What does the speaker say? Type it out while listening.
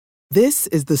This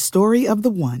is the story of the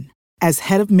one. As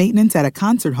head of maintenance at a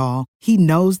concert hall, he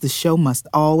knows the show must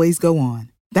always go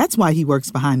on. That's why he works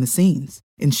behind the scenes,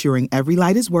 ensuring every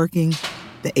light is working,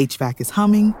 the HVAC is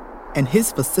humming, and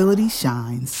his facility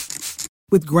shines.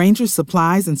 With Grainger's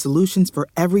supplies and solutions for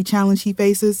every challenge he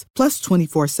faces, plus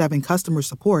 24/7 customer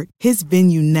support, his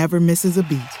venue never misses a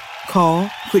beat. Call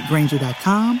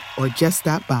quickgrainger.com or just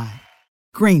stop by.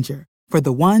 Grainger, for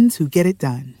the ones who get it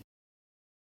done.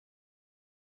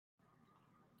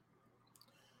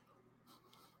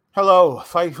 Hello,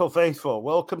 Fightful Faithful.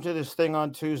 Welcome to this thing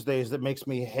on Tuesdays that makes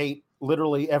me hate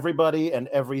literally everybody and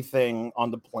everything on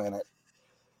the planet.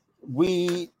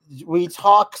 We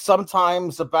talk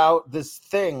sometimes about this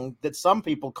thing that some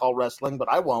people call wrestling, but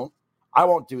I won't. I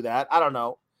won't do that. I don't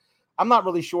know. I'm not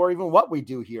really sure even what we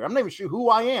do here. I'm not even sure who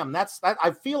I am.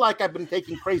 I feel like I've been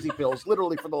taking crazy pills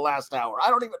literally for the last hour. I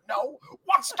don't even know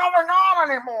what's going on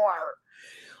anymore.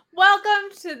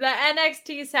 Welcome to the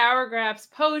NXT Sour Grabs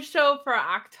post show for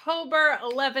October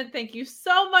 11th. Thank you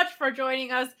so much for joining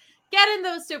us. Get in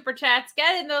those super chats,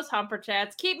 get in those humper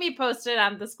chats. Keep me posted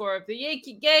on the score of the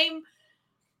Yankee game.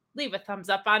 Leave a thumbs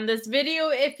up on this video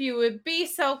if you would be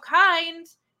so kind.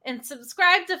 And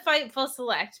subscribe to Fightful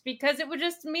Select because it would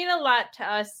just mean a lot to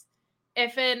us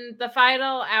if in the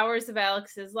final hours of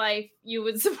Alex's life, you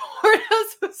would support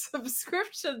us with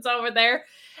subscriptions over there.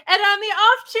 And on the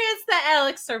off chance that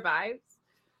Alex survives,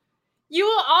 you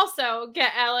will also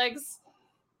get Alex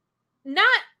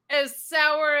not as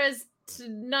sour as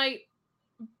tonight,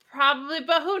 probably,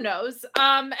 but who knows?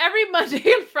 Every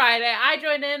Monday and Friday, I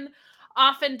join in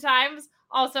oftentimes.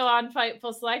 Also on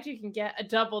Fightful Select, you can get a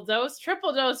double dose,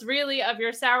 triple dose, really, of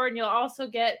your sour, and you'll also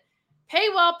get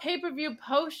paywall pay-per-view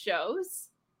post shows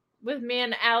with me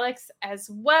and Alex as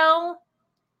well.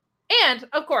 And,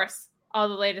 of course, all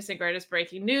the latest and greatest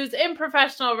breaking news in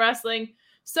professional wrestling.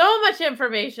 So much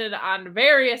information on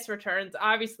various returns.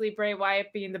 Obviously, Bray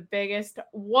Wyatt being the biggest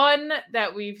one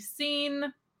that we've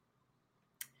seen.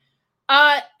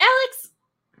 Alex,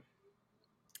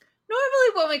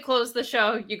 normally when we close the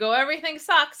show, you go, everything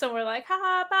sucks, and we're like,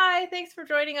 haha, bye, thanks for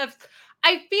joining us.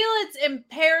 I feel it's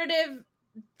imperative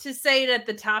to say it at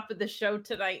the top of the show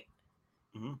tonight.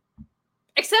 Mm-hmm.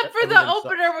 Except for the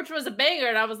opener, which was a banger,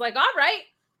 and I was like, all right,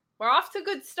 we're off to a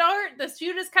good start. The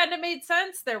feud has kind of made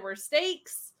sense. There were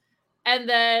stakes. And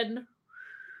then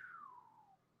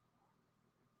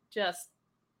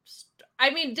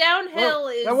downhill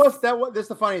is... That's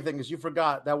the funny thing is you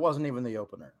forgot that wasn't even the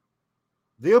opener.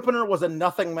 The opener was a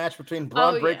nothing match between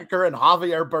Bron Breakker and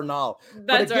Javier Bernal.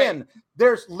 But again,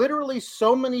 there's literally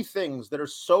so many things that are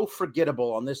so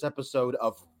forgettable on this episode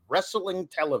of wrestling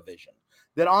television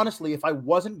that honestly, if I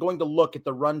wasn't going to look at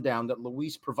the rundown that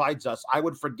Luis provides us, I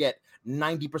would forget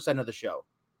 90% of the show.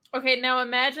 Okay, now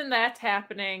imagine that's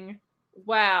happening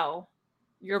while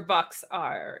your Bucks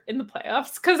are in the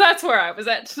playoffs, because that's where I was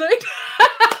at tonight.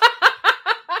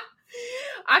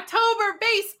 October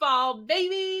baseball,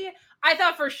 baby! I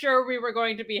thought for sure we were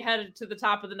going to be headed to the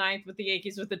top of the ninth with the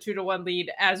Yankees with a 2-1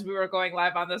 lead as we were going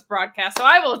live on this broadcast. So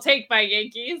I will take my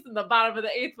Yankees in the bottom of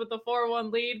the eighth with a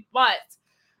 4-1 lead. But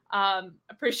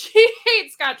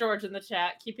appreciate Scott George in the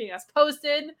chat keeping us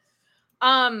posted.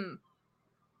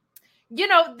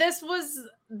 This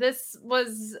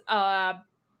was a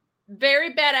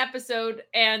very bad episode,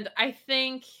 and I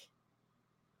think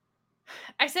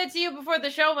I said to you before the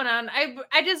show went on,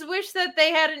 I just wish that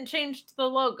they hadn't changed the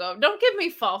logo. Don't give me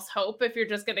false hope if you're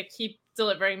just going to keep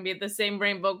delivering me the same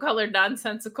rainbow-colored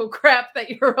nonsensical crap that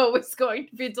you're always going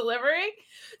to be delivering.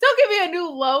 Don't give me a new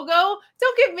logo.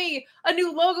 Don't give me a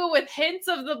new logo with hints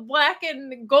of the black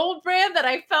and gold brand that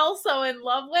I fell so in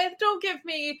love with. Don't give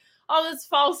me all this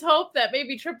false hope that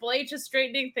maybe Triple H is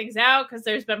straightening things out because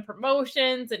there's been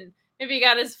promotions and maybe he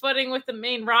got his footing with the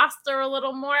main roster a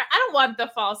little more. I don't want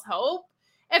the false hope.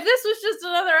 If this was just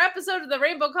another episode of the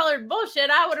rainbow-colored bullshit,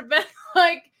 I would have been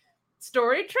like,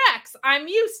 story tracks. I'm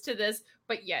used to this.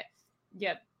 But yet,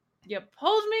 you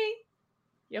pulled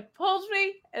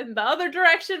me in the other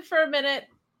direction for a minute.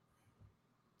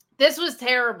 This was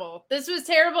terrible.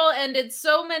 And it's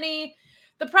so many.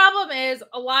 The problem is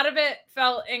a lot of it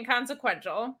felt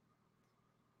inconsequential.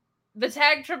 The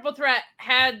tag triple threat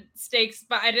had stakes,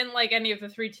 but I didn't like any of the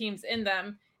three teams in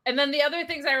them. And then the other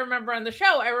things I remember on the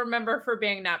show, I remember for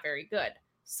being not very good.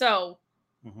 So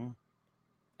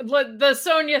the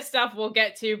Sonya stuff we'll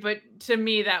get to, but to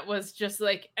me, that was just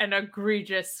like an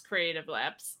egregious creative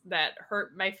lapse that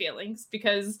hurt my feelings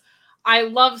because I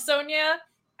love Sonya.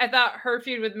 I thought her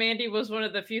feud with Mandy was one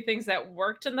of the few things that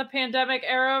worked in the pandemic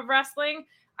era of wrestling.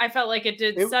 I felt like it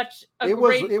did such a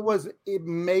great... It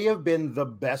may have been the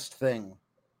best thing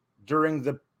during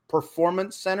the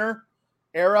Performance Center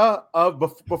era of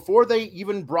before they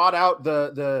even brought out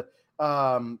the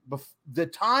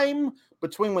time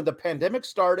between when the pandemic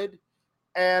started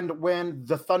and when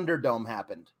the Thunderdome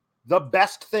happened. The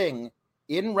best thing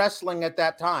in wrestling at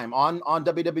that time on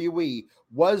WWE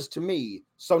was, to me,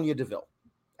 Sonya Deville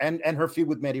and her feud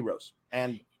with Mandy Rose.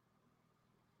 And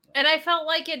I felt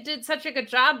like it did such a good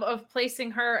job of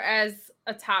placing her as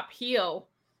a top heel.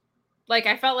 Like,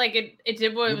 I felt like it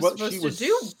did what it was supposed to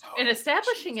do in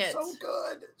establishing it. So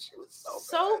good. She was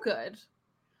so good.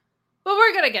 But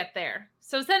we're going to get there.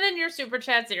 So send in your super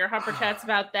chats or your humper chats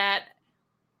about that.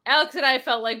 Alex and I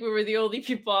felt like we were the only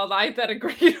people all night that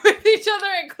agreed with each other,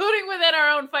 including within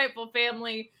our own Fightful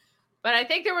family. But I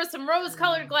think there were some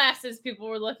rose-colored glasses people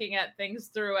were looking at things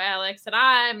through, Alex, and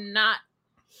I'm not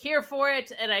here for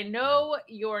it, and I know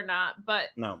you're not, but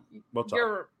no, we'll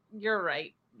talk. You're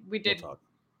right. We did we'll talk.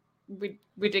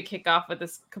 We did kick off with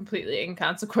this completely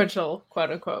inconsequential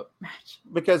quote-unquote match.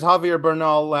 Because Javier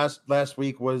Bernal last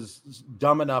week was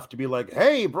dumb enough to be like,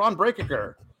 hey, Braun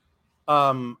Breaker.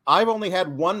 I've only had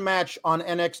one match on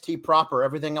NXT proper.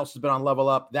 Everything else has been on Level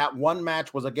Up. That one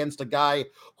match was against a guy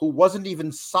who wasn't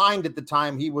even signed at the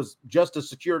time. He was just a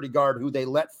security guard who they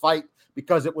let fight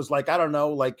because it was like, I don't know,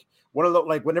 like one of the,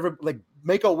 like whenever, like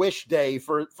Make-A-Wish Day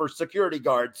for security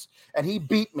guards. And he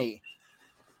beat me.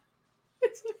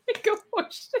 It's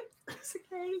Make-A-Wish Day for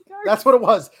security guards. That's what it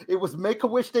was. It was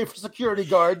Make-A-Wish Day for security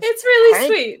guards. It's really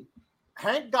sweet.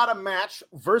 Hank got a match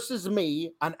versus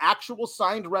me, an actual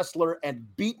signed wrestler, and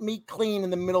beat me clean in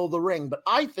the middle of the ring. But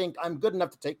I think I'm good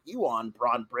enough to take you on,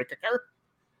 Braun Breaker.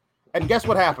 And guess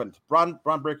what happened? Braun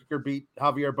Breaker beat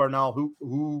Javier Bernal.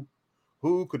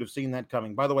 Who could have seen that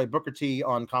coming? By the way, Booker T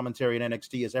on commentary in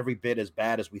NXT is every bit as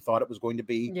bad as we thought it was going to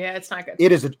be. Yeah, it's not good.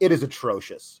 It is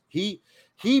atrocious. He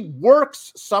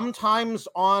works sometimes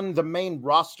on the main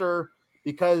roster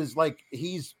because like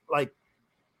he's like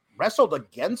wrestled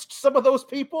against some of those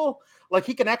people. Like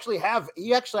I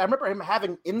remember him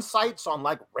having insights on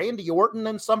like Randy Orton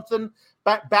and something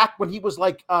back when he was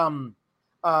like when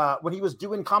he was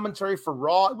doing commentary for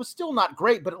Raw. It was still not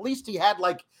great, but at least he had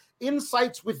like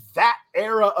insights with that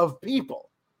era of people.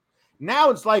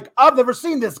 Now it's like, I've never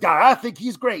seen this guy. I think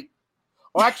he's great.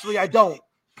 Or actually I don't,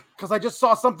 because I just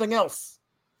saw something else.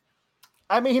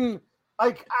 I mean,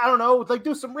 like, I don't know, like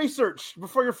do some research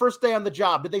before your first day on the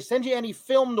job. Did they send you any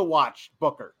film to watch,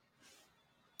 Booker?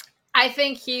 I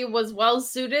think he was well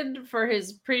suited for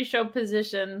his pre-show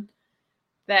position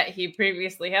that he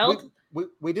previously held.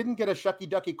 We didn't get a shucky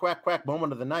ducky quack quack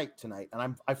moment of the night tonight,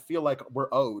 and I feel like we're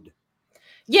owed.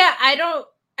 Yeah,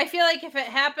 I feel like if it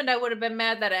happened, I would have been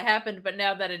mad that it happened, but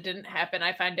now that it didn't happen,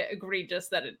 I find it egregious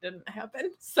that it didn't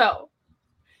happen. So,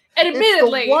 and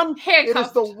admittedly,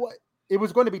 handcuffed. It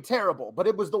was going to be terrible, but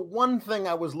it was the one thing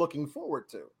I was looking forward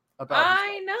to about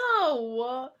I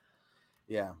know.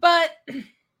 Yeah. But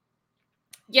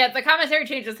yeah, the commentary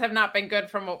changes have not been good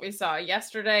from what we saw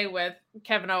yesterday with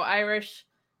Kevin O'Irish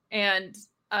and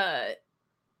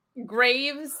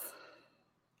Graves,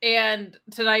 and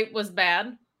tonight was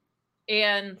bad.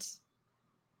 And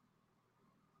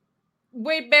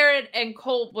Wade Barrett and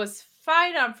Colt was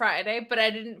fine on Friday, but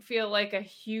I didn't feel like a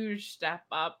huge step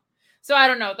up. So I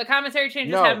don't know. The commentary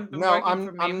changes haven't been working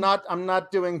for me. I'm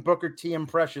not doing Booker T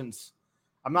impressions.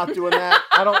 I'm not doing that.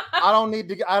 I don't need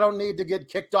to get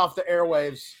kicked off the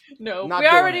airwaves. No, we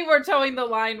already were towing the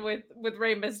line with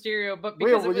Rey Mysterio, but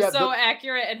because it was so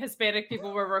accurate and Hispanic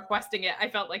people were requesting it, I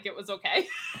felt like it was okay.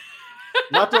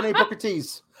 Not doing any Booker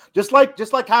T's. Just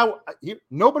like how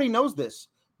nobody knows this,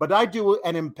 but I do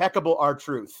an impeccable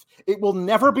R-Truth. It will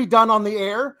never be done on the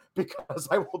air because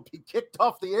I will be kicked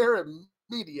off the air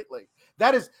immediately.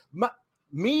 That is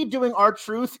me doing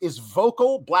R-Truth is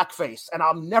vocal blackface, and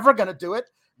I'm never going to do it.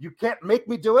 You can't make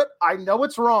me do it. I know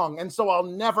it's wrong, and so I'll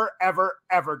never, ever,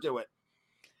 ever do it.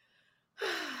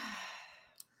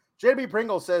 JB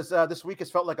Pringle says, this week has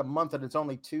felt like a month and it's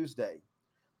only Tuesday.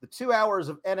 The 2 hours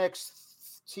of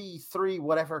NXT 3,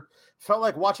 whatever, felt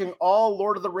like watching all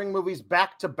Lord of the Ring movies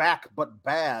back to back, but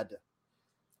bad.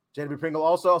 JB Pringle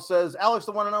also says, Alex,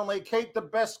 the one and only, Kate, the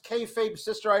best kayfabe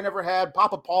sister I never had,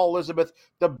 Papa Paul Elizabeth,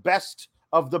 the best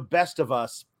of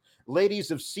us.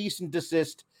 Ladies of Cease and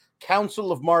Desist,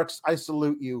 Council of Marks, I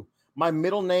salute you. My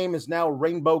middle name is now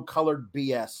rainbow-colored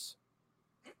BS.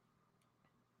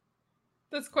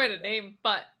 That's quite a name,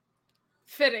 but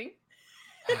fitting.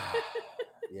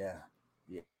 Yeah.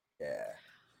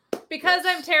 Because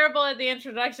I'm terrible at the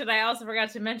introduction, I also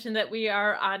forgot to mention that we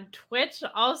are on Twitch.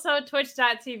 Also,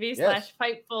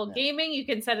 twitch.tv/Fightful Gaming. You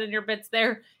can send in your bits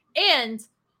there. And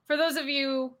for those of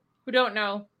you who don't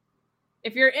know,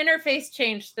 if your interface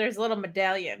changed, there's a little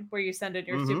medallion where you send in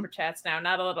your super chats now,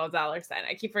 not a little $sign.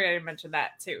 I keep forgetting to mention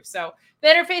that too. So the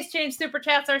interface changed. Super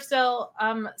chats are still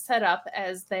set up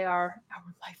as they are our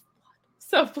lifeblood.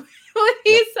 So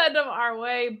please send them our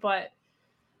way. But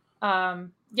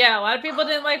yeah, a lot of people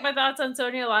didn't like my thoughts on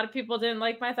Sony. A lot of people didn't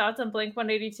like my thoughts on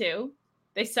Blink-182.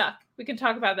 They suck. We can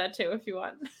talk about that too if you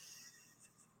want.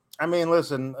 I mean,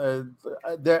 listen,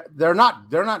 they're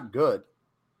not good,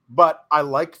 but I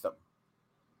like them.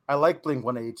 I like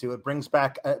Blink-182. It brings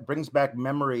back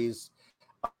memories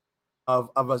of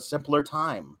a simpler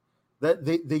time.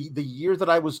 The year that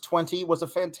I was 20 was a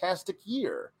fantastic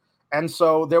year, and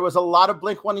so there was a lot of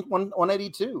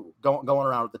Blink-182 going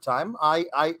around at the time.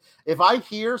 If I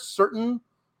hear certain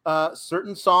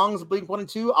songs of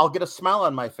Blink-182, I'll get a smile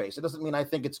on my face. It doesn't mean I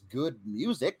think it's good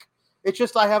music. It's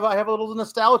just I have a little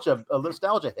nostalgia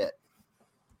hit.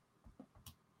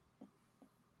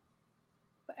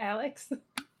 Alex,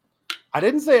 I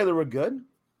didn't say they were good.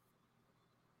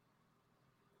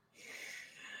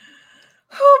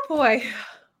 Oh boy,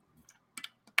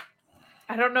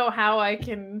 I don't know how I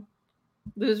can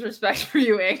lose respect for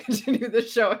you and continue the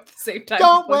show at the same time.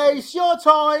 Don't waste your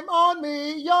time on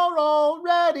me. You're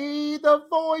already the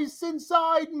voice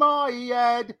inside my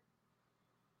head.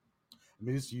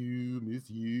 Miss you.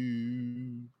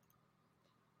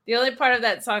 The only part of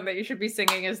that song that you should be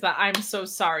singing is the I'm so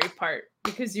sorry part,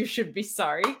 because you should be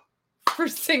sorry for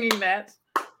singing that.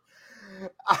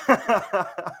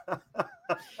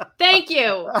 Thank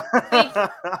you.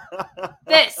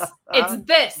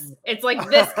 It's like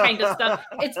this kind of stuff.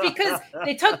 It's because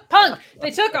they took punk,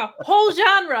 they took a whole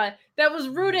genre that was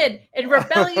rooted in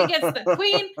rebelling against the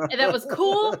queen, and that was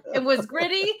cool, it was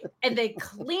gritty, and they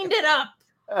cleaned it up.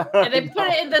 And they put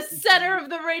it in the center of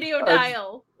the radio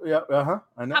dial. Yeah,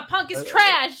 I know. How punk is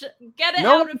trash. Get it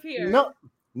out of here.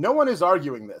 No one is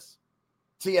arguing this.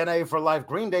 TNA for life.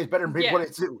 Green Day is better than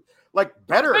Blink-182. Like,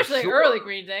 better. Especially early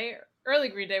Green Day. Early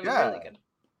Green Day was really good.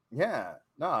 Yeah.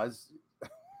 No, it's...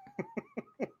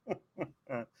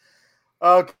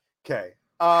 Okay.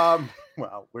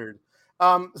 Well, weird.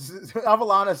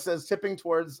 Avalana says, tipping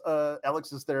towards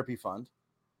Alex's therapy fund.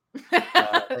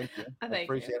 Thank you. I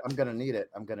appreciate it. I'm gonna need it.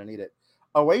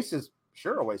 Oasis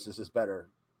is better.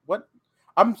 What?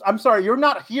 I'm sorry, you're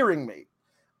not hearing me.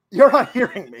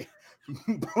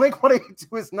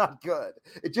 Blink-182 is not good.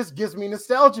 It just gives me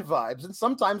nostalgia vibes, and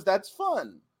sometimes that's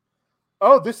fun.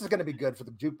 Oh, this is gonna be good for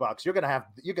the jukebox. You're gonna have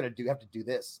to do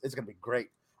this. It's gonna be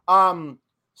great. So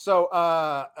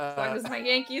as long as my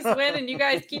Yankees win and you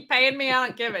guys keep paying me, I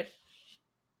don't give it.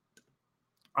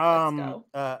 Let's go.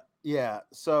 Yeah,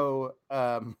 so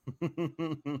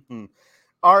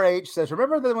RH says,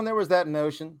 remember that when there was that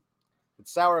notion that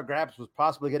Sour Graps was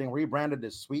possibly getting rebranded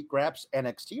as Sweet Graps?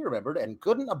 NXT remembered and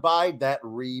couldn't abide that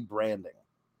rebranding.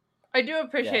 I do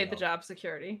appreciate the job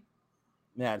security.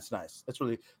 Yeah, it's nice. It's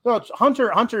really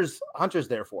Hunter's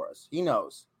there for us. He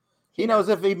knows. He knows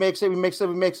if he makes a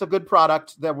good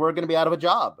product that we're going to be out of a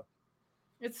job.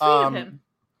 It's sweet of him.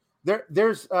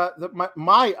 There's I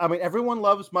mean, everyone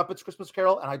loves Muppets Christmas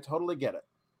Carol, and I totally get it.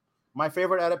 My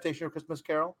favorite adaptation of Christmas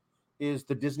Carol is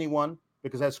the Disney one,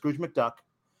 because that's Scrooge McDuck.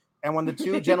 And when the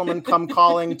two gentlemen come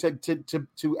calling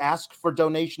to ask for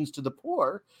donations to the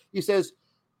poor, he says,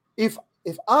 if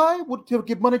I would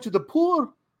give money to the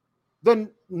poor,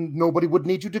 then nobody would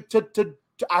need you to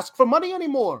ask for money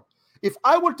anymore. If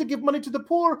I were to give money to the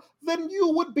poor, then you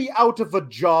would be out of a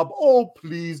job. Oh,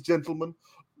 please, gentlemen.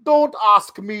 Don't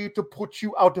ask me to put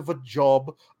you out of a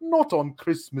job, not on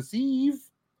Christmas Eve.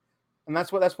 And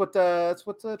that's what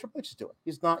Triple H is doing.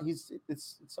 It's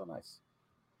so nice.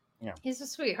 Yeah. He's a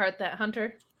sweetheart, that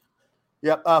Hunter.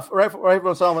 Yep.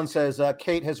 Right. Sullivan says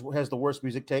Kate has the worst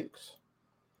music takes.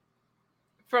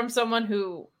 From someone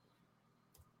who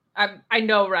I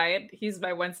know Ryan. He's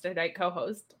my Wednesday night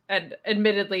co-host, and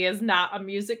admittedly is not a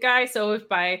music guy. So if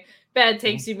by bad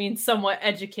takes you mean somewhat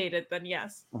educated, then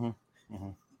yes. Mm-hmm. Mm-hmm.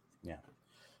 Yeah.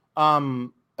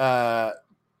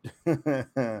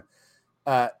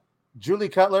 Julie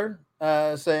Cutler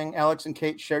saying, Alex and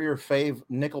Kate, share your fave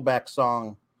Nickelback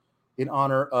song in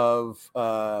honor of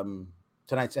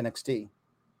tonight's NXT.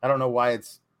 I don't know why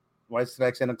it's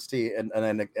tonight's NXT and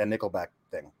Nickelback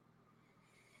thing.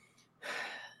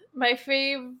 My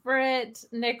favorite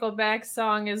Nickelback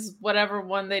song is whatever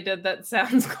one they did that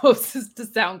sounds closest to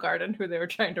Soundgarden, who they were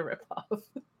trying to rip off.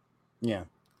 Yeah.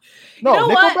 No, you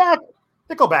know Nickelback.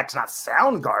 Nickelback's not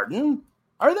Soundgarden,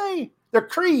 are they? They're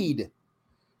Creed.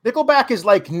 Nickelback is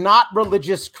like not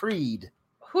religious Creed.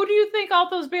 Who do you think all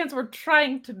those bands were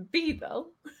trying to be,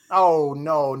 though? Oh,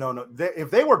 no. If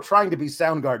they were trying to be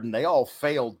Soundgarden, they all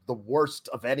failed the worst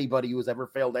of anybody who has ever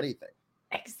failed anything.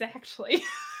 Exactly.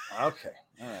 Okay.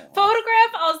 All right.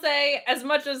 Photograph, I'll say, as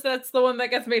much as that's the one that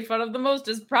gets made fun of the most,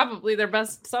 is probably their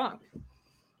best song.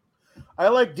 I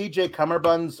like DJ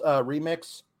Cummerbund's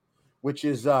remix, which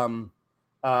is Look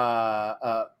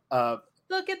at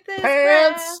this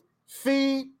pants,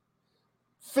 feet,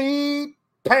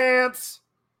 pants,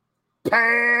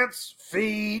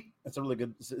 feet. It's a really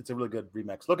good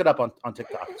remix. Look it up on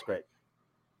TikTok. It's great.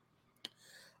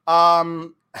 I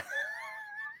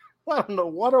don't know,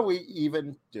 what are we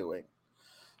even doing?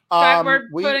 We're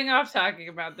putting off talking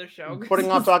about the show. We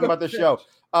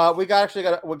got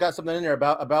something in there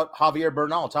about Javier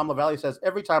Bernal. Tom LaValle says,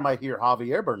 every time I hear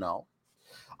Javier Bernal,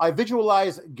 I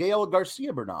visualize Gael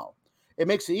Garcia Bernal. It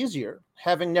makes it easier,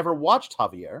 having never watched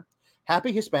Javier.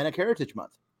 Happy Hispanic Heritage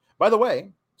Month. By the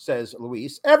way, says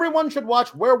Luis, everyone should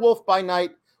watch Werewolf by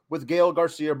Night with Gael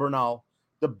Garcia Bernal.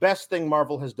 The best thing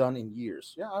Marvel has done in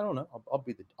years. Yeah, I don't know. I'll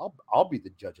be the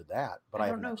judge of that. But I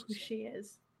don't know who she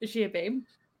is. Is she a babe?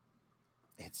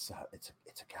 It's a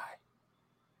guy.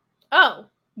 Oh,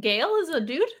 Gael is a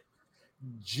dude?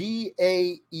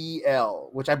 Gael,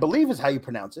 which I believe is how you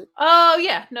pronounce it. Oh,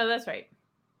 yeah. No, that's right.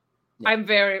 Yeah. I'm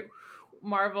very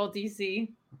Marvel, DC,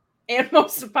 and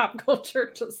most of pop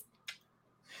culture. Just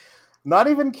not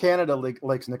even Canada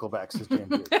likes Nickelback, says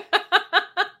James.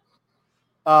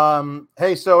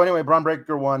 Hey, so anyway, Braun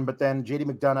Breaker won, but then JD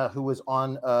McDonough, who was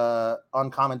on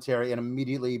commentary, and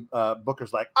immediately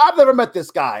Booker's like, I've never met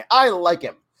this guy. I like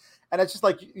him. And it's just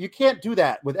like, you can't do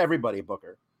that with everybody,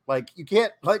 Booker. Like, you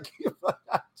can't, like,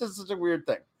 it's just such a weird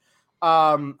thing.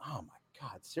 Oh my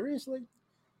God, seriously?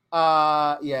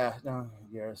 Yeah, no,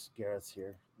 Garrett's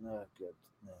here. No, good.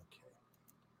 Okay.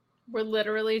 We're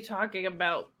literally talking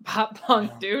about pop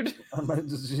punk, dude.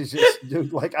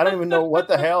 Dude, like, I don't even know what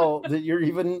the hell that you're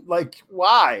even, like,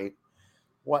 why?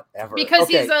 Whatever. Because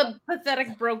he's a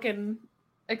pathetic, broken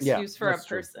excuse for a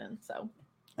person. True. So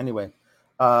anyway,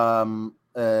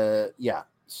 yeah.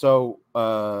 So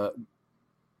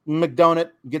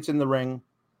McDonagh gets in the ring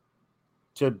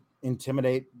to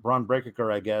intimidate Braun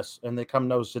Breaker, I guess, and they come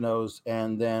nose to nose,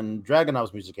 and then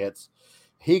Dragunov's music hits.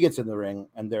 He gets in the ring,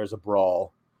 and there's a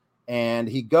brawl. And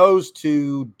he goes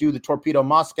to do the Torpedo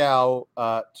Moscow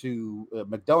to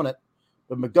McDonagh,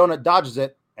 but McDonagh dodges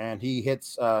it, and he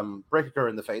hits Breaker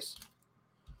in the face.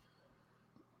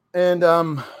 And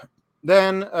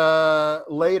then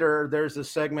later, there's a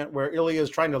segment where Ilya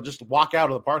is trying to just walk out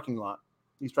of the parking lot.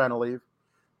 He's trying to leave.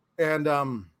 And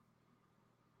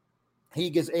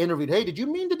he gets interviewed. Hey, did you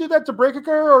mean to do that to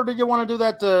Breaker, or did you want to do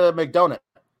that to McDonagh?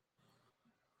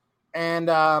 And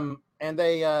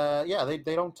they don't,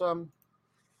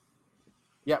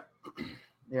 yeah.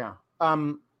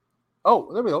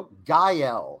 Oh, there we go.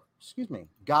 Gael. Excuse me.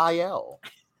 Gael.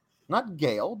 Not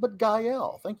Gail, but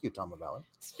Gael. Thank you, Tom LaValle.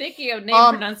 Speaking of name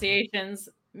pronunciations,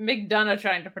 McDonough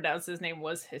trying to pronounce his name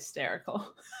was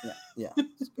hysterical. Yeah.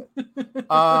 It's good.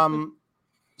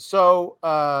 So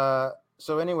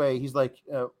anyway, he's like,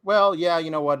 well, yeah,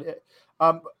 you know what?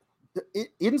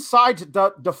 Inside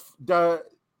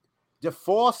the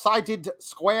four-sided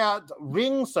squared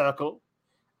ring circle,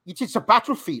 it is a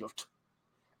battlefield.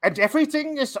 And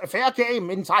everything is a fair game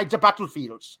inside the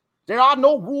battlefields. There are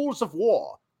no rules of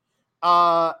war.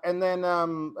 And then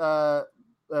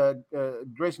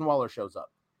Grayson Waller shows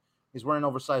up. He's wearing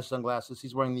oversized sunglasses.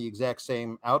 He's wearing the exact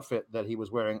same outfit that he was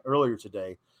wearing earlier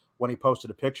today when he posted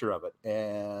a picture of it.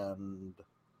 And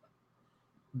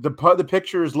the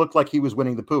pictures looked like he was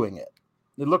winning the pooing it.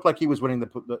 It looked like he was winning the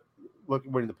poo of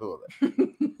it.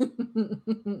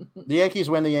 The Yankees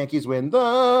win. The Yankees win.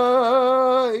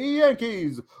 The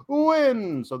Yankees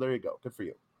win. So there you go. Good for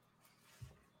you.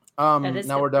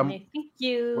 Now we're done. Thank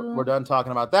you. We're done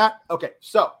talking about that. Okay.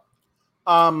 So,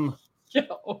 we're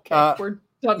done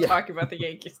talking about the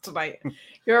Yankees tonight.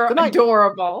 You're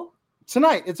adorable.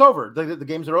 Tonight, it's over. The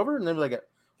games are over, and then like,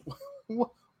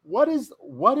 what is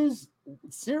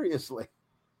seriously?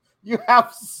 You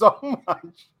have so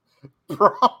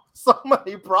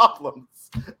many problems.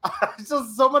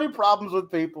 Just so many problems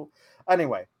with people.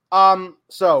 Anyway,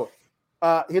 so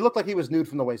he looked like he was nude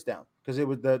from the waist down because it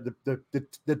was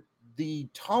the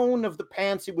tone of the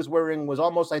pants he was wearing was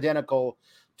almost identical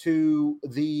to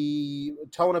the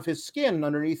tone of his skin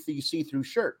underneath the see-through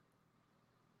shirt.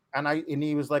 And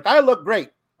he was like, I look great.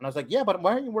 And I was like, yeah, but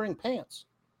why aren't you wearing pants?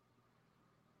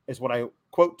 Is what I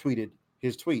quote tweeted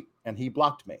his tweet, and he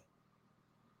blocked me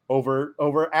over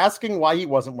asking why he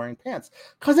wasn't wearing pants.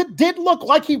 Because it did look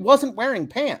like he wasn't wearing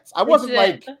pants. I wasn't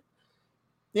like,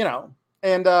 you know,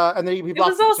 and then he blocked me. It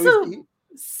was also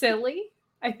silly.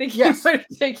 I think he might have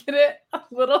taken it a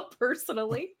little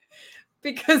personally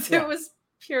because it was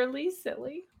purely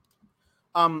silly.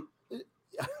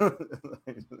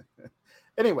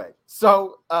 Anyway,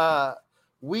 so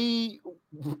isn't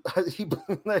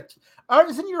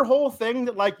your whole thing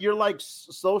that like you're like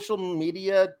social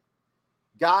media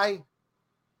guy?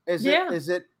 Is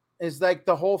like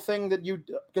the whole thing that you,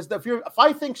 because if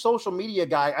I think social media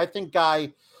guy, I think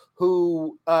guy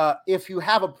who if you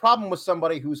have a problem with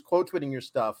somebody who's quote tweeting your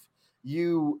stuff,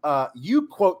 you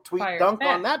quote tweet dunk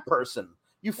on that person.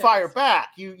 You fire back.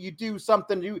 You do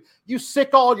something. You sick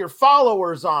all your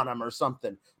followers on them or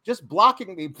something. Just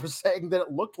blocking me for saying that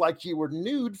it looked like you were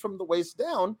nude from the waist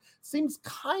down seems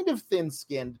kind of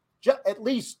thin-skinned, at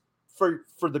least for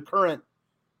the current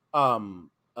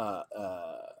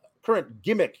current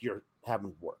gimmick you're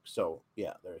having work. So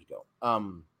yeah, there you go.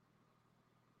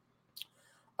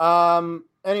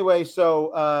 Anyway,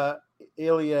 so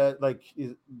Ilya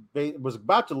was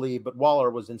about to leave, but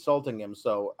Waller was insulting him.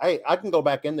 So I can go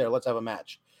back in there. Let's have a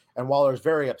match. And Waller's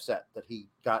very upset that he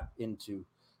got into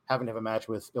having to have a match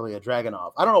with Ilya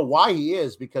Dragunov. I don't know why he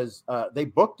is, because they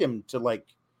booked him to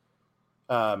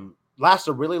last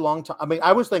a really long time. I mean,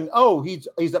 I was thinking, oh,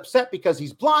 he's upset because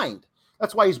he's blind.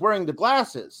 That's why he's wearing the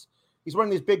glasses. He's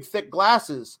wearing these big, thick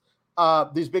glasses.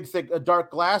 These big, thick, dark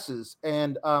glasses,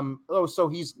 and so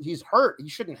he's hurt. He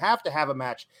shouldn't have to have a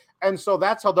match, and so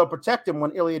that's how they'll protect him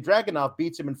when Ilya Dragunov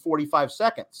beats him in 45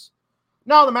 seconds.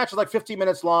 No, the match is like 15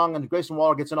 minutes long, and Grayson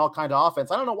Waller gets in all kind of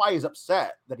offense. I don't know why he's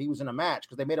upset that he was in a match,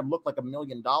 because they made him look like $1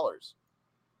 million.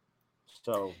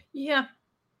 So yeah,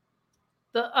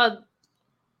 the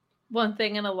one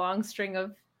thing in a long string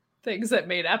of things that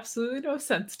made absolutely no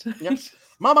sense to me. Yep.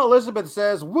 Mama Elizabeth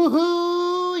says,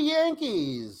 "Woohoo,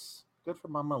 Yankees!" Good for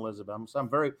Mama Elizabeth. I'm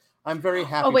very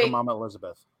happy for Mama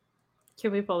Elizabeth.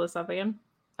 Can we pull this up again?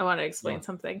 I want to explain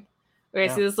something.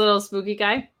 Okay, see this little spooky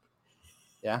guy?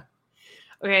 Yeah.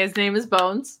 Okay, his name is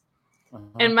Bones.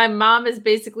 And my mom has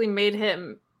basically made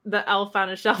him the elf on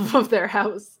a shelf of their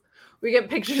house. We get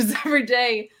pictures every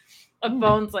day of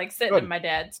Bones like sitting in my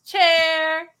dad's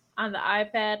chair on the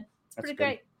iPad. It's pretty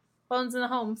great. Bones in the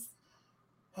homes.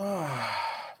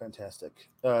 Fantastic.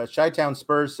 Chi-Town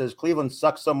Spurs says Cleveland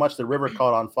sucks so much the river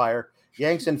caught on fire.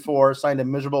 Yanks in 4 signed a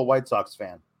miserable White Sox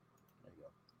fan. There you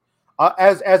go.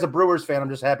 As a Brewers fan, I'm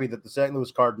just happy that the St.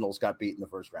 Louis Cardinals got beat in the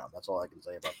first round. That's all I can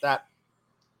say about that.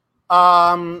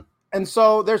 And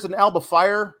so there's an Alba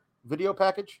Fire video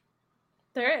package.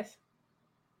 There is.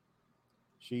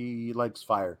 She likes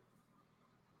fire.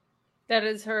 That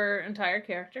is her entire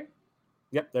character.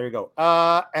 Yep, there you go.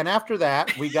 And after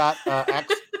that, we got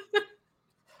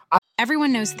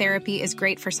Everyone knows therapy is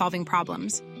great for solving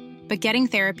problems, but getting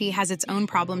therapy has its own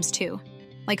problems too,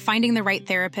 like finding the right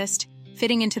therapist,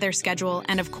 fitting into their schedule,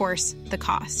 and of course, the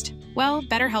cost. Well,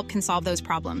 BetterHelp can solve those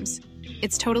problems.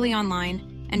 It's totally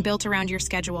online and built around your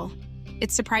schedule.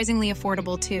 It's surprisingly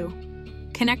affordable too.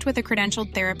 Connect with a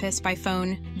credentialed therapist by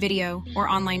phone, video, or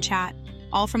online chat,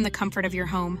 all from the comfort of your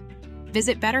home.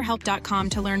 Visit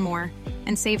BetterHelp.com to learn more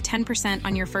and save 10%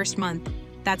 on your first month.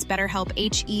 That's BetterHelp,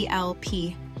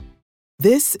 H-E-L-P.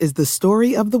 This is the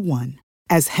story of the one.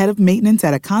 As head of maintenance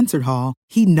at a concert hall,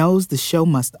 he knows the show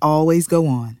must always go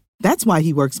on. That's why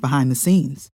he works behind the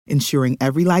scenes, ensuring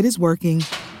every light is working,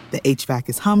 the HVAC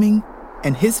is humming,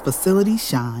 and his facility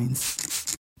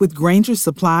shines. With Grainger's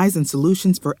supplies and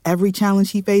solutions for every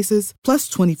challenge he faces, plus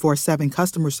 24/7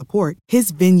 customer support, his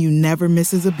venue never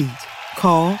misses a beat.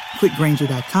 Call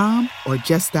quickgrainger.com or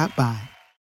just stop by.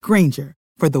 Grainger,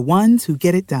 for the ones who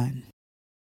get it done.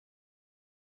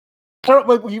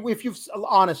 If you've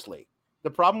honestly,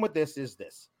 the problem with this is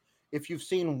this: if you've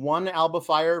seen one Alba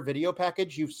Fire video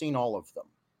package, you've seen all of them.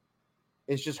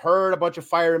 It's just her, a bunch of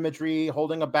fire imagery,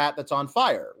 holding a bat that's on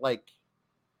fire.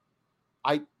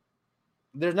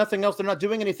 There's nothing else. They're not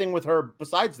doing anything with her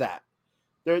besides that.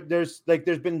 There's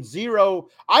been zero.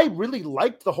 I really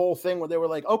liked the whole thing where they were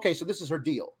like, okay, so this is her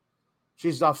deal.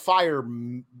 She's a fire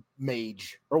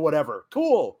mage or whatever.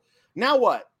 Cool. Now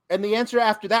what? And the answer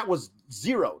after that was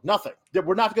zero, nothing.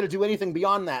 We're not going to do anything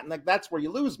beyond that. And that's where you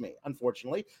lose me,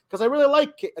 unfortunately, because I really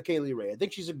like Kaylee Ray. I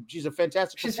think she's a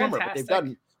fantastic performer, fantastic. But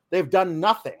they've done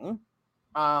nothing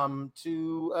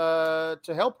to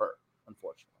help her,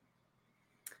 unfortunately.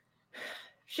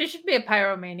 She should be a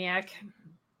pyromaniac.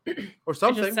 Or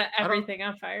something. Just set everything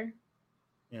on fire.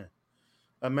 Yeah.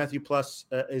 Matthew Plus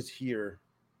is here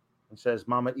and says,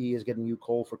 Mama E is getting you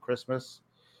coal for Christmas.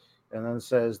 And then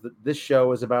says that this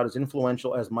show is about as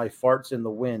influential as my farts in the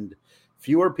wind.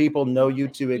 Fewer people know you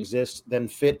to exist than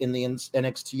fit in the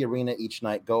NXT arena each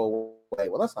night. Go away.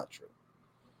 Well, that's not true.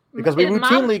 Because we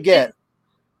routinely get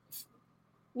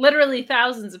literally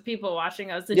thousands of people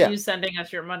watching us and you sending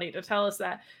us your money to tell us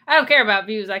that. I don't care about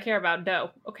views. I care about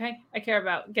dough. Okay. I care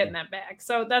about getting that back.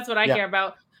 So that's what I care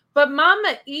about. But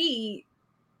Mama E,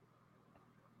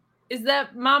 is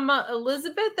that Mama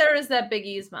Elizabeth or is that Big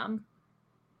E's mom?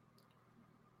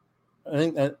 I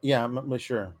think that, I'm not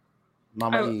sure.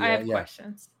 Mama E. I have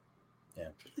questions. Yeah.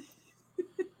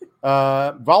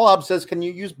 Volab says, can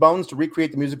you use Bones to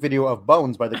recreate the music video of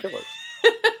Bones by the Killers?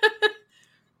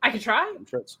 I could try. I'm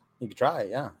sure you could try.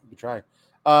 Yeah, you could try.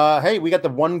 Hey, we got the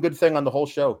one good thing on the whole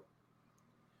show.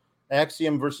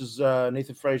 Axiom versus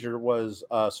Nathan Frazier was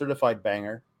a certified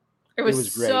banger. It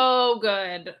was great. So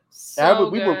good.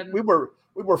 So good. We were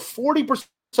 40%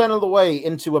 of the way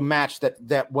into a match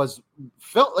that was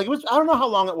felt like it was. I don't know how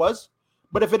long it was,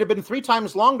 but if it had been 3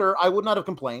 times longer, I would not have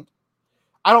complained.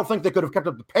 I don't think they could have kept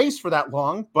up the pace for that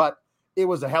long, but it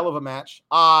was a hell of a match.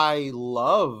 I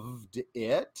loved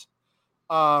it.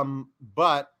 I don't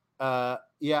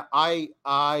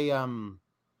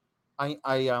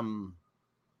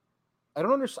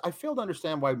understand. I fail to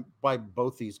understand why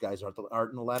both these guys aren't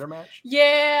in the ladder match.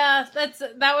 Yeah,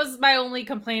 that was my only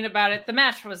complaint about it. The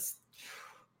match was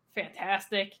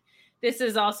fantastic. This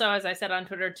is also, as I said on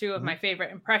Twitter, 2 of my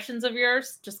favorite impressions of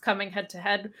yours, just coming head to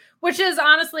head, which is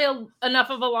honestly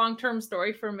enough of a long-term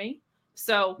story for me.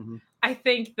 So I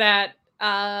think that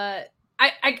I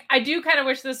do kind of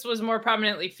wish this was more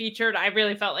prominently featured. I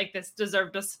really felt like this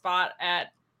deserved a spot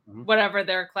at whatever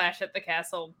their Clash at the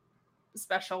Castle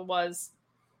special was,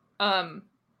 because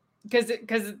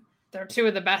they're 2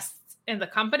 of the best in the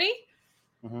company.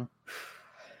 I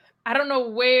don't know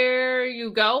where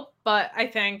you go, but I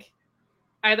think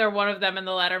either one of them in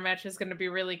the ladder match is going to be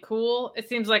really cool. It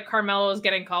seems like Carmelo is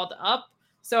getting called up,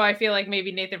 so I feel like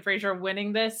maybe Nathan Frazier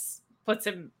winning this puts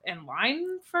him in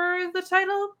line for the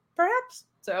title, perhaps.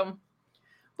 So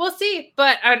we'll see.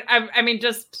 But I mean,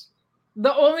 just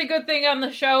the only good thing on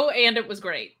the show, and it was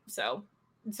great. So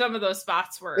some of those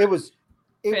spots were fantastic.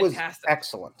 Was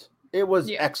excellent. It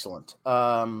was excellent.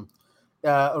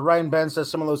 Ryan Ben says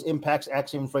some of those impacts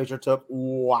Axiom Frazier took.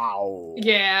 Wow.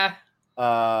 Yeah.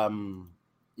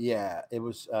 It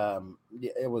was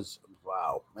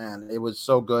wow, man. It was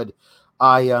so good.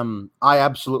 I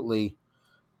absolutely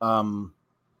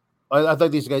I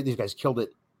think these guys killed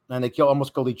it, and they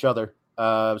almost killed each other.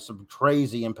 Some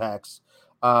crazy impacts.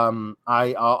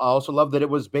 I also love that it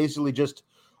was basically just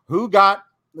who got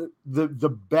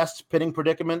the best pinning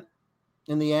predicament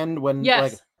in the end when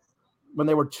when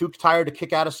they were too tired to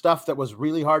kick out of stuff that was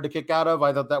really hard to kick out of.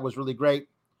 I thought that was really great.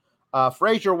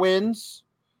 Frazier wins.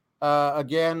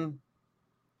 Again,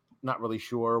 not really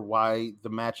sure why the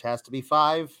match has to be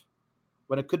 5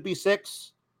 when it could be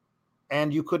 6.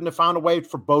 And you couldn't have found a way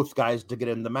for both guys to get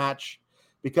in the match,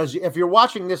 because if you're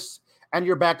watching this and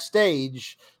you're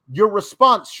backstage, your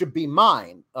response should be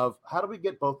mine of how do we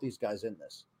get both these guys in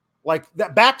this? Like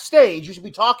that backstage, you should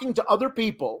be talking to other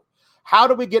people. How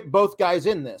do we get both guys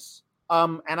in this?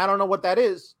 And I don't know what that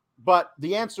is, but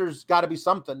the answer's got to be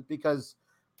something, because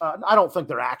I don't think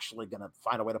they're actually going to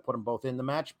find a way to put them both in the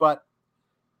match. But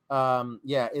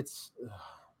they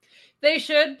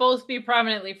should both be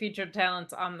prominently featured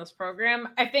talents on this program.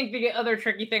 I think the other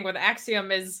tricky thing with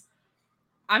Axiom is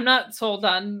I'm not sold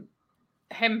on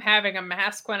him having a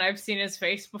mask when I've seen his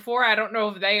face before. I don't know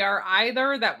if they are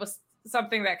either. That was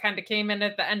something that kind of came in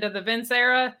at the end of the Vince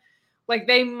era. Like,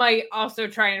 they might also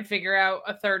try and figure out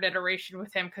a third iteration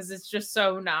with him, because it's just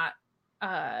so not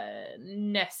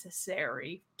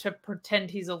necessary to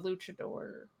pretend he's a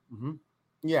luchador.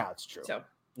 Yeah, it's true. So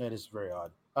it is very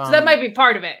odd. So that might be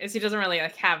part of it, is he doesn't really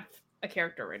have a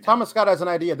character right now. Thomas Scott has an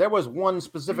idea. There was one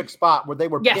specific spot where they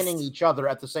were pinning each other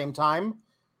at the same time,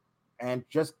 and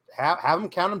just have them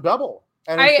count them double.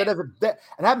 And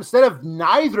instead of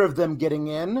neither of them getting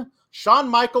in, Shawn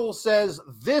Michaels says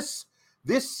this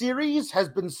series has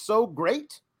been so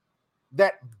great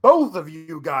that both of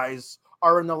you guys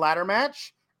are in the ladder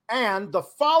match, and the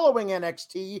following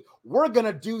NXT, we're going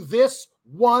to do this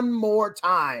one more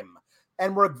time.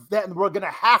 And we're going to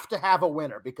have a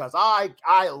winner, because I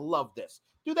love this.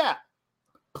 Do that.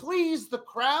 Please the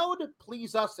crowd.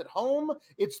 Please us at home.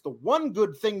 It's the one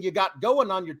good thing you got going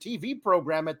on your TV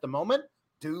program at the moment.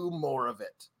 Do more of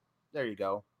it. There you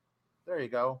go.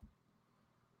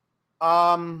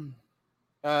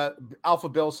 Alpha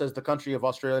Bill says the country of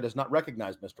Australia does not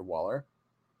recognize Mr. Waller.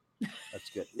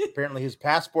 That's good. Apparently his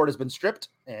passport has been stripped,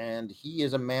 and he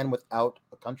is a man without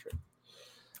a country.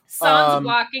 Son's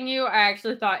blocking you. I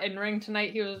actually thought in ring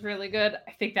tonight he was really good.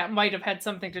 I think that might have had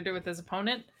something to do with his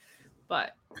opponent,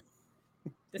 but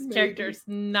This character's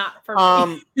not for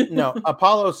me. No,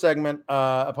 Apollo segment.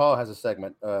 Apollo has a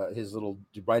segment. His little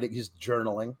writing. He's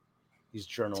journaling. He's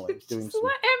journaling. Doing Just some.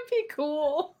 let him be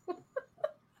cool.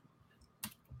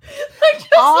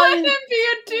 Let him be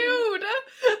a dude.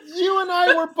 You and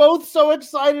I were both so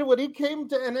excited when he came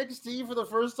to NXT for the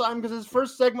first time because his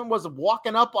first segment was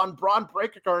walking up on Braun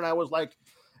Breaker, and I was like,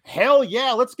 hell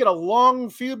yeah, let's get a long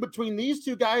feud between these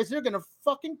two guys. They're gonna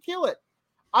fucking kill it.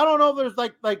 I don't know if there's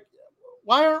like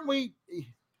why aren't we?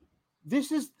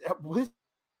 This is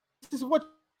what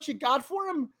you got for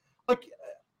him. Like,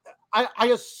 I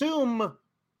assume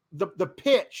the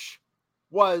pitch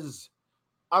was,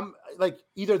 like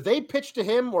either they pitched to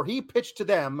him or he pitched to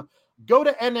them. Go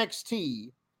to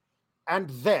NXT, and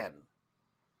then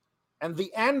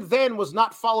was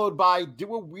not followed by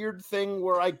do a weird thing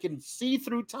where I can see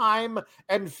through time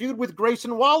and feud with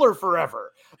Grayson Waller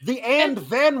forever. The and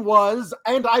then was,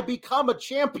 and I become a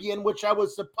champion, which I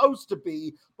was supposed to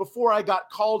be before I got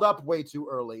called up way too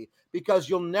early, because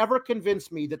you'll never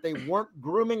convince me that they weren't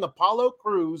grooming Apollo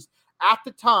Crews at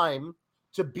the time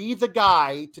to be the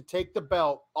guy to take the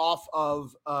belt off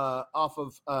of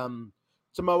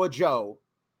Samoa Joe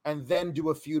and then do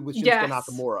a feud with Shinsuke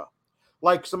Nakamura.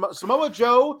 Like Samoa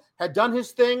Joe had done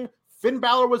his thing. Finn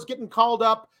Balor was getting called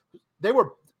up.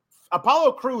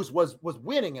 Apollo Crews was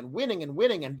winning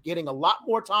and getting a lot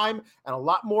more time and a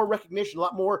lot more recognition, a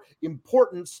lot more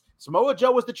importance. Samoa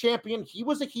Joe was the champion. He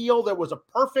was a heel. There was a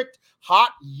perfect,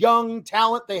 hot, young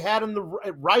talent they had in the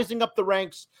rising up the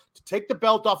ranks to take the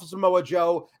belt off of Samoa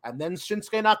Joe. And then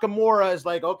Shinsuke Nakamura is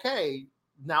like, okay,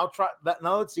 now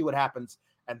let's see what happens.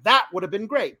 And that would have been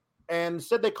great. And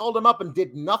said they called him up and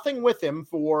did nothing with him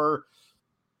for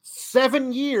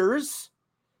 7 years.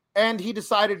 And he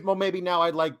decided, well, maybe now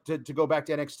I'd like to go back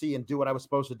to NXT and do what I was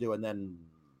supposed to do. And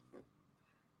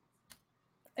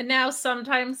now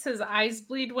sometimes his eyes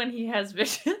bleed when he has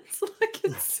visions. Like,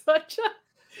 it's such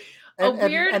a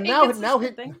weird and now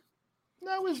thing.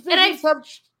 Now his visions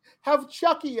have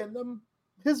Chucky in them.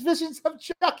 His visions have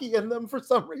Chucky in them for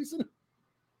some reason.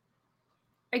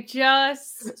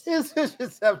 His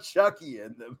visions have Chucky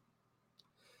in them.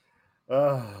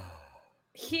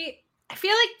 I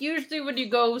feel like usually when you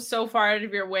go so far out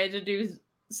of your way to do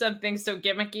something so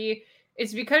gimmicky,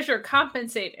 it's because you're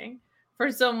compensating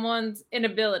for someone's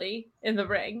inability in the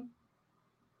ring.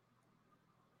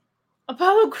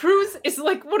 Apollo Crews is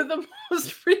like one of the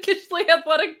most freakishly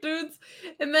athletic dudes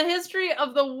in the history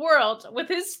of the world, with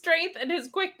his strength and his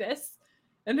quickness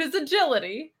and his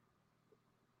agility.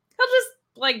 He'll just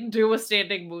do a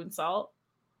standing moonsault.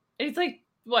 He's like,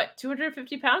 what,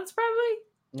 250 pounds probably?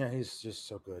 Yeah, he's just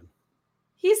so good.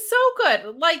 He's so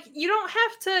good. Like, you don't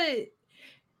have to.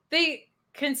 They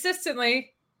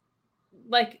consistently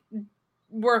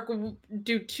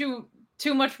do too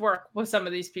much work with some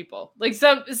of these people. Like,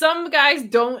 some guys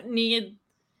don't need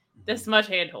this much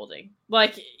hand holding.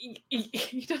 Like,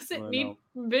 he doesn't need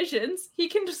visions. He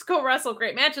can just go wrestle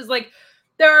great matches. Like,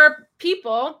 there are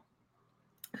people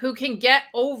who can get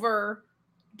over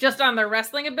just on their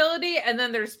wrestling ability, and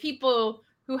then there's people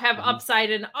who have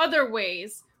upside in other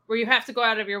ways where you have to go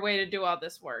out of your way to do all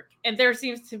this work. And there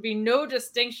seems to be no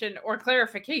distinction or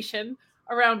clarification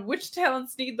around which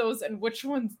talents need those and which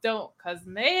ones don't. Because,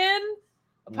 man,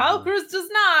 Apollo Crews does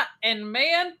not. And,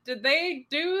 man, did they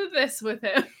do this with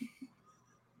him.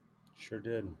 Sure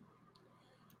did.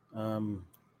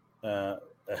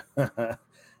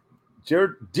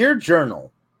 Dear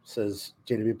Journal, says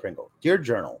JW Pringle. Dear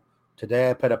Journal, today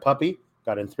I pet a puppy,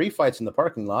 got in 3 fights in the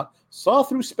parking lot, saw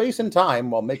through space and time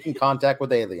while making contact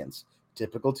with aliens.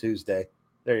 Typical Tuesday.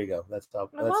 There you go. I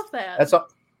love that.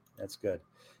 That's good.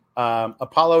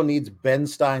 Apollo needs Ben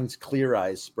Stein's Clear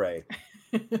Eyes spray.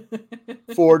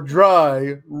 For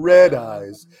dry, red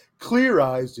eyes. Clear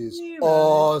Eyes is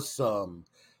awesome.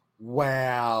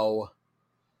 Wow.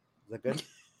 Is that good?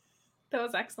 That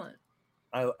was excellent.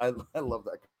 I love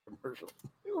that commercial.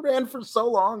 It ran for so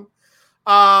long.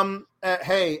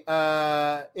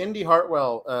 Indy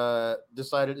Hartwell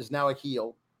decided is now a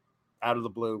heel out of the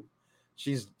blue.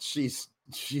 She's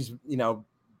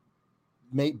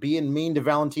being mean to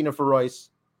Valentina Feroz,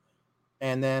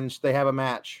 and then they have a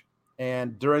match.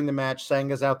 And during the match,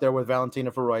 Sanga's out there with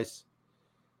Valentina Feroz,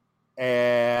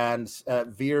 and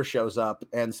Veer shows up,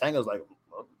 and Sanga's like,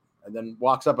 and then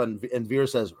walks up, and Veer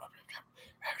says,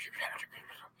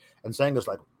 and Sanga's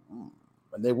like,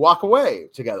 and they walk away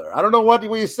together. I don't know what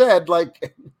we said.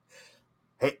 Like,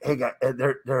 hey, guys,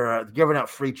 they're giving out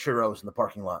free churros in the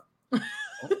parking lot.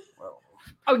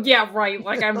 Oh yeah, right.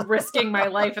 Like, I'm risking my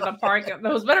life in the parking.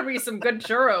 Those better be some good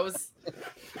churros.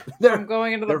 I'm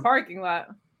going into the parking lot.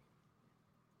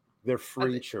 They're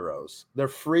free churros. They're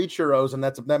free churros, and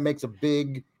that makes a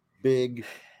big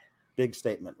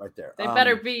statement right there. They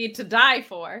better be to die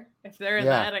for if they're in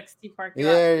the NXT parking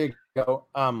lot. There you go.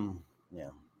 Yeah.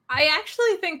 I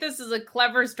actually think this is a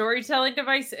clever storytelling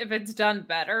device if it's done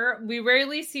better. We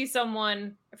rarely see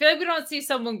someone, I feel like we don't see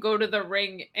someone go to the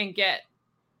ring and get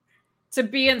to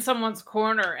be in someone's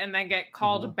corner and then get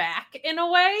called back in a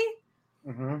way.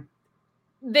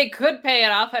 They could pay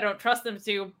it off. I don't trust them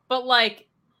to, but like,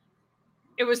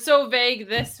 it was so vague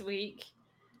this week.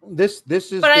 This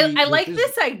is. But I like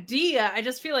this idea. I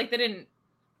just feel like they didn't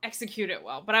execute it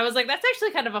well. But I was like, that's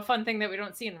actually kind of a fun thing that we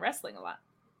don't see in wrestling a lot.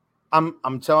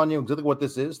 I'm telling you exactly what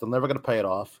this is. They're never going to pay it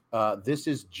off. This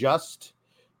is just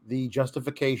the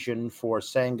justification for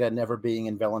Sanga never being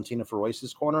in Valentina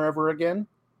Ferois's corner ever again.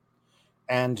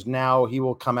 And now he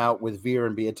will come out with Veer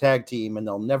and be a tag team, and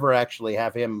they'll never actually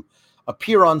have him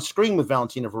appear on screen with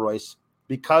Valentina Ferois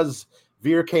because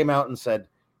Veer came out and said,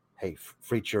 "Hey,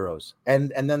 free churros,"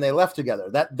 and then they left together.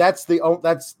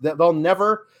 They'll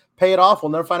never pay it off.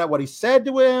 We'll never find out what he said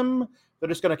to him. They're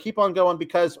just going to keep on going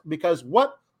because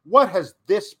what has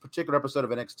this particular episode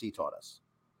of NXT taught us?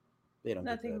 They don't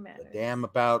give a damn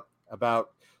about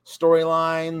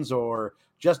storylines or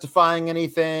justifying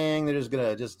anything. They're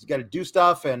just got to do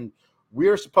stuff, and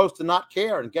we're supposed to not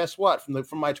care. And guess what?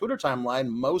 From my Twitter timeline,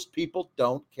 most people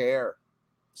don't care.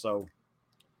 So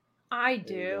I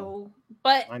do,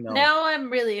 but now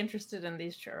I'm really interested in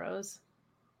these churros.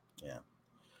 Yeah.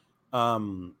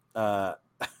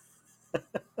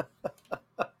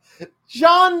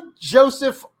 John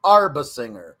Joseph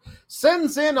Arbasinger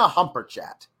sends in a humper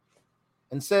chat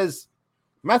and says,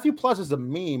 Matthew Plus is a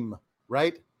meme,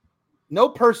 right? No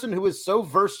person who is so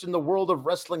versed in the world of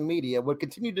wrestling media would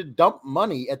continue to dump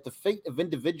money at the fate of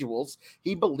individuals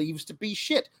he believes to be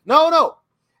shit. No.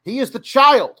 He is the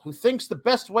child who thinks the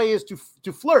best way is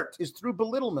to flirt is through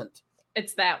belittlement.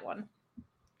 It's that one.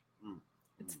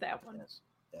 It's that one. Yes.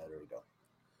 Yeah, there we go.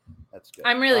 That's good.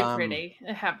 I'm really pretty.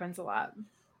 It happens a lot.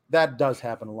 That does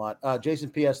happen a lot. Jason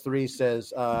PS3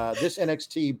 says, this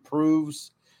NXT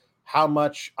proves how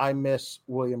much I miss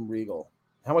William Regal.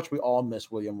 How much we all miss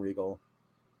William Regal.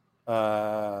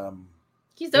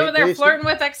 He's over there flirting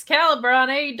with Excalibur on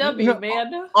AEW,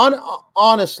 man.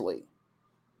 Honestly,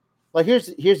 like here's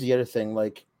the other thing.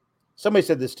 Like somebody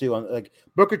said this too. Like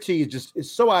Booker T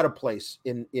is so out of place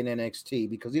in NXT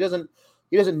because he doesn't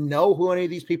know who any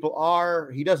of these people are.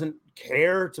 He doesn't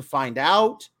care to find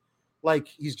out. Like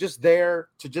he's just there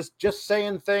to just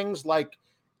saying things like,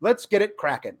 "Let's get it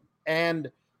cracking." And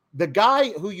the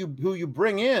guy who you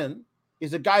bring in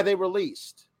is a guy they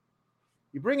released.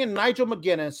 You bring in Nigel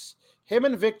McGuinness, him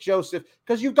and Vic Joseph,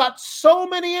 because you've got so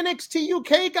many NXT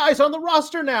UK guys on the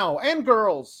roster now and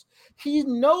girls. He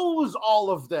knows all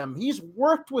of them. He's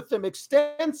worked with them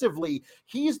extensively.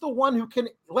 He's the one who can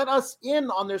let us in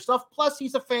on their stuff. Plus,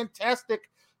 he's a fantastic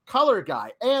color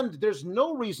guy. And there's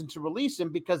no reason to release him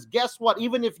because guess what?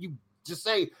 Even if you just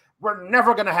say, we're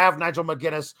never going to have Nigel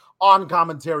McGuinness on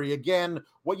commentary again,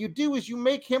 what you do is you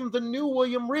make him the new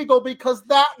William Regal because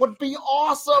that would be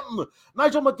awesome.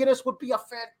 Nigel McGuinness would be a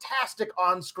fantastic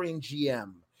on-screen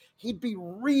GM. He'd be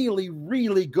really,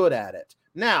 really good at it.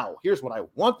 Now, here's what I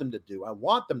want them to do. I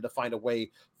want them to find a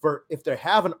way for, if they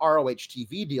have an ROH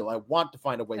TV deal, I want to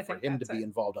find a way for him to be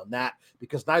involved on that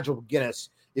because Nigel McGuinness,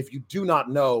 if you do not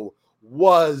know,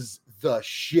 was the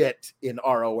shit in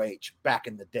ROH back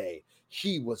in the day.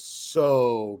 He was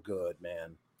so good,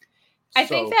 man. I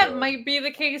think that might be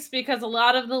the case because a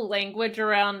lot of the language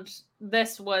around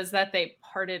this was that they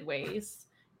parted ways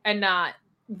and not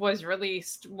was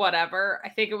released, whatever. I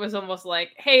think it was almost like,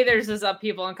 hey, there's this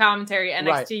upheaval in commentary.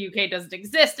 NXT UK doesn't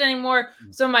exist anymore.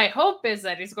 So my hope is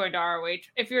that he's going to ROH.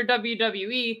 If you're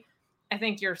WWE, I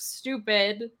think you're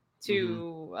stupid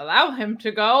to allow him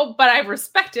to go, but I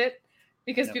respect it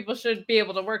because people should be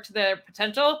able to work to their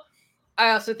potential.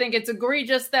 I also think it's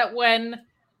egregious that when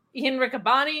Ian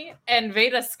Riccaboni and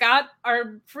Veda Scott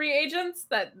are free agents,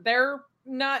 that they're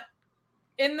not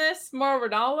in this. Mauro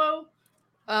Ranallo.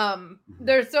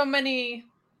 There's so many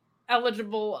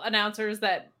eligible announcers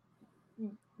that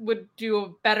would do a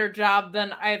better job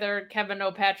than either Kevin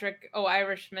O'Patrick,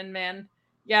 Irishman man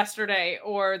yesterday,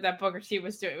 or that Booker T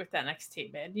was doing with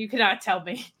NXT, man. You cannot tell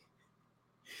me.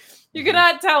 You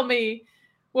cannot tell me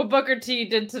what Booker T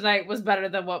did tonight was better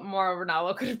than what Mauro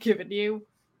Ranallo could have given you.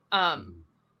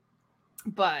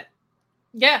 But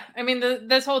yeah, I mean,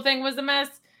 this whole thing was a mess.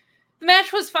 The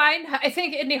match was fine. I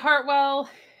think Indy Hartwell,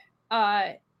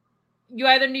 you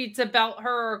either need to belt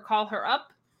her or call her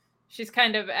up. She's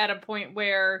kind of at a point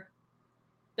where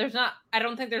I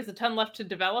don't think there's a ton left to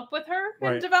develop with her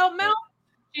in developmental.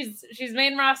 she's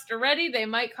main roster ready. They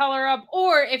might call her up,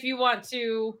 or if you want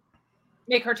to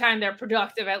make her time there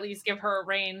productive, at least give her a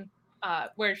reign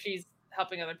where she's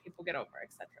helping other people get over,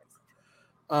 etc.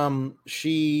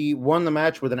 She won the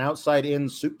match with an outside-in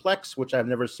suplex, which I've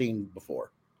never seen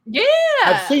before. Yeah,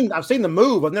 I've seen the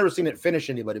move. I've never seen it finish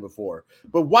anybody before.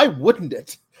 But why wouldn't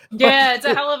it? Yeah, it's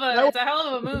a hell of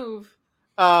a move.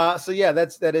 So yeah,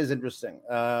 that is interesting.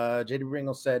 JD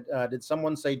Ringle said, "Did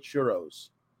someone say churros?"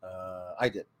 I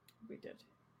did. We did.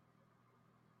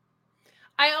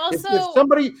 I also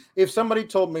if somebody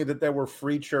told me that there were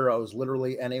free churros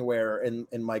literally anywhere in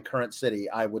my current city,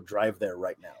 I would drive there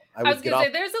right now. I was gonna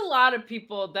say there's a lot of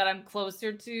people that I'm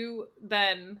closer to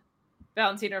than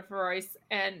Valentino Feroz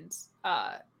and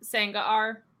Sanga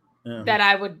are that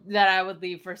I would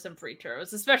leave for some free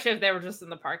churros, especially if they were just in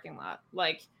the parking lot.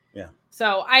 Like, yeah.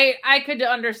 So I could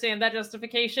understand that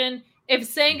justification. If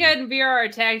Sanga and Veer are a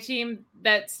tag team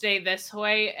that stay this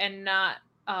way and not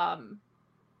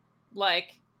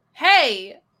like,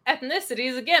 hey, ethnicity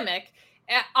is a gimmick,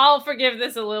 I'll forgive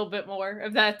this a little bit more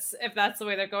if that's the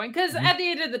way they're going. Because at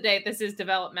the end of the day, this is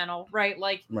developmental, right?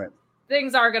 Like,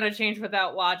 things are going to change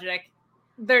without logic.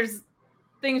 There's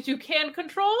things you can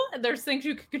control, and there's things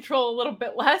you can control a little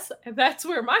bit less, and that's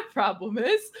where my problem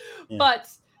is. Yeah. But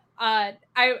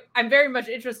I'm very much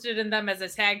interested in them as a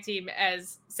tag team,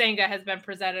 as Sanga has been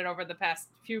presented over the past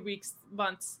few weeks,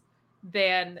 months,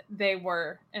 than they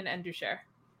were in Endushare.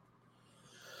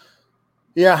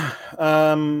 Yeah,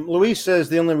 Luis says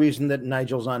the only reason that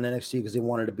Nigel's on NXT because he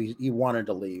wanted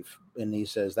to leave, and he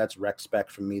says that's rec spec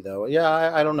from me though. Yeah,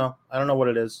 I don't know. I don't know what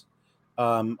it is.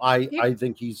 I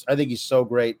think he's so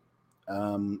great.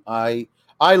 I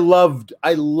loved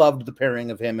the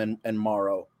pairing of him and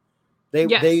Morrow.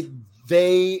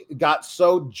 They got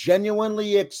so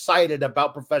genuinely excited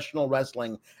about professional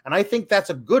wrestling, and I think that's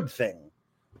a good thing.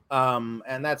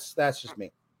 And that's just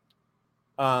me.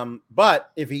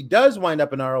 But if he does wind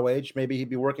up in ROH, maybe he'd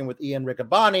be working with Ian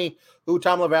Riccaboni, who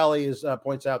Tom LaValle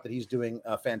points out that he's doing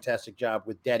a fantastic job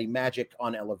with Daddy Magic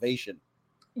on Elevation.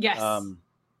 Yes.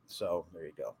 So there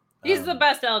you go. He's the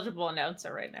best eligible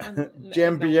announcer right now.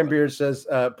 Jam Beard says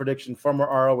prediction: former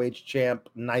ROH champ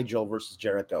Nigel versus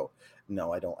Jericho.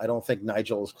 No, I don't think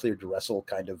Nigel is cleared to wrestle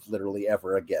kind of literally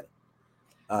ever again.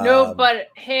 No, but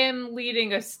him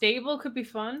leading a stable could be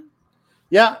fun.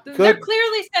 Yeah, they're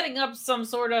clearly setting up some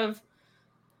sort of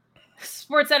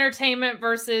sports entertainment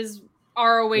versus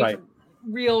ROH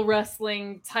real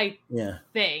wrestling type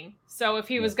thing. So if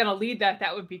he was going to lead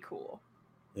that would be cool.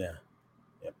 Yeah.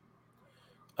 Yep.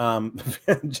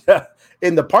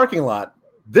 In the parking lot,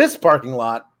 this parking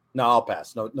lot, no, I'll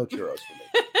pass. No churros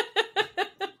for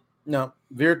me. No,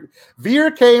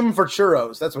 Veer came for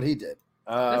churros. That's what he did.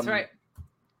 That's right.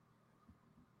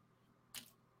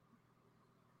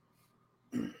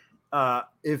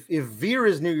 If Veer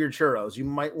is New Year churros, you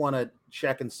might want to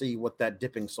check and see what that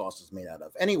dipping sauce is made out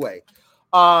of. Anyway,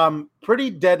 Pretty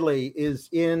Deadly is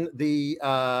in the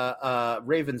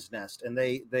Raven's Nest, and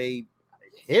they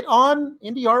hit on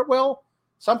Indy Hartwell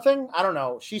something. I don't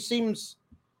know. She seems,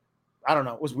 I don't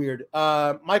know. It was weird.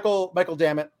 Michael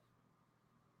Dammit,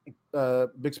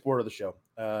 big sport of the show,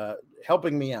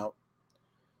 helping me out.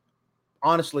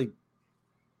 Honestly,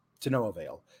 to no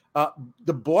avail.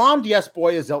 The blonde yes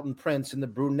boy is Elton Prince, and the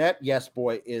brunette yes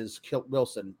boy is Kilt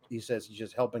Wilson. He says he's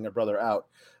just helping a brother out.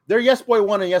 They're yes boy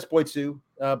 1 and yes boy 2,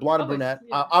 blonde and brunette.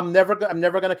 Yeah. I'm never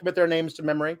going to commit their names to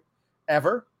memory,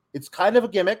 ever. It's kind of a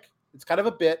gimmick. It's kind of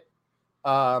a bit.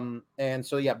 And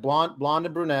so yeah, blonde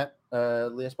and brunette.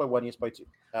 Yes boy 1, yes boy 2.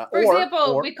 For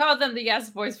example, we call them the yes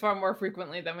boys far more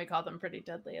frequently than we call them Pretty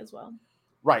Deadly as well.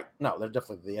 Right. No, they're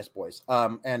definitely the yes boys.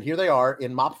 And here they are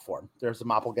in mop form. There's the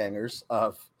Moppelgangers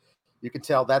of. You can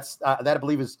tell that I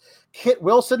believe is Kit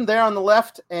Wilson there on the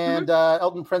left and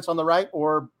Elton Prince on the right,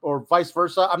 or vice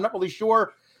versa. I'm not really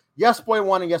sure. Yes boy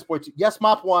 1 and yes boy 2. Yes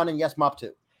mop 1 and yes mop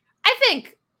 2.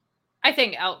 I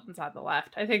think Elton's on the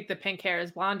left. I think the pink hair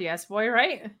is blonde yes boy,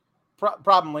 right?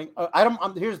 Probably.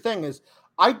 Here's the thing is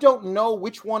I don't know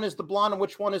which one is the blonde and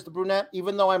which one is the brunette,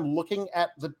 even though I'm looking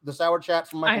at the sour chat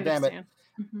from Michael Dammit,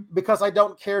 because I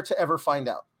don't care to ever find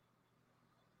out.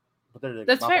 But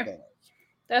that's fair.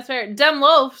 That's fair. Dem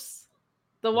Loafs,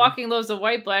 the Walking Loaves of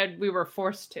White Blood, we were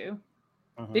forced to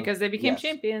because they became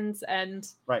champions, and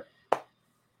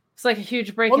it's like a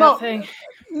huge breakout thing.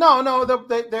 No,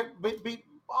 they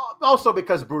also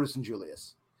because Brutus and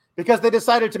Julius, because they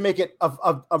decided to make it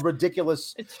a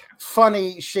ridiculous,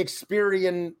 funny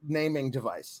Shakespearean naming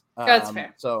device. That's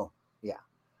fair. So yeah.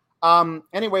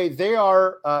 Anyway, they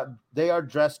are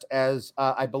dressed as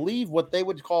I believe what they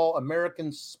would call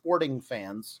American sporting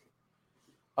fans.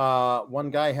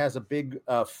 One guy has a big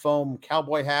foam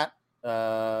cowboy hat.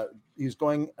 He's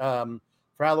going for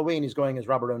Halloween. He's going as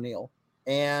Robert O'Neill,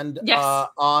 and Yes.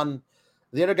 on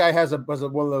the other guy has one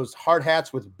of those hard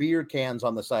hats with beer cans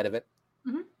on the side of it,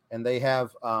 and they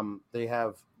have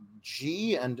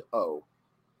G and O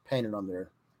painted on their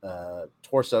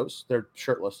torsos. They're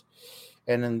shirtless,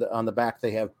 and then on the back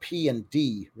they have P and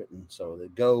D written. So they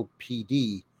go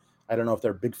PD. I don't know if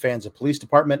they're big fans of police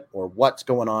department or what's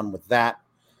going on with that.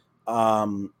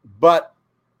 But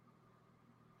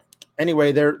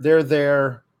anyway, they're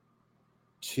there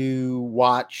to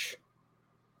watch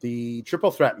the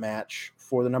triple threat match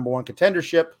for the number one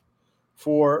contendership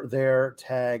for their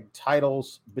tag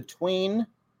titles between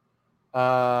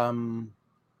Double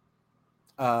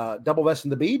Vest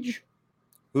and the Beach,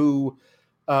 who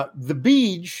the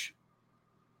Beach,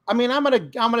 I mean, I'm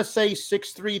gonna say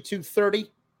 6'3",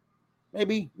 230,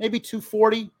 maybe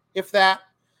 240, if that.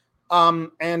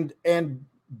 And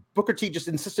Booker T just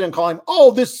insisted on calling him,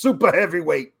 oh, this super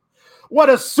heavyweight. What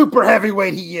a super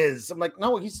heavyweight he is. I'm like,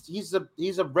 no, he's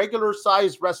a regular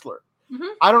sized wrestler.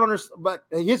 I don't understand, but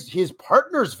his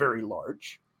partner's very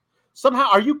large. Somehow,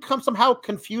 are you somehow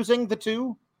confusing the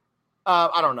two?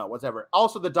 I don't know, whatever.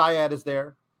 Also, the Dyad is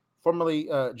there, formerly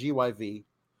GYV.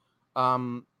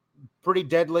 Pretty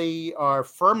Deadly are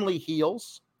firmly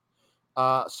heels.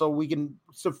 So we can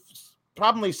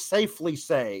probably safely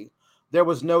say there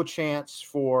was no chance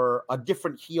for a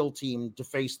different heel team to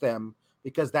face them,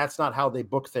 because that's not how they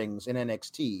book things in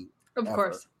NXT. Of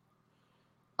course.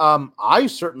 I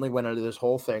certainly went into this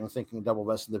whole thing thinking Double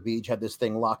Vest and the Beach had this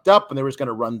thing locked up and they were just going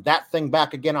to run that thing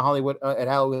back again at Hollywood at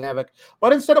Halloween Havoc.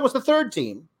 But instead it was the third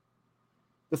team.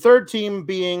 The third team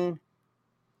being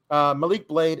Malik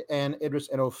Blade and Idris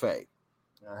Enofe.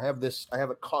 I have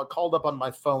it called up on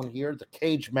my phone here, the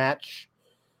cage match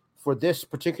for this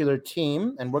particular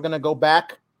team. And we're going to go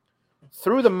back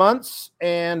through the months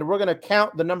and we're going to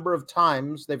count the number of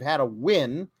times they've had a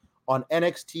win on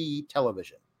NXT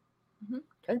television.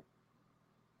 Okay.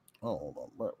 Oh,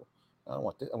 hold on. I don't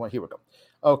want this. Here we go.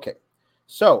 Okay.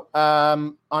 So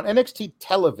on NXT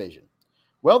television,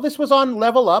 well, this was on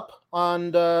Level Up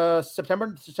on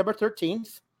September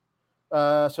 13th.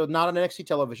 So not on NXT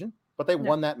television, but they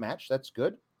won that match. That's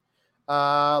good.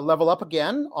 Level Up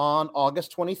again on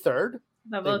August 23rd.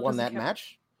 They won that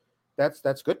match.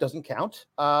 That's good. Doesn't count.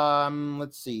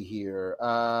 Let's see here.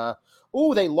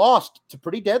 They lost to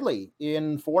Pretty Deadly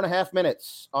in 4.5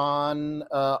 minutes on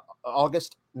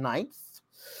August 9th.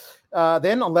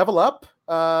 Then on Level Up,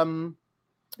 so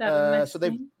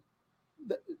they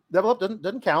Level Up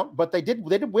doesn't count, but they did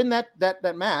win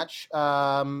that match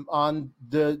on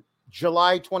the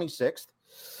July 26th.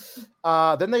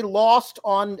 Then they lost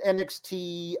on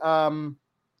NXT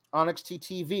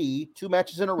TV 2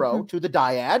 matches in a row to the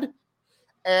Dyad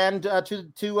and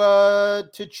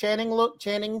to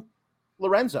Channing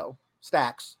Lorenzo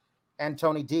Stacks and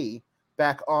Tony D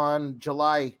back on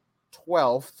July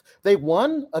 12th. They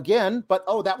won again, but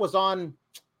that was on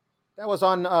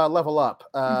Level Up,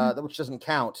 which doesn't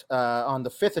count, on the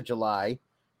 5th of July.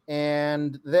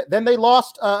 And then they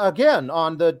lost again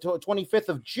on the 25th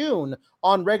of June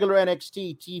on regular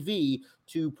NXT TV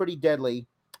to Pretty Deadly.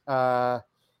 Look,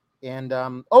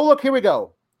 here we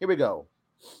go.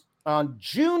 On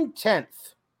June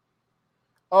 10th.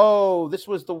 Oh, this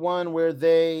was the one where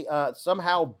they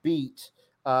somehow beat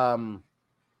Legado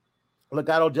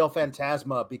del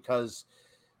Fantasma because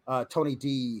Tony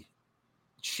D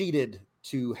cheated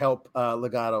to help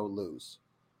Legado lose.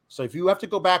 So if you have to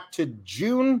go back to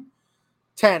June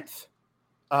 10th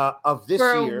of this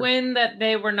year. For a win that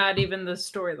they were not even the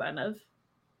storyline of.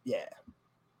 Yeah.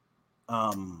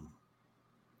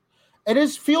 It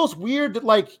feels weird that,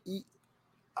 like,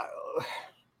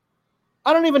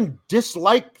 I don't even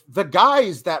dislike the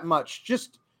guys that much.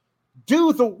 Just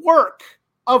do the work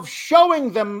of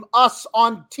showing us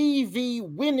on TV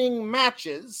winning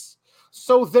matches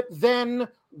so that then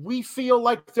we feel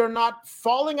like they're not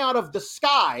falling out of the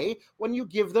sky when you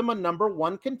give them a number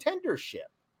one contendership.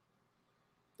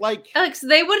 Like, Alex,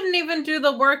 they wouldn't even do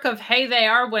the work of, hey, they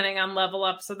are winning on Level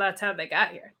Up, so that's how they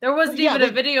got here. There wasn't even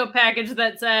a video package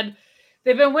that said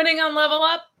they've been winning on Level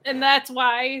Up, and that's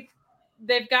why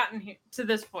they've gotten here to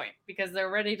this point, because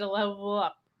they're ready to level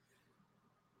up.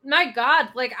 My God,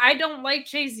 like, I don't like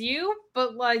Chase U,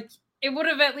 but, like, it would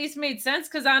have at least made sense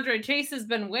because Andre Chase has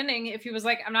been winning. If he was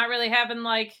like, I'm not really having,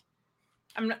 like,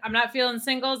 I'm not feeling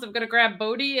singles, I'm going to grab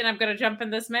Bodhi and I'm going to jump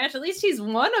in this match. At least he's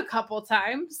won a couple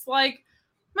times. Like,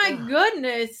 my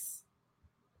goodness.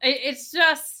 It's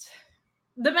just,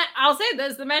 I'll say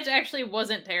this, the match actually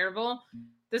wasn't terrible.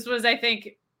 This was, I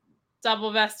think,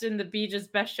 Double Vest in the Beach's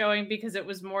best showing because it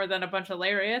was more than a bunch of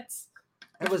lariats.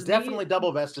 It was definitely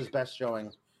Double Vest's best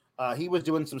showing. He was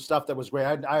doing some stuff that was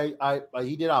great.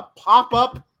 He did a pop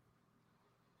up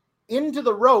into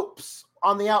the ropes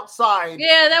on the outside.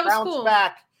 Yeah, that was cool.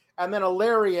 Back, and then a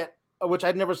lariat, which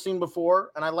I'd never seen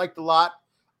before, and I liked a lot.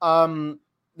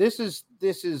 This is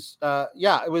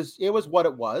it was what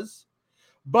it was.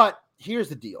 But here's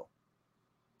the deal.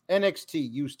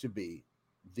 NXT used to be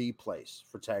the place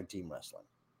for tag team wrestling.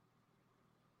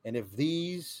 And if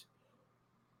these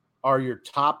are your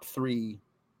top 3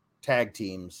 tag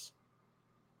teams,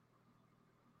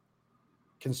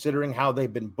 considering how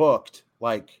they've been booked,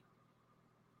 like,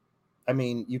 I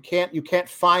mean, you can't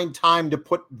find time to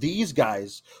put these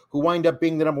guys who wind up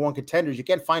being the number 1 contenders. You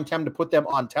can't find time to put them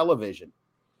on television.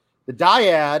 The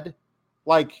Dyad,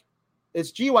 like,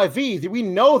 it's GYV. We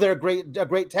know they're a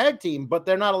great tag team, but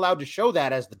they're not allowed to show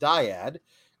that as the Dyad.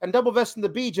 And Double Vest and the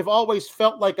Beach have always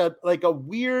felt like a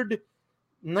weird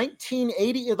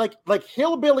 1980, like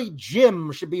Hillbilly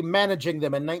Jim should be managing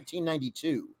them in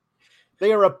 1992.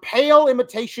 They are a pale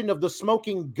imitation of the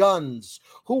Smoking Guns,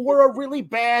 who were a really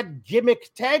bad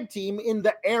gimmick tag team in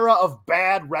the era of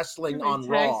bad wrestling on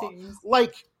Raw.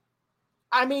 Like,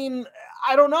 I mean,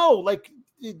 I don't know. Like,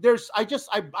 I just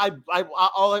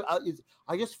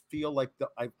feel like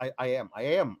I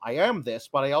am this,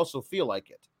 but I also feel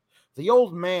like it. The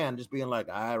old man just being like,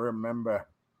 I remember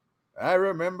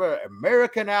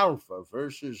American Alpha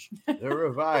versus the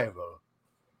Revival.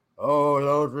 Oh,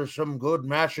 those were some good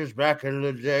matches back in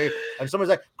the day. And someone's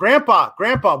like, Grandpa,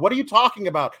 what are you talking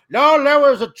about? No, there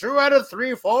was a 2 out of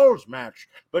 3 falls match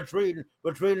between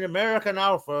American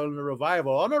Alpha and the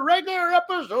Revival on a regular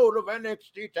episode of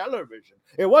NXT television.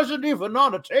 It wasn't even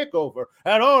on a takeover.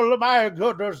 And oh my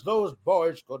goodness, those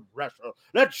boys could wrestle.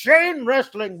 The chain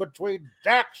wrestling between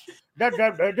Dax.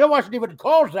 There wasn't even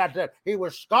called that. He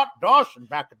was Scott Dawson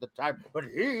back at the time, but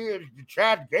he and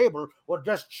Chad Gable were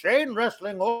just chain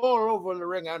wrestling all over the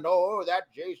ring. And oh, that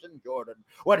Jason Jordan,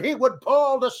 when he would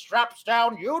pull the straps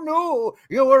down, you knew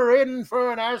you were in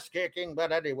for an ass kicking.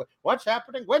 But anyway, what's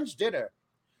happening? When's dinner?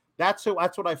 That's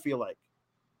what I feel like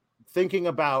thinking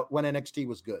about when NXT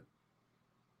was good.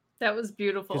 That was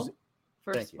beautiful.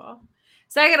 First of all,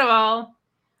 second of all,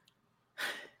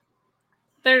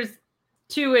 there's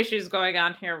 2 issues going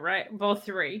on here, right? Both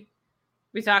 3.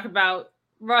 We talk about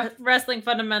wrestling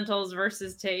fundamentals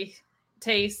versus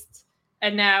taste,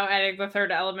 and now adding the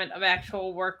third element of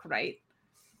actual work rate.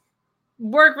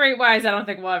 Work rate wise, I don't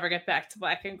think we'll ever get back to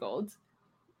black and gold.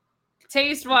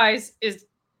 Taste wise is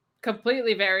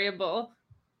completely variable.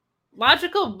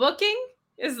 Logical booking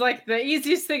is like the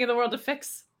easiest thing in the world to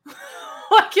fix.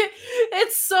 Like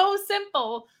it's so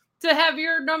simple to have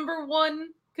your number 1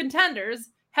 contenders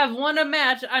have won a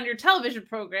match on your television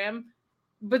program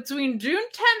between June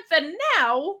 10th and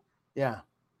now. Yeah.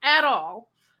 At all.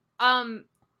 And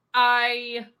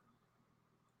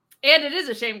it is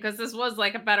a shame because this was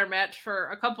like a better match for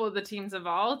a couple of the teams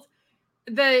involved.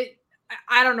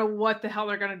 I don't know what the hell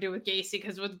they're going to do with Gacy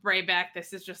because with Bray back,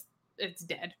 it's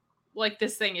dead. Like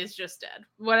this thing is just dead.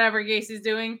 Whatever Gacy's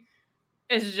doing,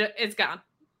 it's gone.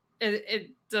 It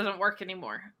doesn't work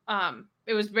anymore.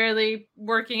 It was barely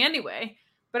working anyway.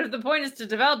 But if the point is to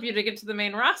develop you to get to the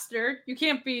main roster, you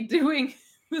can't be doing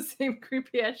the same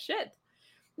creepy ass shit.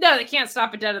 No, they can't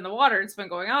stop it dead in the water. It's been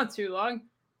going on too long.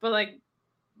 But like,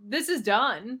 this is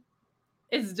done.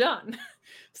 It's done.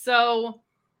 So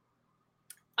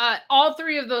all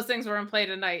 3 of those things were in play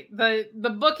tonight. The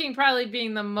booking probably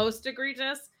being the most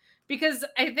egregious, because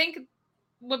I think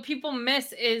what people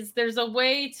miss is there's a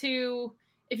way to,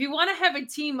 if you want to have a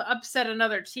team upset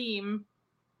another team,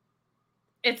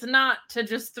 it's not to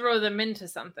just throw them into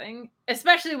something,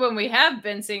 especially when we have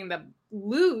been seeing them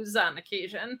lose on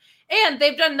occasion. And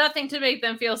they've done nothing to make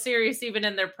them feel serious, even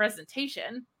in their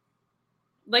presentation.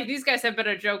 Like, these guys have been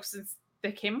a joke since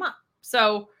they came up.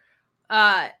 So,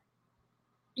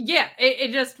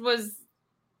 it just was,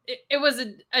 it was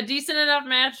a decent enough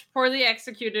match, poorly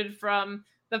executed from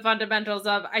the fundamentals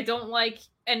of, I don't like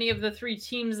any of the 3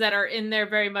 teams that are in there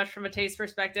very much from a taste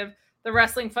perspective. The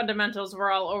wrestling fundamentals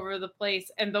were all over the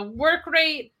place, and the work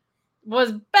rate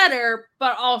was better,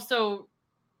 but also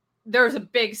there's a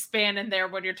big span in there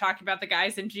when you're talking about the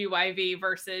guys in GYV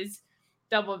versus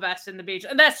Double Vest in the Beach.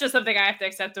 And that's just something I have to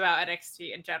accept about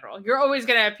NXT in general. You're always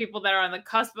going to have people that are on the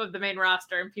cusp of the main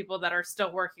roster and people that are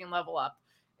still working level up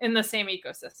in the same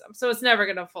ecosystem. So it's never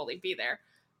going to fully be there.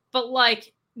 But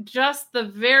like, just the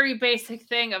very basic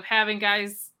thing of having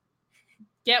guys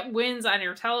get wins on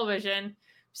your television.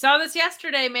 Saw this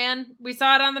yesterday, man. We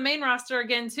saw it on the main roster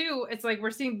again, too. It's like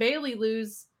we're seeing Bayley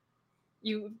lose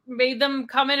You made them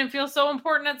come in and feel so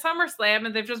important at SummerSlam,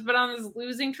 and they've just been on this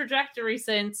losing trajectory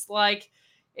since. Like,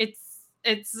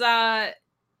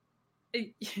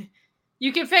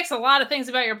 you can fix a lot of things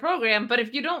about your program, but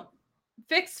if you don't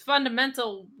fix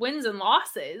fundamental wins and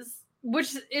losses,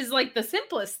 which is like the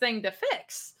simplest thing to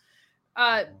fix,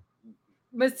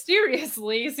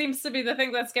 mysteriously seems to be the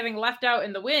thing that's getting left out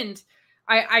in the wind.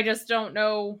 I just don't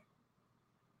know.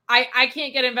 I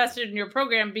can't get invested in your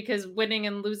program because winning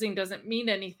and losing doesn't mean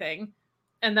anything.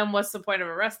 And then what's the point of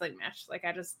a wrestling match? Like,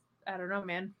 I don't know,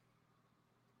 man.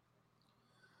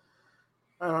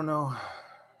 I don't know.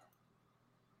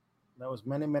 That was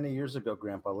many, many years ago,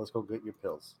 Grandpa. Let's go get your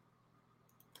pills.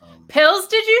 Pills,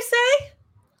 did you say?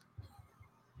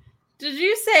 Did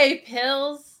you say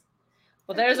pills?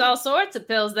 Well, there's all sorts of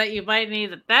pills that you might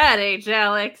need at that age,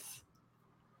 Alex.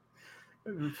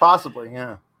 Possibly,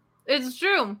 yeah. It's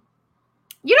true.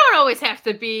 You don't always have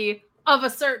to be of a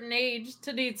certain age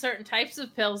to need certain types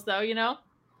of pills, though, you know?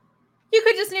 You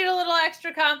could just need a little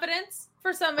extra confidence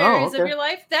for some areas of your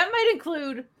life. That might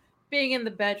include being in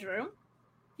the bedroom.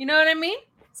 You know what I mean?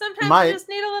 Sometimes you just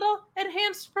need a little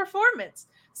enhanced performance.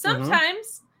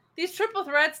 Sometimes these triple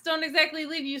threats don't exactly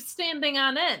leave you standing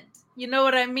on end. You know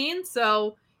what I mean?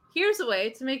 So here's a way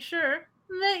to make sure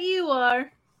that you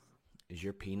are. Is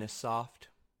your penis soft?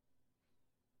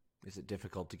 Is it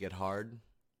difficult to get hard?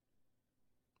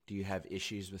 Do you have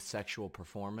issues with sexual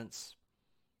performance?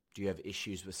 Do you have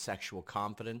issues with sexual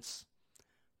confidence?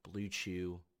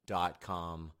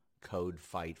 BlueChew.com, code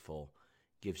FIGHTFUL,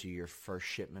 gives you your first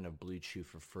shipment of Blue Chew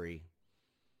for free.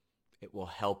 It will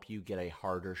help you get a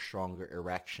harder, stronger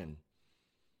erection.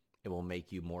 It will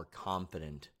make you more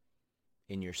confident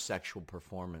in your sexual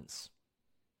performance.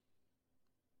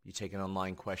 You take an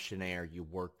online questionnaire. You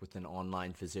work with an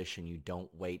online physician. You don't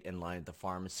wait in line at the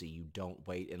pharmacy. You don't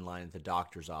wait in line at the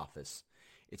doctor's office.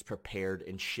 It's prepared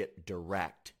and shipped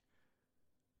direct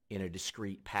in a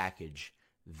discreet package.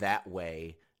 That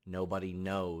way, nobody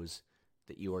knows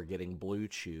that you are getting Blue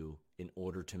Chew in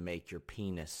order to make your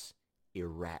penis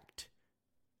erect.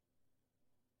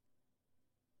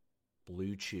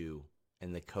 Blue Chew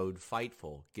and the code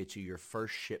FIGHTFUL gets you your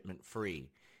first shipment free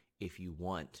if you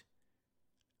want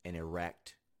an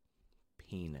erect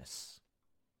penis.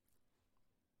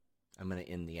 I'm going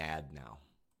to end the ad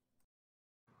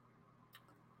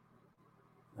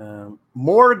now.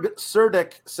 Morg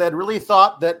Surdick said, really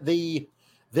thought that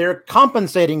they're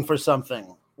compensating for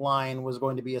something line was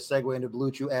going to be a segue into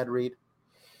Blue Chew ad read.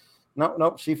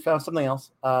 No, she found something else.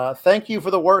 Thank you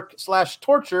for the work /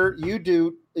 torture you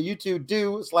two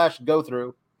do / go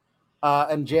through.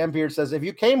 And Jambeard says, if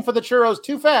you came for the churros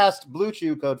too fast, Blue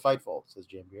Chew, code FIGHTFUL, says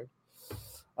Jambeard.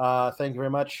 Thank you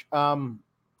very much.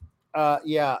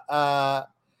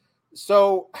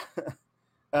 So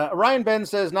Ryan Ben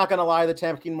says, not going to lie, the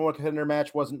Tampa Moore contender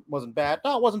match wasn't bad.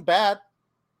 No, it wasn't bad.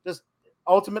 Just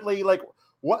ultimately, like,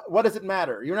 what does it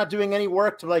matter? You're not doing any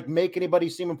work to like make anybody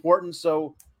seem important.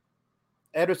 So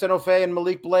Edris Enofe and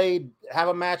Malik Blade have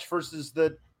a match versus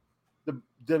the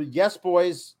Yes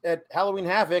Boys at Halloween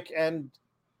Havoc, and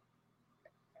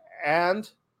I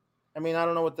mean, I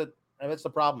don't know that's the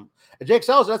problem. Jake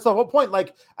Sellers, that's the whole point.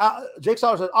 Like, Jake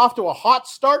Sellers is off to a hot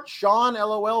start. Sean,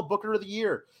 LOL, Booker of the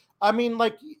Year. I mean,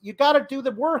 like, you got to do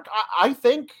the work. I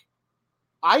think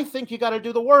you got to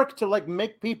do the work to like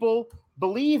make people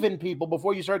believe in people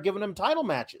before you start giving them title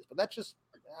matches. But that's just,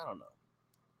 I don't know.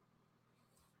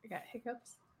 I got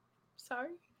hiccups.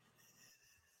 Sorry.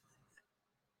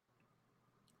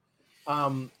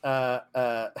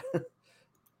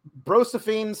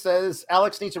 Brosephine says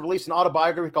Alex needs to release an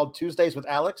autobiography called Tuesdays with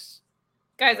Alex.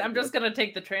 Guys, I'm just going to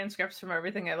take the transcripts from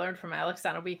everything I learned from Alex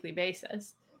on a weekly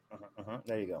basis.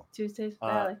 There you go. Tuesdays with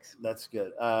Alex. That's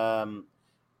good.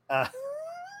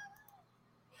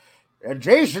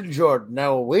 Jason Jordan.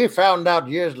 Now, we found out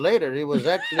years later he was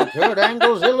actually Kurt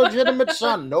Angle's illegitimate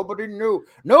son. Nobody knew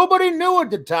at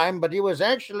the time, but he was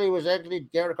actually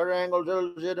Kurt Angle's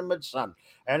illegitimate son.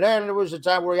 And then there was a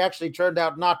time where he actually turned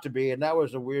out not to be, and that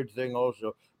was a weird thing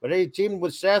also. But he teamed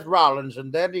with Seth Rollins,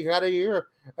 and then he got a year.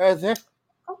 Okay,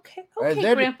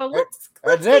 Grandpa, let's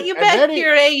get you back to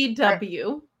your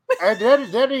AEW.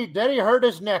 And then he hurt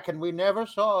his neck, and we never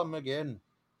saw him again.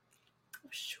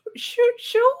 Sure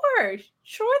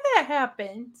that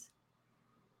happened.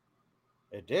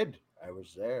 It did. I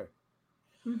was there.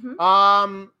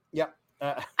 Mm-hmm. Yeah.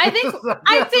 I think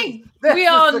we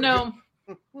all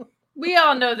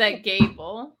know that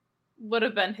Gable would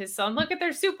have been his son. Look at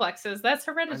their suplexes. That's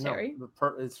hereditary.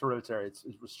 It's hereditary.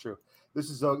 It's true. This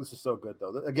is so good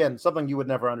though. Again, something you would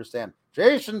never understand.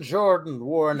 Jason Jordan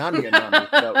wore an onion on his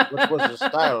belt, which was his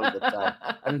style at the time.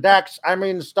 And Dax,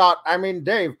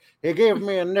 Dave, he gave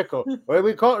me a nickel,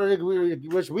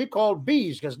 which we called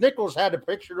bees, because nickels had a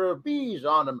picture of bees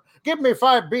on them. Give me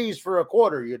 5 bees for a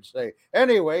quarter, you'd say.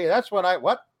 Anyway, that's when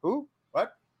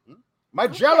my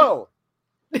Jello.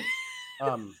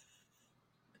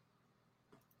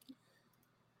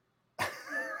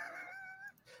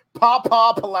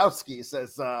 Papa Pulowski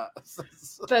says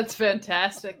that's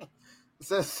fantastic.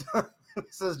 Says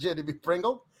Jenny B.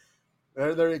 Pringle.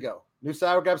 There you go. New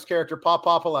Sour Gaps character,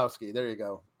 Papa Pulowski. There you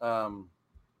go.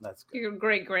 That's good. Your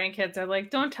great grandkids are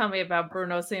like, don't tell me about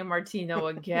Bruno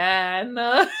Sammartino again.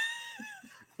 No,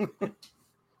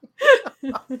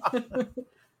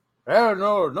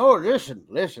 listen.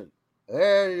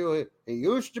 He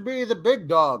used to be the big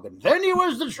dog, and then he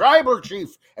was the tribal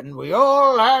chief, and we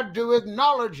all had to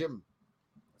acknowledge him.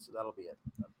 So that'll be it.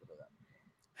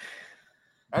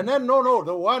 And then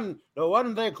the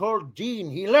one they called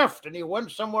Dean, he left and he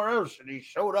went somewhere else, and he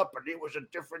showed up and he was a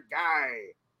different guy.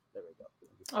 There we go.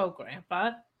 Oh,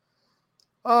 Grandpa.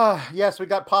 Yes, we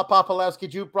got Papa Pulowski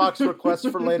jukebox requests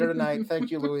for later tonight. Thank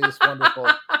you, Louise.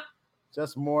 Wonderful.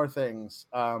 Just more things.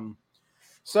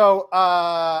 So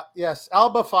yes,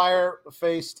 Alba Fire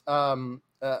faced JC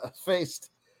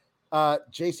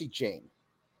Jane.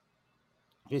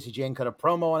 JC Jane cut a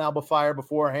promo on Alba Fire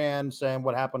beforehand, saying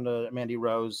what happened to Mandy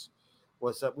Rose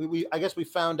was that I guess we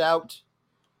found out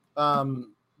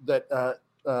that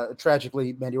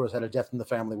tragically Mandy Rose had a death in the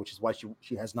family, which is why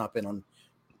she has not been on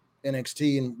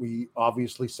NXT, and we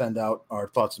obviously send out our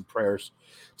thoughts and prayers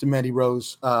to Mandy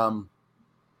Rose for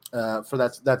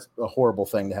that's a horrible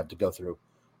thing to have to go through.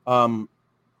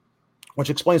 Which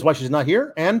explains why she's not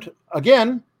here. And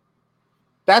again,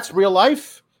 that's real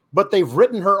life, but they've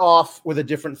written her off with a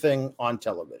different thing on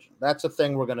television. That's a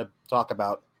thing we're going to talk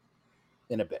about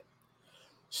in a bit.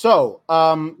 So,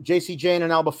 JC Jane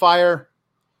and Alba Fire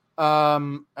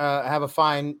have a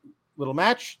fine little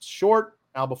match. It's short.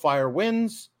 Alba Fire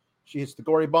wins. She hits the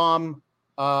gory bomb.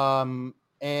 As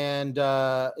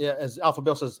Alpha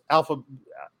Bill says, Alpha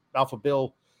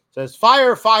Bill says,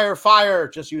 fire, fire, fire.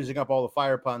 Just using up all the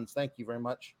fire puns. Thank you very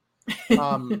much. You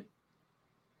know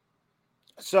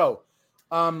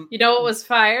what was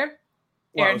fire?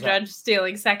 Aaron Judge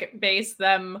stealing second base,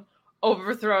 them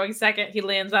overthrowing second. He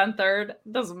lands on third.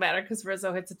 Doesn't matter because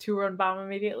Rizzo hits a 2-run bomb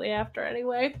immediately after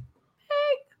anyway.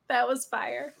 Hey, that was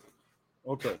fire.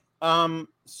 Okay.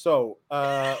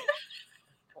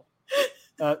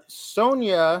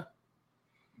 Sonya,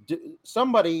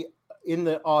 somebody in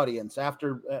the audience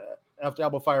after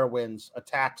Alba Fire wins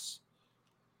attacks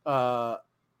Alba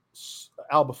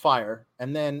Fire,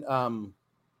 and then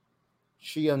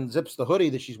she unzips the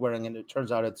hoodie that she's wearing, and it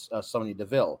turns out it's Sonya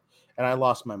Deville, and I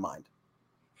lost my mind.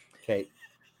 Okay.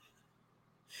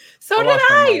 So did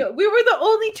I. We were the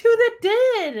only two that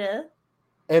did.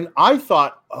 And I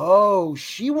thought, oh,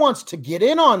 she wants to get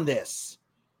in on this.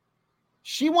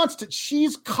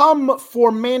 She's come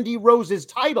for Mandy Rose's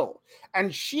title,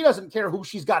 and she doesn't care who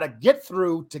she's got to get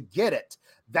through to get it.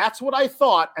 That's what I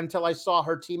thought until I saw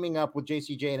her teaming up with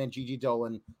JC Jane and Gigi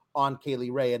Dolan on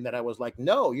Kaylee Ray, and then I was like,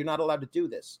 no, you're not allowed to do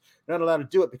this. You're not allowed to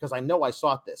do it because I know I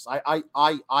saw this. I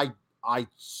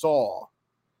saw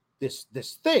this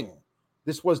thing.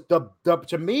 This was the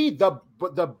to me the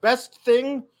best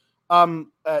thing.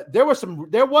 There was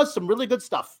some really good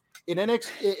stuff in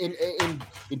NXT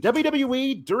in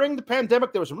WWE during the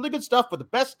pandemic. There was some really good stuff, but the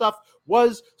best stuff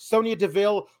was Sonya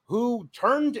Deville, who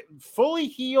turned fully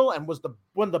heel and was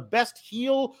one of the best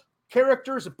heel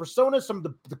characters and personas. Some of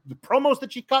the promos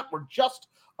that she cut were just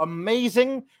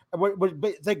amazing.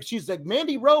 She's like,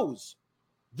 Mandy Rose,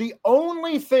 the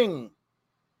only thing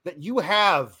that you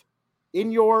have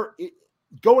in your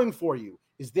going for you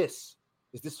is this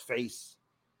face.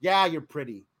 Yeah, you're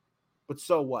pretty, but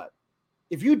so what?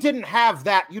 If you didn't have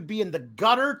that, you'd be in the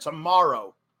gutter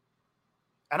tomorrow.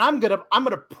 And I'm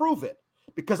gonna prove it,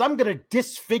 because I'm gonna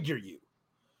disfigure you.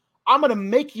 I'm gonna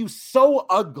make you so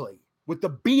ugly with the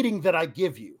beating that I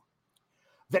give you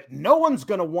that no one's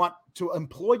gonna want to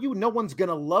employ you, no one's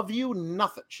gonna love you,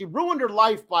 nothing. She ruined her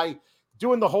life by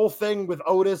doing the whole thing with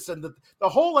Otis, and the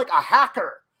whole, like, a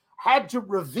hacker had to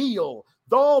reveal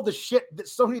all the shit that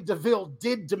Sonya Deville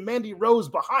did to Mandy Rose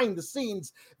behind the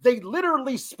scenes. They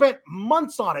literally spent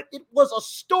months on it. It was a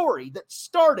story that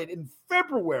started in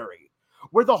February,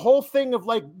 where the whole thing of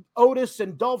like Otis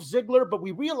and Dolph Ziggler, but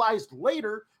we realized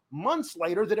later, months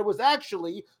later, that it was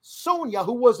actually Sonya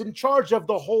who was in charge of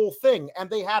the whole thing. And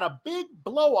they had a big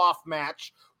blow-off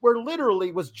match where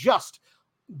literally was just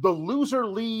the loser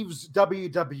leaves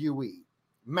WWE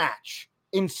match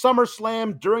in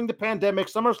SummerSlam during the pandemic,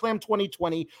 SummerSlam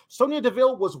 2020. Sonya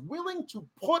Deville was willing to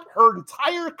put her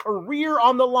entire career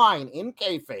on the line in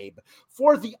kayfabe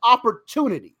for the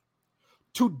opportunity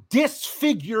to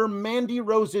disfigure Mandy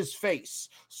Rose's face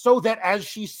so that, as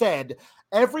she said,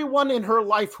 everyone in her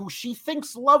life who she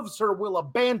thinks loves her will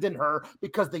abandon her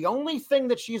because the only thing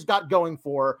that she's got going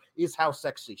for her is how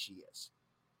sexy she is.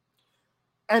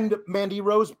 And Mandy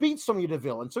Rose beat Sonya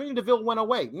Deville, and Sonya Deville went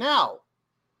away. Now,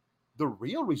 the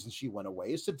real reason she went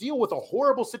away is to deal with a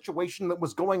horrible situation that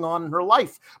was going on in her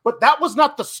life. But that was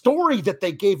not the story that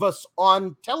they gave us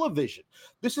on television.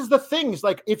 This is the things,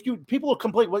 like, if you people will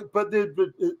complain, but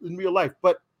in real life,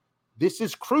 but this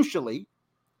is crucially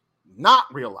not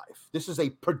real life. This is a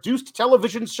produced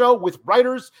television show with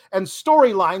writers and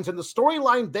storylines, and the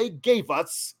storyline they gave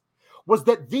us was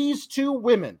that these two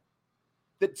women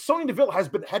that Sonya Deville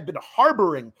had been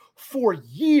harboring for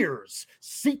years,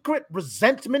 secret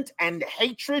resentment and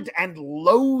hatred and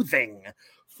loathing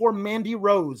for Mandy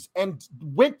Rose, and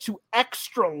went to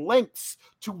extra lengths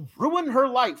to ruin her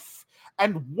life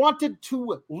and wanted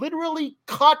to literally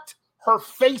cut her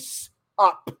face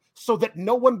up so that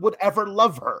no one would ever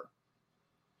love her.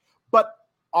 But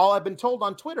all I've been told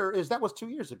on Twitter is that was 2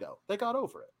 years ago. They got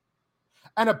over it.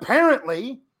 And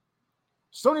apparently,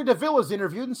 Sonya Deville is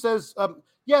interviewed and says,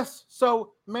 yes,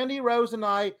 so Mandy Rose and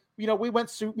I, we went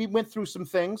through some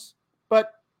things,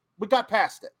 but we got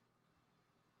past it.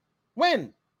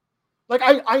 When? Like,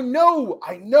 I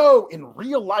know in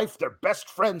real life they're best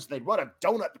friends. They run a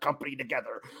donut company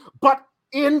together. But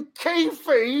in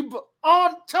kayfabe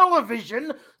on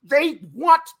television, they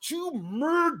want to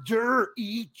murder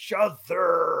each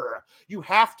other. You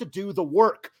have to do the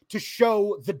work to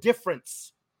show the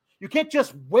difference. You can't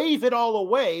just wave it all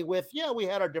away with, yeah, we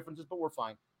had our differences, but we're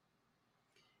fine.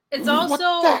 It's also,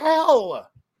 what the hell?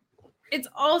 It's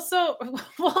also,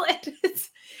 well,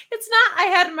 it's not, I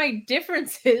had my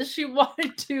differences. She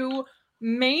wanted to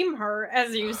maim her,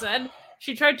 as you said.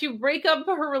 She tried to break up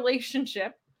her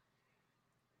relationship.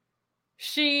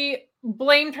 She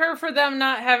blamed her for them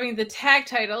not having the tag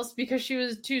titles because she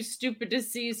was too stupid to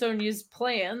see Sonya's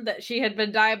plan that she had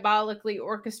been diabolically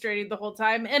orchestrating the whole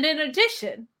time. And in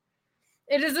addition,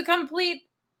 it is a complete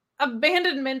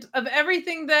abandonment of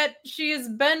everything that she has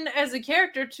been as a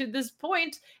character to this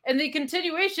point, and the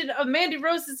continuation of Mandy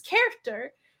Rose's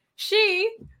character.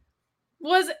 She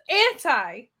was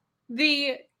anti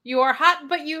the "you are hot,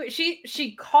 but you."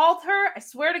 She called her. I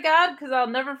swear to God, because I'll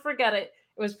never forget it.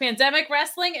 It was Pandemic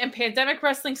Wrestling, and Pandemic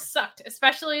Wrestling sucked,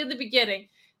 especially in the beginning.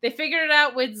 They figured it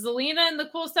out with Zelina and the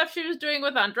cool stuff she was doing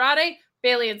with Andrade.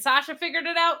 Bayley and Sasha figured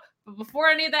it out, but before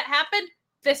any of that happened,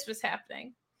 this was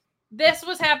happening. This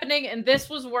was happening, and this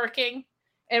was working.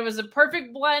 It was a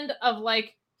perfect blend of,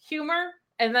 like, humor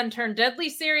and then turned deadly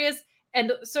serious.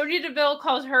 And Sonya Deville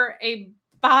calls her a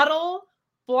bottle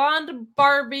blonde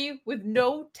Barbie with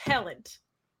no talent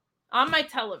on my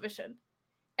television.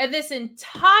 And this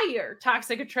entire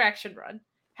Toxic Attraction run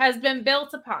has been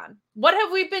built upon. What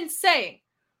have we been saying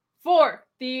for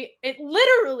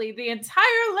literally the entire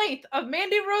length of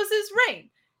Mandy Rose's reign?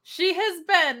 She has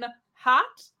been hot,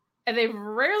 and they've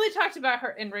rarely talked about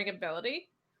her in-ring ability.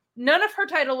 None of her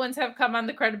title wins have come on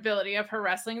the credibility of her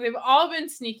wrestling. They've all been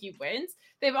sneaky wins.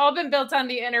 They've all been built on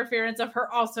the interference of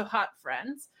her also hot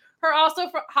friends. Her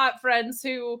also hot friends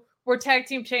who were tag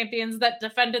team champions that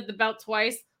defended the belt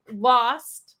twice,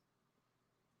 lost,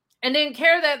 and didn't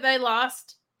care that they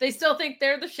lost. They still think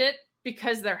they're the shit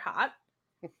because they're hot.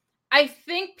 I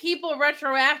think people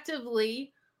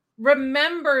retroactively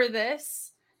remember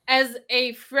this as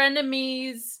a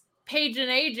frenemies Paige and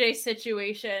AJ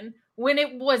situation when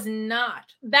it was not.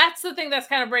 That's the thing that's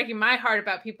kind of breaking my heart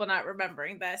about people not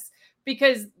remembering this,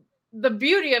 because the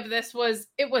beauty of this was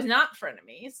it was not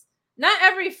frenemies. Not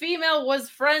every female was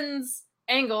friends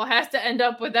angle has to end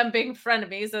up with them being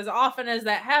frenemies as often as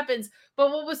that happens. But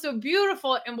what was so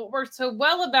beautiful and what worked so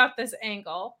well about this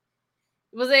angle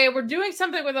was they were doing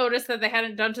something with Otis that they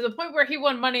hadn't done, to the point where he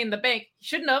won Money in the Bank. He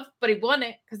shouldn't have, but he won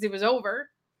it because he was over.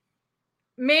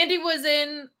 Mandy was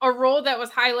in a role that was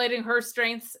highlighting her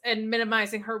strengths and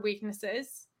minimizing her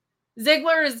weaknesses.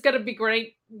 Ziggler is going to be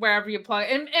great wherever you plug.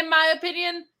 In my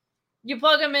opinion, you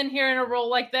plug him in here in a role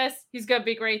like this, he's going to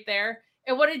be great there.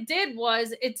 And what it did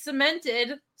was it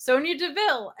cemented Sonya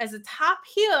Deville as a top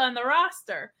heel on the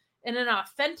roster in an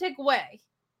authentic way.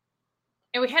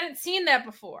 And we hadn't seen that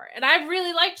before. And I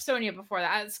really liked Sonya before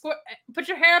that. Put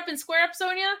your hair up and square up,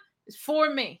 Sonya, is for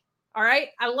me. All right?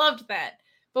 I loved that.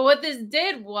 But what this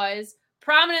did was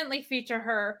prominently feature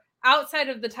her outside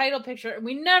of the title picture, and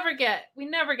we never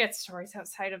get stories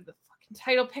outside of the fucking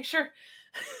title picture.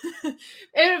 It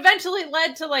eventually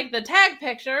led to like the tag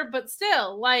picture, but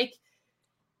still, like,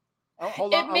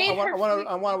 hold on.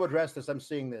 I want to address this. I'm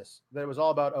seeing this. That it was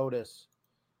all about Otis.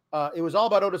 It was all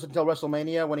about Otis until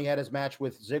WrestleMania when he had his match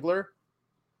with Ziggler,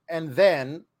 and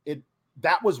then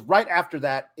that was right after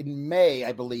that in May,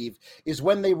 I believe, is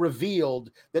when they revealed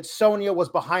that Sonya was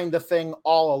behind the thing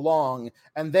all along,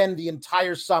 and then the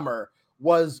entire summer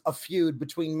was a feud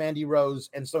between Mandy Rose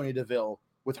and Sonya Deville,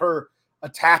 with her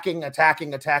attacking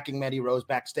Mandy Rose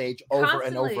backstage over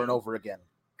and over and over again.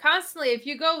 Constantly, if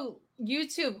you go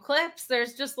YouTube clips,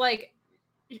 there's just like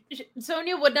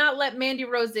Sonya would not let Mandy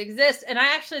Rose exist, and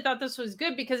I actually thought this was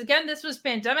good because, again, this was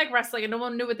pandemic wrestling and no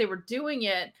one knew what they were doing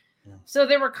yet. Yeah. So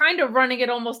they were kind of running it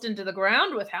almost into the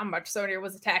ground with how much Sonya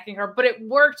was attacking her, but it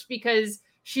worked because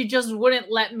she just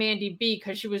wouldn't let Mandy be,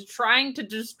 because she was trying to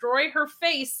destroy her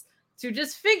face to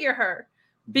disfigure her,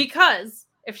 because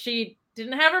if she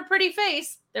didn't have her pretty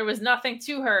face, there was nothing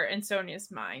to her in Sonya's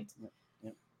mind.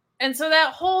 Yeah. And so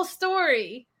that whole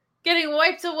story getting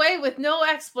wiped away with no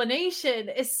explanation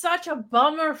is such a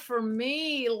bummer for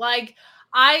me. Like,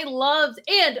 I loved,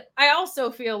 and I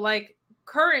also feel like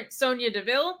current Sonya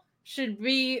Deville should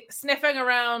be sniffing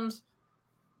around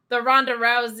the Ronda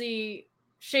Rousey,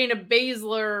 Shayna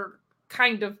Baszler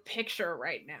kind of picture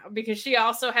right now, because she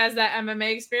also has that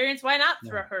MMA experience. Why not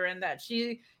throw her in that?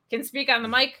 She can speak on the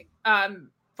mic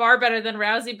far better than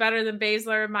Rousey, better than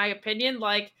Baszler, in my opinion.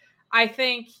 Like, I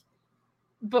think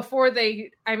before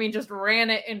they, just ran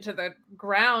it into the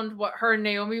ground, what her and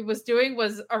Naomi was doing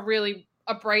was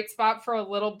a bright spot for a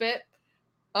little bit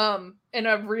in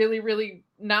a really, really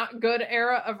not good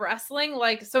era of wrestling.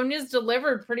 Like, Sonya's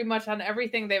delivered pretty much on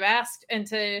everything they've asked, and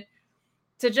to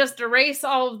just erase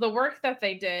all of the work that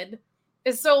they did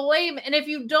is so lame. And if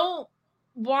you don't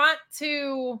want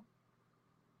to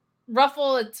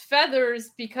ruffle its feathers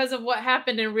because of what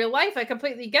happened in real life, I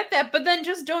completely get that, but then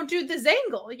just don't do this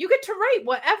angle. You get to write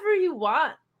whatever you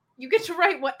want. You get to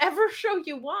write whatever show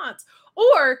you want.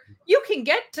 Or you can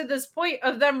get to this point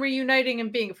of them reuniting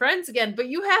and being friends again, but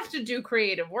you have to do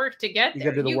creative work to get there.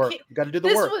 You got to do the work. You got to do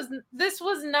the work.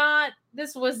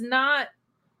 This was not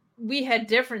we had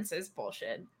differences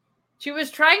bullshit. She was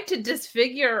trying to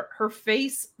disfigure her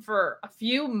face for a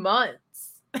few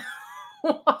months.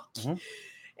 Mm-hmm.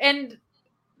 And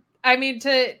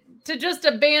to just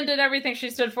abandon everything she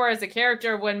stood for as a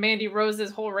character when Mandy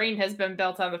Rose's whole reign has been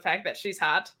built on the fact that she's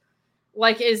hot,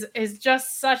 like, is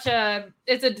just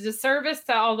it's a disservice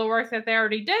to all the work that they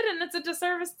already did, and it's a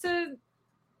disservice to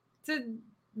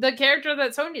the character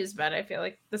that Sonya's been, I feel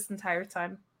like, this entire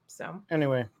time. So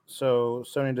anyway,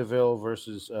 Sonya Deville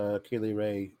versus Kaylee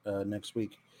Ray next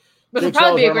week. This will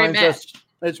probably be a great match.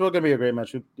 It's going to be a great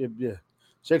match. Yeah.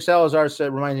 Jake Salazar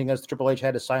said, reminding us Triple H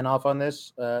had to sign off on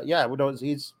this. Yeah, we don't.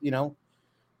 He's,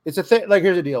 it's a thing. Like,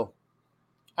 here's the deal.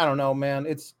 I don't know, man.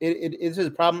 It's a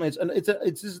problem.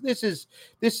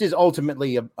 This is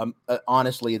ultimately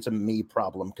honestly, it's a me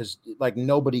problem, because like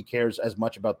nobody cares as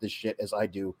much about this shit as I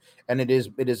do, and it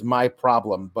is my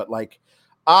problem. But like,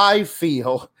 I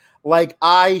feel like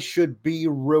I should be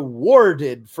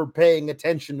rewarded for paying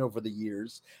attention over the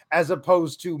years, as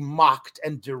opposed to mocked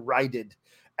and derided.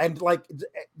 And like,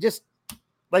 just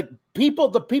like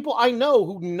the people I know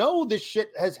who know this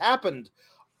shit has happened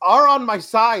are on my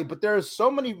side, but there are so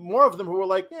many more of them who are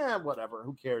like, yeah, whatever,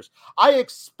 who cares? I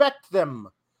expect them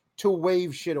to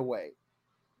wave shit away.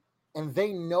 And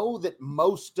they know that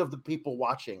most of the people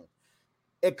watching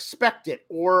expect it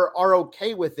or are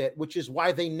okay with it, which is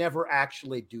why they never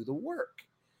actually do the work.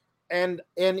 And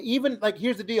even like,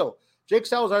 here's the deal. Jake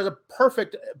Salazar is a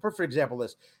perfect example of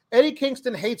this. Eddie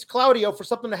Kingston hates Claudio for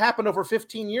something that happened over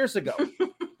 15 years ago.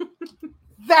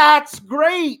 That's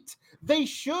great. They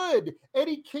should.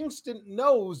 Eddie Kingston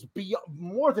knows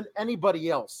more than anybody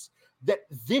else that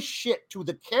this shit to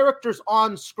the characters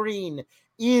on screen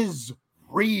is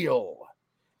real.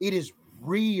 It is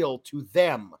real to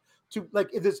them. To like,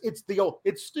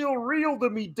 it's still real to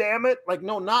me, damn it. Like,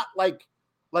 no, not like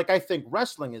I think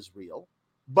wrestling is real,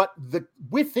 but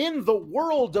within the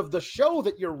world of the show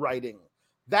that you're writing,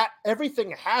 that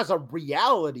everything has a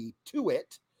reality to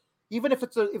it, even if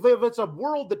it's a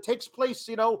world that takes place,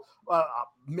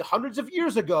 hundreds of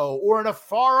years ago, or in a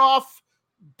far off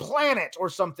planet or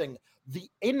something. The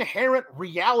inherent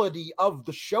reality of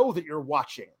the show that you're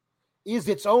watching is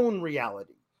its own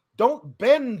reality. Don't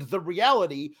bend the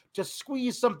reality to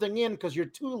squeeze something in because you're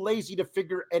too lazy to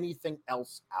figure anything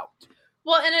else out.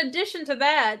 Well, in addition to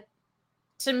that,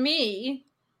 to me,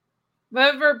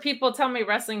 whenever people tell me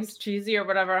wrestling's cheesy or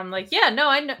whatever, I'm like, yeah, no,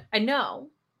 I know.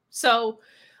 So,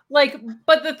 Like,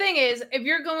 but the thing is, if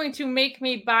you're going to make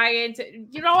me buy into,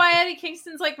 you know why Eddie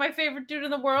Kingston's like my favorite dude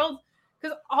in the world?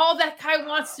 Because all that guy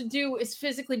wants to do is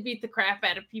physically beat the crap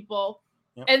out of people.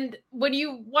 Yep. And when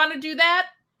you want to do that,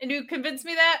 and you convince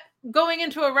me that, going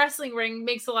into a wrestling ring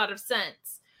makes a lot of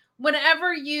sense.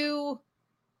 Whenever you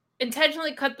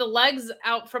intentionally cut the legs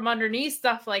out from underneath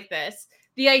stuff like this,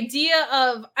 the idea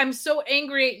of, I'm so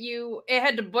angry at you, it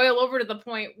had to boil over to the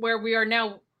point where we are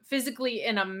now physically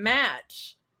in a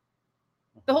match.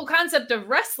 The whole concept of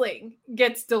wrestling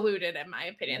gets diluted, in my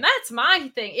opinion. That's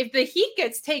my thing. If the heat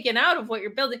gets taken out of what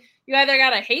you're building, you either got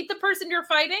to hate the person you're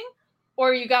fighting,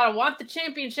 or you got to want the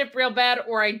championship real bad,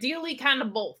 or ideally kind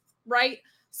of both, right?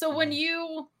 So when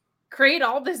you create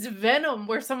all this venom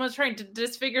where someone's trying to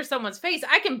disfigure someone's face,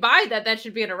 I can buy that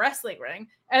should be in a wrestling ring.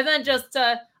 And then just,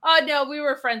 oh, no, we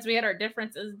were friends. We had our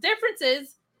differences.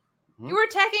 You were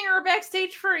attacking her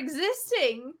backstage for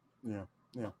existing. Yeah.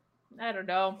 I don't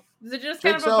know. Is it just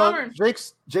kind of a bummer?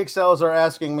 Jake Salazar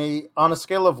asking me, on a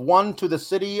scale of 1 to the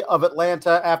city of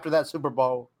Atlanta after that Super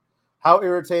Bowl, how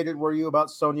irritated were you about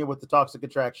Sonya with the toxic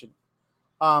attraction?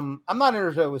 I'm not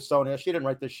irritated with Sonya. She didn't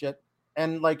write this shit.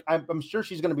 And like, I'm sure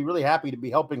she's going to be really happy to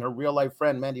be helping her real life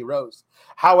friend, Mandy Rose.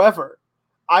 However,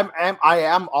 I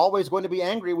am always going to be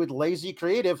angry with lazy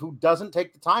creative who doesn't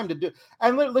take the time to do.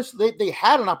 And listen, they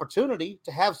had an opportunity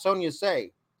to have Sonya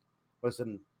say,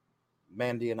 listen,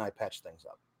 Mandy and I patched things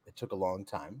up. It took a long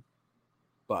time,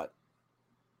 but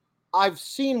I've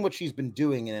seen what she's been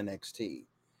doing in NXT.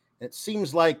 It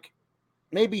seems like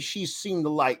maybe she's seen the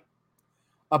light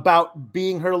about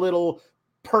being her little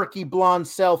perky blonde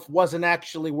self wasn't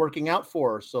actually working out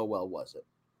for her so well, was it?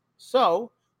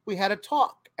 So we had a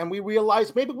talk and we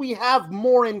realized maybe we have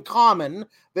more in common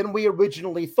than we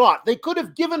originally thought. They could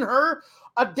have given her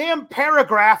a damn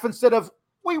paragraph instead of,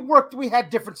 we had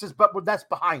differences, but that's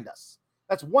behind us.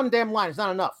 That's one damn line. It's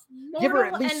not enough. Give her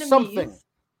at least something.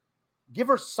 Give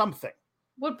her something.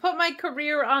 Would put my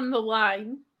career on the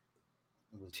line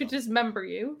to dismember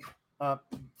you.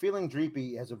 Feeling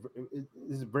Dreepy this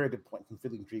is a very good point from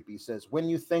Feeling Dreepy. He says, when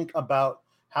you think about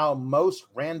how most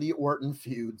Randy Orton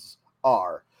feuds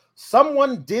are,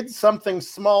 someone did something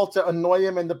small to annoy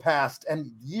him in the past,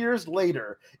 and years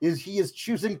later he is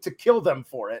choosing to kill them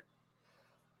for it.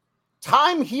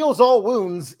 Time heals all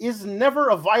wounds is never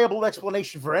a viable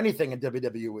explanation for anything in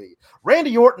WWE.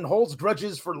 Randy Orton holds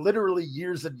grudges for literally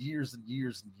years and years and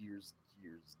years and years and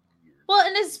years and years. Well,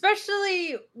 and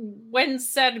especially when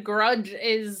said grudge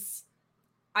is,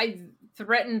 I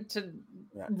threatened to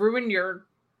ruin your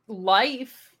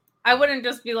life. I wouldn't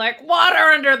just be like, water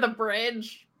under the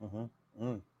bridge.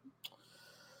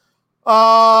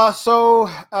 So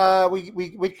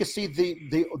we could see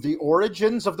the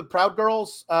origins of the Proud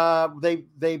Girls.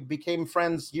 They became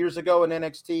friends years ago in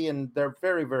NXT, and they're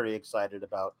very, very excited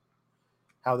about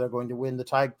how they're going to win the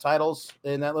titles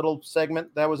in that little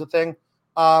segment. That was a thing.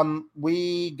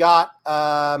 We got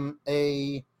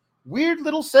a weird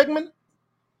little segment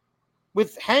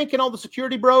with Hank and all the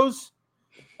security bros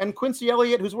and Quincy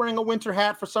Elliott, who's wearing a winter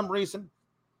hat for some reason.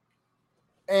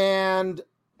 And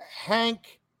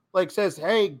Hank says,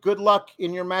 hey, good luck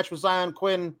in your match with Zion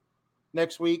Quinn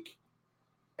next week.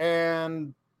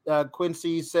 And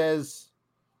Quincy says,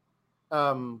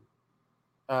 thank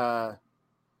you,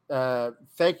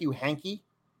 Hanky.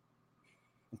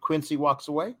 And Quincy walks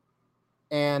away.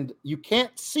 And you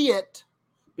can't see it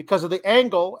because of the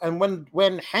angle. And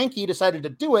when Hanky decided to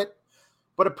do it,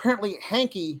 but apparently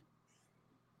Hanky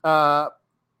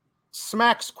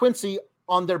smacks Quincy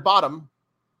on their bottom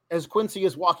as Quincy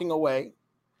is walking away.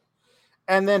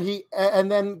 And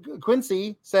then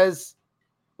Quincy says,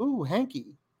 ooh, Hanky,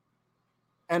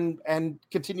 and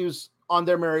continues on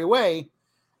their merry way.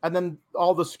 And then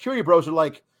all the security bros are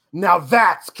like, now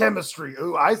that's chemistry.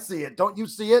 Ooh, I see it. Don't you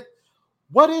see it?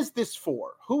 What is this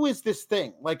for? Who is this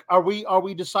thing? Like, are we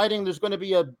deciding is there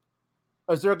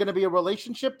going to be a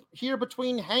relationship here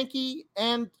between Hanky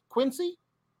and Quincy?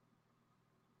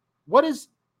 What is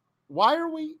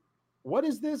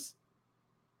this?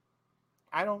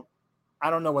 I don't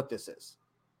know what this is.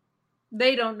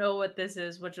 They don't know what this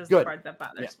is, which is good. The part that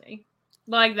bothers me.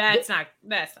 Like that's not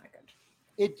good.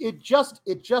 It just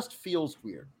feels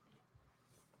weird.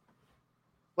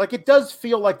 Like it does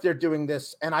feel like they're doing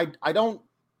this, and I don't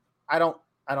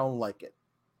like it.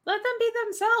 Let them be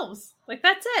themselves. Like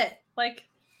that's it. Like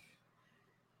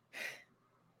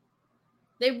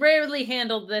they rarely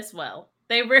handled this well.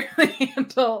 They rarely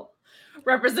handle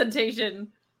representation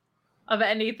of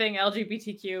anything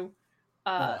LGBTQ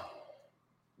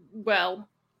well,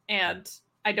 and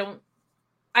they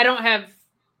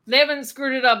haven't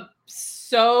screwed it up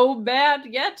so bad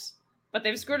yet, but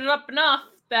they've screwed it up enough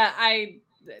that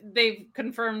they've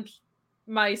confirmed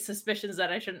my suspicions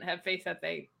that I shouldn't have faith that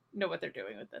they know what they're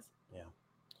doing with this. Yeah.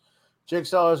 Jake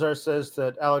Salazar says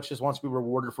that Alex just wants to be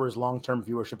rewarded for his long-term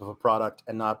viewership of a product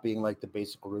and not being like the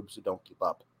basic rubes who don't keep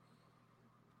up.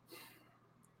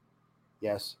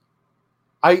 Yes.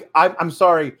 I'm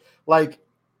sorry. Like,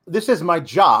 this is my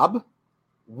job,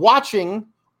 watching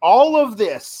all of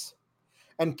this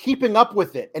and keeping up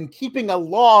with it and keeping a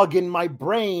log in my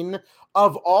brain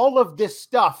of all of this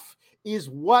stuff is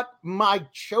what my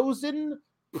chosen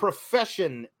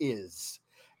profession is.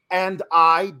 And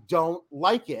I don't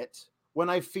like it when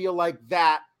I feel like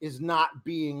that is not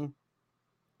being,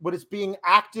 but it's being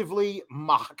actively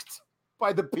mocked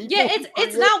by the people. Yeah,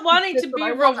 it's not wanting to be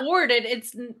rewarded.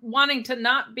 It's wanting to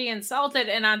not be insulted.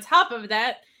 And on top of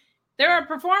that, there are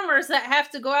performers that have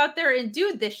to go out there and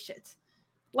do this shit.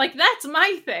 Like, that's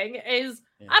my thing is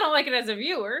I don't like it as a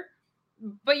viewer,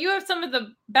 but you have some of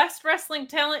the best wrestling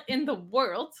talent in the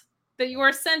world that you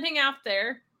are sending out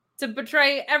there to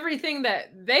betray everything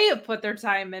that they have put their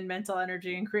time and mental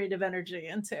energy and creative energy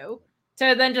into,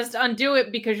 to then just undo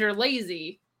it because you're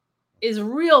lazy is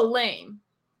real lame.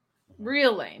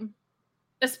 Real lame.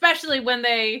 Especially when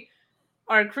they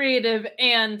are creative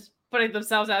and putting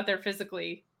themselves out there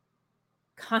physically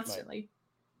constantly.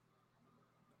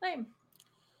 Right.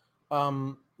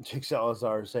 Lame. Jake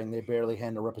Salazar is saying they barely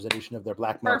handle representation of their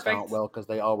black male talent well because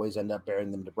they always end up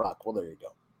bearing them to Brock. Well, there you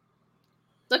go.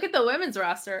 Look at the women's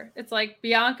roster. It's like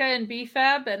Bianca and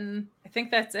BFAB, and I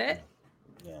think that's it.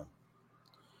 Yeah.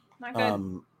 Not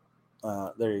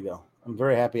good. There you go. I'm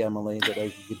very happy, Emily, that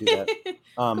I could do that.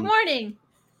 Good morning.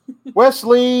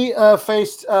 Wesley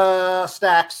faced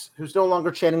Stacks, who's no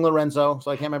longer Channing Lorenzo,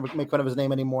 so I can't make fun of his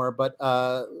name anymore. But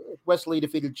Wesley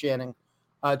defeated Channing.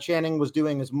 Channing was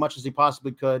doing as much as he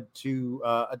possibly could to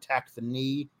attack the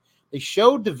knee. They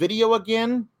showed the video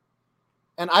again,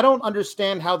 and I don't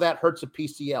understand how that hurts a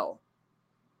PCL.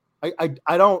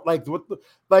 I don't like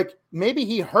maybe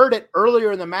he heard it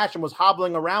earlier in the match and was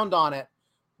hobbling around on it,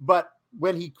 but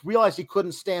when he realized he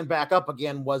couldn't stand back up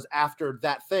again was after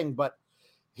that thing. But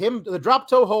the drop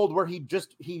toe hold where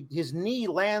his knee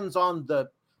lands on the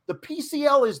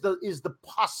PCL is the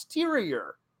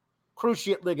posterior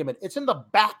cruciate ligament. It's in the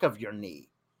back of your knee.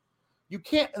 You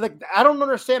can't, I don't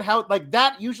understand how,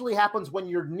 that usually happens when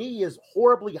your knee is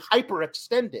horribly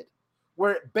hyperextended,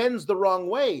 where it bends the wrong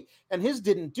way, and his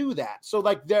didn't do that. So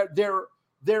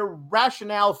their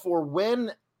rationale for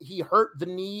when he hurt the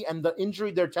knee and the injury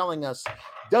they're telling us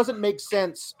doesn't make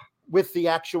sense with the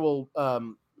actual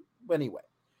anyway.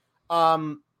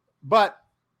 But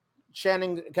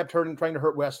Channing kept trying to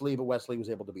hurt Wesley, but Wesley was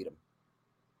able to beat him.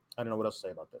 I don't know what else to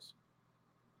say about this.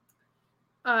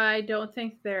 I don't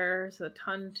think there's a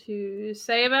ton to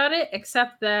say about it,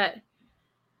 except that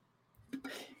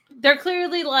they're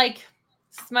clearly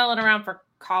smelling around for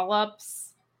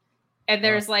call-ups, and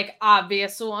there's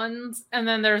obvious ones, and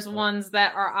then there's ones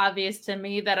that are obvious to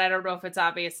me that I don't know if it's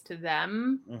obvious to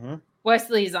them. Mm-hmm.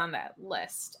 Wesley's on that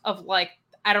list of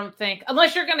I don't think,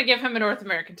 unless you're going to give him a North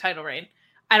American title reign,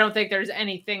 I don't think there's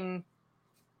anything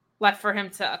left for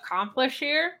him to accomplish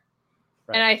here.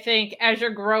 Right. And I think as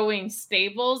you're growing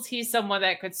stables, he's someone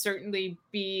that could certainly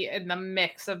be in the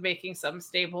mix of making some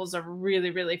stables a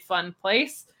really, really fun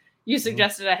place. You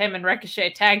suggested a him and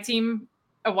Ricochet tag team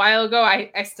a while ago.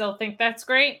 I still think that's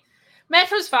great.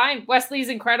 Match was fine. Wesley's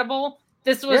incredible.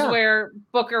 This was where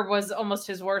Booker was almost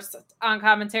his worst on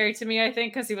commentary to me, I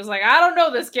think, because he was like, I don't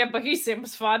know this kid, but he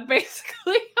seems fun,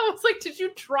 basically. I was like, did you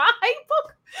try,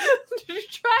 Booker? Did you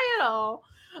try it all?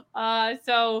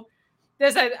 So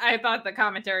this, I thought the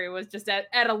commentary was just at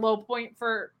a low point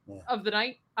of the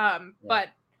night. But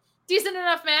decent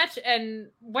enough match, and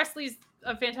Wesley's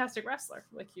a fantastic wrestler.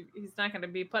 He's not going to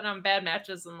be putting on bad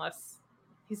matches unless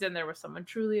he's in there with someone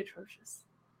truly atrocious.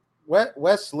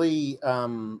 Wesley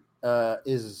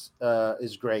is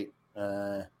great.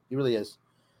 He really is.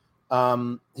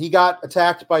 He got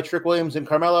attacked by Trick Williams and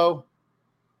Carmelo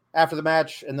after the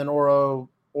match, and then Oro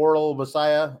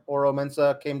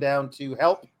Mensah came down to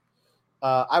help.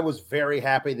 I was very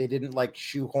happy they didn't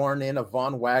shoehorn in a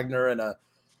Von Wagner and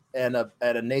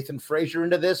a Nathan Frazier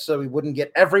into this, so we wouldn't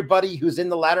get everybody who's in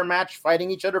the ladder match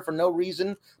fighting each other for no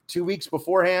reason 2 weeks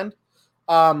beforehand.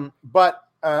 But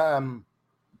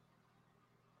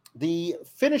the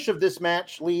finish of this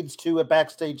match leads to a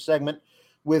backstage segment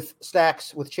with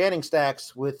Channing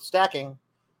Stacks, with Stacking.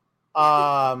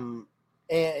 And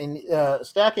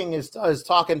Stacking is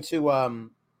talking to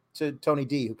Tony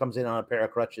D, who comes in on a pair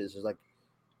of crutches. Is like,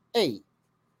 hey,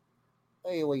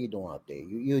 what are you doing out there?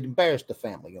 You embarrassed the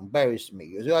family. You embarrassed me.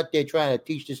 You're out there trying to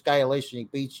teach this guy a lesson. He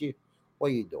beats you. What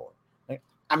are you doing?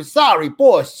 I'm sorry,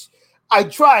 boss. I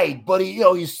tried, but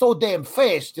he's so damn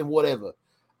fast and whatever.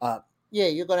 Yeah,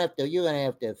 you're gonna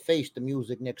have to face the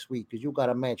music next week because you got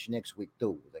a match next week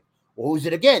too. Like, well, who's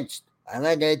it against? I'm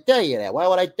not gonna tell you that. Why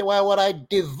would I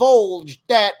divulge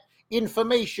that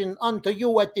information unto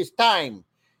you at this time?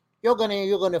 You're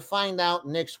gonna find out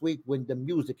next week when the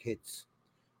music hits.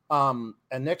 And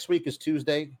next week is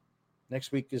Tuesday.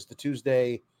 Next week is the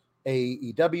Tuesday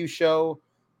AEW show.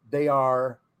 They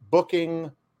are booking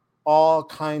all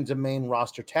kinds of main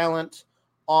roster talent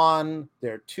on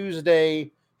their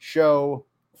Tuesday show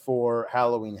for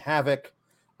Halloween Havoc.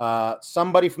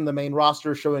 Somebody from the main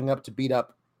roster showing up to beat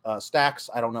up Stacks.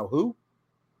 I don't know who.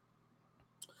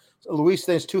 So Luis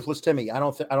thinks Toothless Timmy. I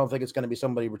don't think it's going to be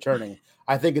somebody returning.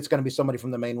 I think it's going to be somebody from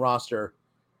the main roster.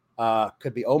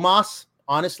 Could be Omos.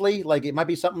 Honestly, like it might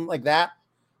be something like that.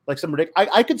 Like some ridiculous.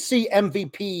 I could see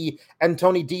MVP and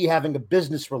Tony D having a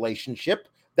business relationship.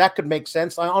 That could make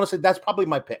sense. Honestly, that's probably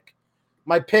my pick.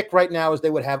 My pick right now is they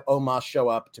would have Omos show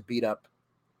up to beat up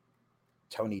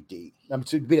Tony D.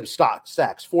 To beat up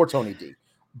Stacks for Tony D.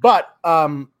 But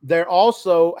they're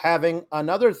also having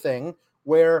another thing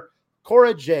where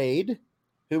Cora Jade,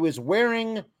 who is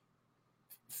wearing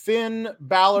Finn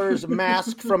Balor's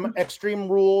mask from Extreme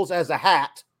Rules as a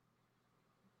hat.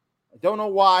 I don't know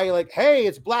why. Like, hey,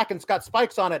 it's black and it's got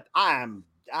spikes on it. I'm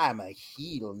a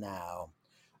heel now.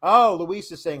 Oh,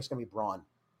 Luis is saying it's gonna be Braun.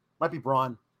 Might be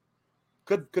Braun.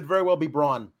 Could very well be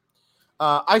Braun.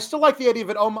 I still like the idea of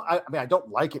it. I mean, I don't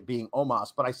like it being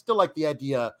Omos, but I still like the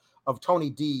idea of Tony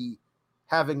D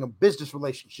having a business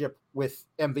relationship with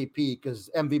MVP because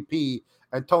MVP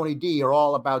and Tony D are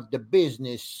all about the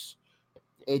business,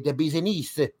 the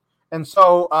business. And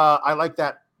so I like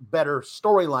that better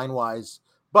storyline wise.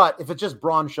 But if it's just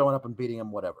Braun showing up and beating him,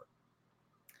 whatever.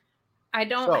 I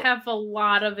don't have a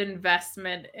lot of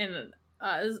investment in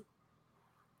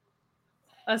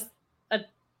a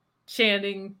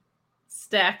chanting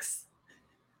Stacks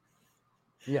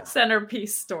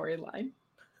centerpiece storyline.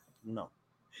 No.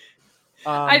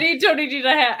 I need Tony D to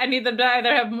have. I need them to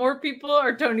either have more people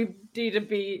or Tony D to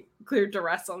be cleared to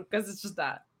wrestle because it's just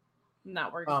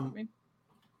not working for me.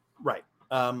 Right.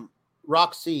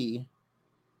 Roxy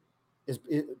is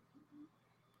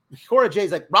Cora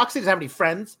J's like Roxy doesn't have any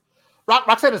friends.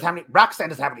 Roxanne doesn't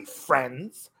have any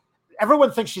friends.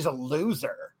 Everyone thinks she's a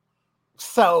loser.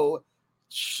 So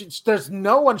there's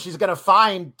no one she's gonna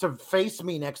find to face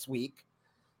me next week.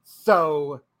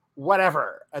 So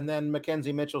whatever. And then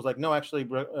Mackenzie Mitchell's like, no, actually,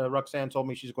 Roxanne told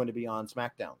me she's going to be on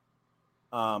SmackDown.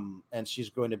 And she's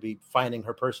going to be finding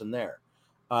her person there.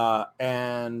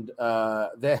 Then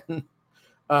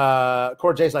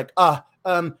Cora J's like,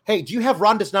 hey, do you have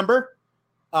Rhonda's number?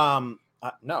 No,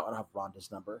 I don't have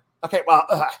Rhonda's number. Okay, well,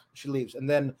 she leaves. And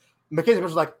then Mackenzie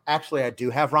Mitchell's like, actually, I do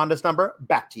have Rhonda's number.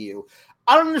 Back to you.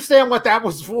 I don't understand what that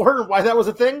was for, why that was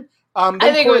a thing. I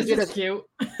think Cora it was just cute.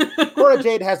 Cora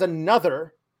Jade has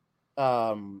another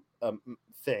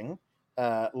thing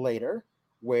later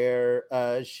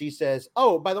where she says,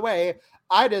 oh, by the way,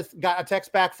 I just got a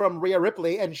text back from Rhea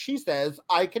Ripley and she says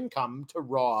I can come to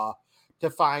Raw to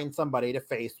find somebody to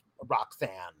face Roxanne.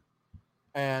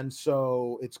 And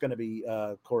so it's going to be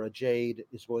Cora Jade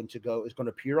is going to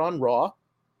appear on Raw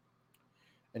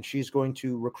and she's going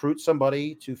to recruit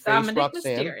somebody to face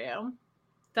Roxanne.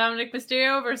 Dominic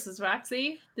Mysterio versus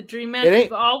Roxy, the dream match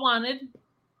we've all wanted.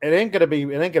 It ain't gonna be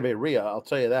Rhea, I'll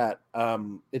tell you that.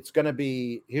 It's gonna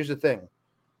be, here's the thing.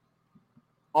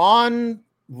 On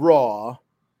Raw,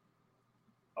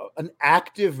 an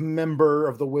active member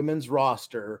of the women's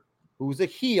roster who's a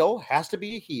heel, has to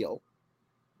be a heel,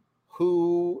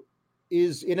 who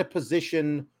is in a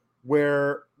position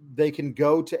where they can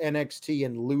go to NXT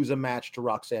and lose a match to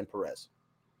Roxanne Perez.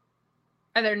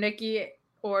 Either Nikki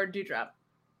or Doudrop.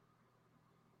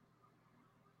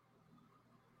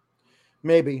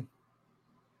 Maybe.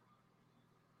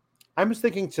 I'm just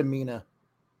thinking Tamina.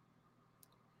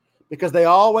 Because they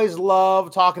always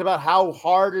love talking about how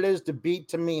hard it is to beat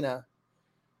Tamina.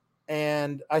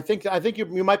 And I think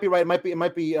you might be right. It might be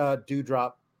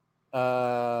Doudrop.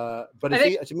 But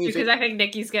because I think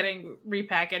Nikki's getting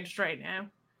repackaged right now.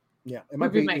 Yeah, it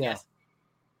might be my guess.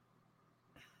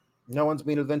 No one's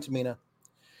meaner than Tamina.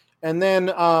 And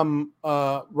then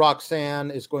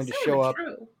Roxanne is going to show up.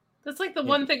 True. That's like the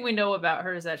one thing we know about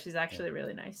her is that she's actually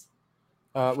really nice.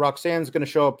 Roxanne's going to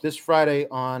show up this Friday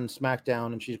on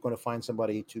SmackDown, and she's going to find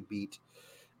somebody to beat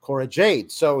Cora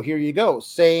Jade. So here you go.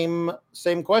 Same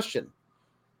question.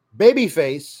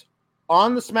 Babyface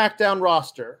on the SmackDown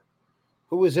roster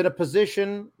who is in a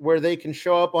position where they can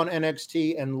show up on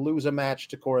NXT and lose a match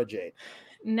to Cora Jade.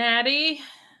 Natty.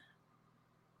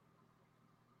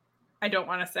 I don't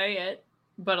want to say it,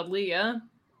 but Aaliyah.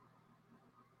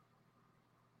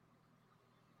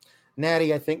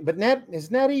 Natty, I think. But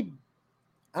Natty,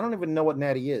 I don't even know what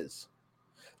Natty is.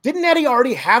 Didn't Natty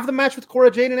already have the match with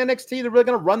Cora Jade in NXT? They're really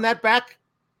going to run that back?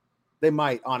 They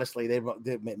might, honestly. They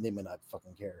may not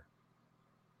fucking care.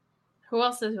 Who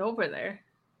else is over there?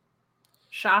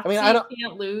 Shotzi, I mean, I don't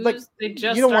can't lose. Like, they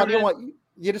just you don't started... want.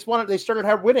 You just want. They started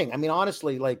her winning. I mean,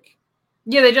 honestly, like.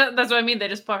 Yeah, they just. That's what I mean. They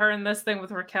just put her in this thing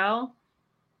with Raquel.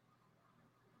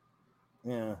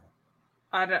 Yeah.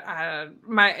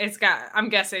 I'm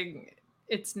guessing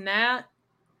it's Nat.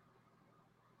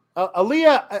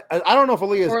 Aaliyah. I don't know if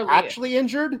Aaliyah is actually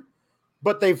injured,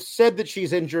 but they've said that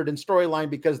she's injured in storyline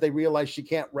because they realize she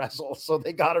can't wrestle, so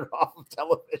they got her off of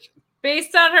television.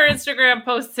 Based on her Instagram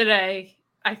post today,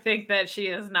 I think that she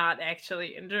is not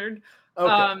actually injured.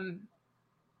 Okay.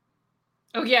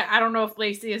 Oh yeah, I don't know if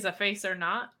Lacey is a face or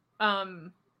not.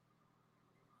 Aaliyah,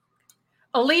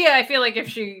 I feel like if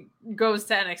she goes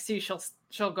to NXT,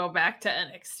 she'll go back to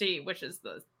NXT, which is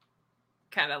the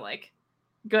kind of like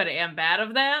good and bad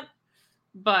of that.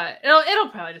 But it'll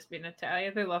probably just be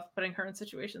Natalya. They love putting her in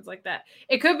situations like that.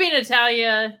 It could be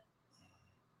Natalya,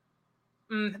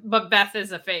 but Beth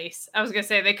is a face. I was gonna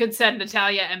say they could send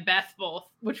Natalya and Beth both,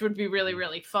 which would be really,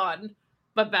 really fun.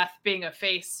 But Beth being a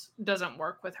face doesn't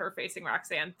work with her facing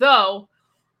Roxanne, though.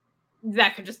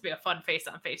 That could just be a fun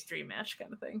face-on-face dream match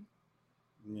kind of thing.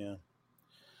 Yeah.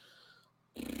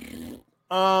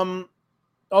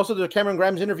 Also, the Cameron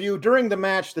Grimes interview during the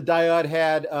match, the Dyad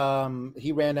had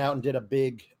he ran out and did a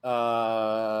big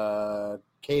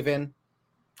cave-in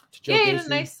to Joe Gacy.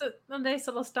 a nice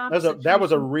little stomp. That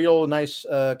was a real nice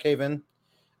cave-in.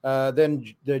 Then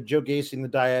the Joe Gacy and the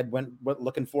Dyad went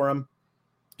looking for him.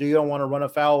 Do you don't want to run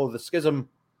afoul of the schism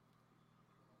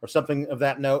or something of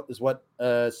that note is what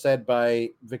said by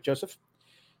Vic Joseph.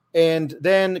 And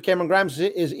then Cameron Grimes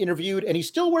is interviewed, and he's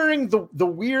still wearing the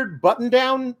weird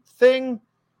button-down thing,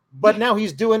 but now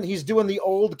he's doing the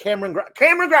old Cameron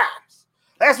Grimes.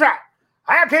 That's right.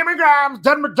 I have Cameron Grimes.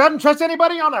 Doesn't trust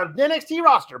anybody on an NXT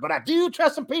roster, but I do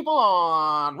trust some people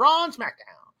on Raw and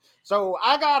SmackDown. So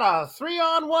I got a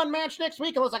 3-on-1 match next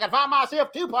week unless I can find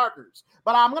myself 2 partners.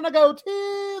 But I'm going to go to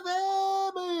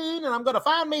the moon, and I'm going to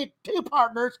find me 2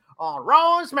 partners on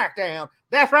Raw and SmackDown.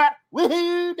 That's right.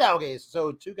 Woohoo, doggies.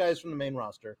 So 2 guys from the main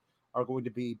roster are going to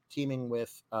be teaming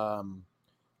with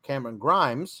Cameron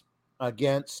Grimes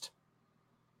against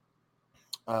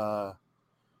the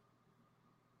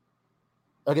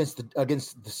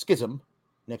Schism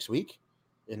next week.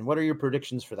 And what are your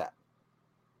predictions for that?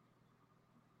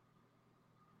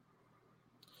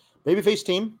 Babyface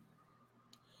team,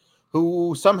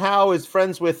 who somehow is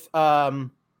friends with I mean,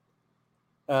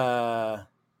 I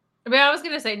was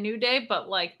gonna say New Day, but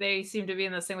like they seem to be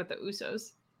in this thing with the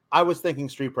Usos. I was thinking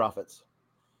Street Profits.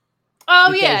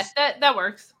 Oh yeah, that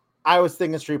works. I was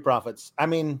thinking Street Profits. I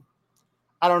mean,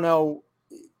 I don't know.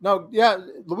 No, yeah.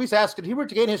 Luis asked, did he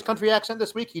regain his country accent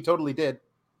this week? He totally did.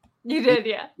 You did,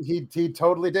 yeah. He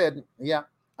totally did. Yeah.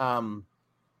 Anyway,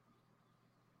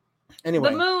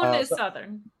 the moon is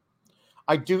southern.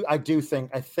 I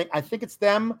think it's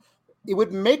them. It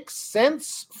would make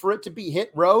sense for it to be Hit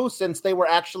Row since they were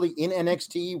actually in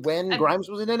NXT when Grimes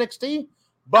was in NXT.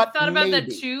 But I thought about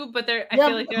that too, but I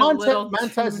feel like they're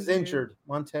Montez is injured.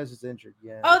 Montez is injured.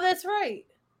 Yeah. Oh, that's right.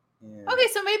 Yeah. Okay,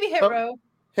 so maybe Hit Row.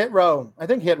 Hit Row. I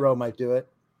think Hit Row might do it.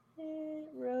 Hit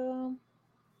Row.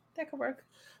 That could work.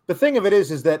 The thing of it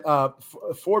is that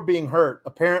for being hurt,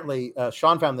 apparently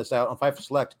Sean found this out on Fightful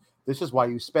Select. This is why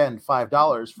you spend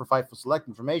 $5 for Fightful Select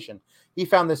information. He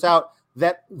found this out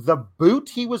that the boot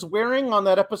he was wearing on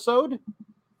that episode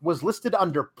was listed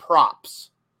under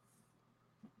props,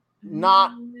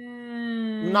 not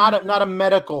a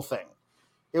medical thing.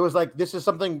 It was like this is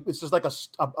something. It's just like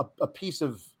a piece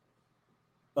of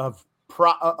a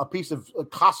piece of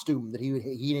costume that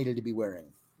he needed to be wearing.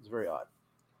 It's very odd.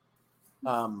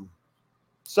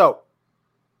 So.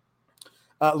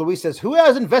 Luis says, who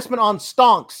has investment on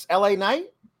Stonks? LA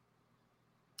Knight?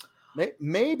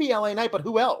 Maybe LA Knight, but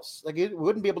who else? Like, it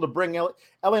wouldn't be able to bring LA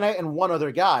Knight and one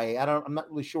other guy. I'm not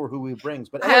really sure who he brings,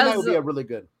 but LA Knight would be a really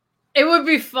good. It would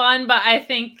be fun, but I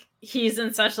think he's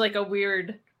in such like a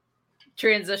weird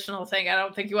transitional thing. I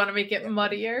don't think you want to make it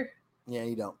muddier. Yeah,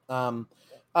 you don't.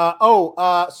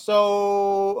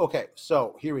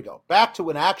 So here we go. Back to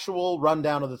an actual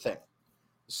rundown of the thing.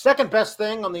 Second best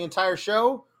thing on the entire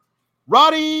show.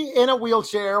 Roddy in a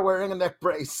wheelchair wearing a neck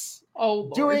brace. Oh,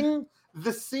 Lord. Doing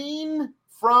the scene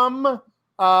from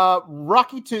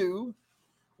Rocky 2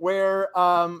 where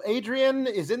Adrian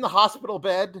is in the hospital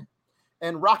bed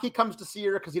and Rocky comes to see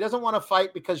her because he doesn't want to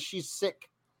fight because she's sick.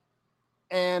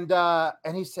 And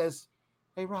he says,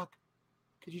 "Hey, Rock,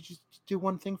 could you just do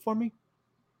one thing for me?"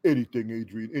 "Anything,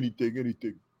 Adrian.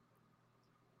 Anything.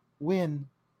 Win.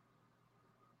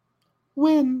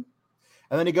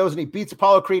 And then he goes and he beats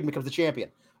Apollo Creed and becomes the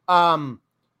champion.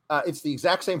 It's the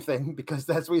exact same thing, because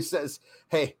that's what he says.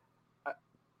 "Hey,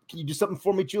 can you do something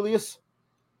for me, Julius?"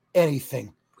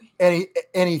 "Anything.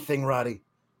 Anything, Roddy.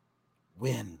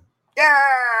 Win."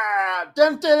 Yeah!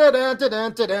 Dun, dun, dun, dun,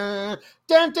 dun, dun, dun.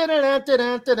 Dun, dun, dun, dun, dun,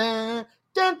 dun, dun.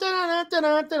 Dun, dun, dun, dun,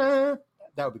 dun, dun.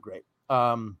 That would be great.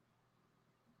 I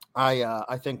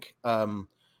think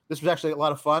this was actually a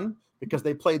lot of fun, because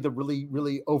they played the really,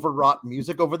 really overwrought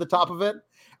music over the top of it,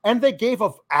 and they gave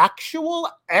an actual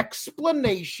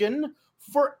explanation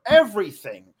for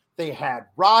everything. They had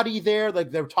Roddy there,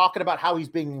 like they were talking about how he's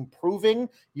been improving.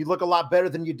 "You look a lot better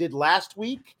than you did last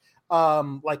week."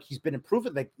 Like he's been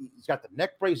improving. Like he's got the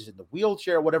neck braces in the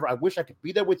wheelchair, whatever. "I wish I could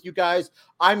be there with you guys.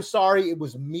 I'm sorry. It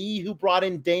was me who brought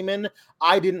in Damon.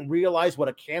 I didn't realize what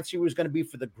a cancer he was going to be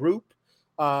for the group.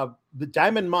 The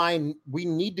Diamond Mine, we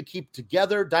need to keep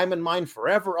together. Diamond Mine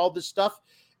forever." All this stuff.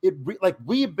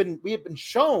 We have been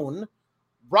shown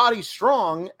Roddy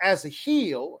Strong as a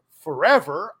heel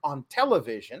forever on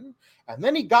television, and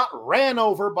then he got ran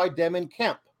over by Damon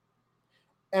Kemp.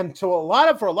 And for a lot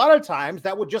of times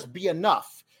that would just be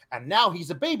enough. And now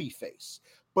he's a babyface.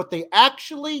 But they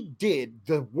actually did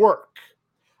the work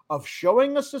of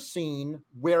showing us a scene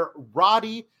where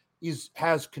Roddy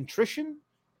has contrition.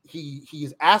 He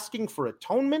is asking for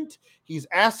atonement. He's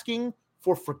asking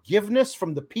for forgiveness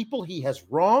from the people he has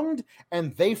wronged,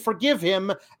 and they forgive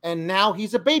him, and now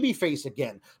he's a babyface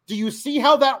again. Do you see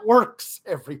how that works,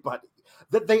 everybody?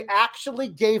 That they actually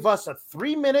gave us a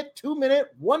 3-minute,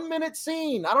 2-minute, 1-minute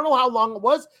scene. I don't know how long it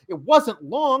was. It wasn't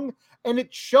long, and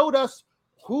it showed us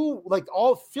who,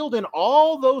 all filled in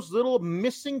all those little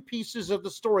missing pieces of the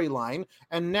storyline,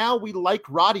 and now we like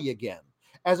Roddy again,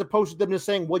 as opposed to them just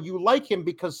saying, "Well, you like him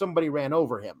because somebody ran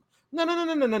over him."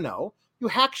 No. You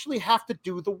actually have to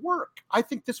do the work. I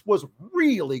think this was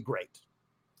really great.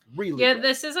 Really great.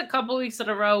 This is a couple weeks in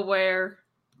a row where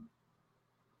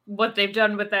what they've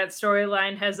done with that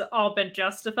storyline has all been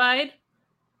justified,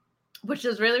 which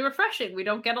is really refreshing. We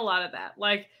don't get a lot of that.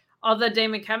 Like, all the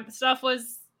Damon Kemp stuff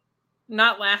was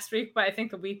not last week, but I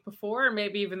think the week before, or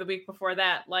maybe even the week before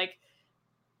that. Like,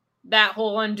 that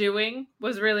whole undoing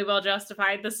was really well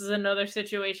justified. This is another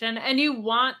situation. And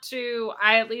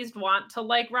I at least want to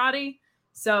like Roddy.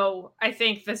 So I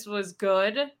think this was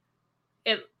good.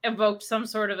 It evoked some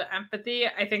sort of empathy.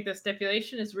 I think the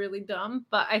stipulation is really dumb,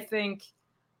 but I think,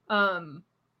 I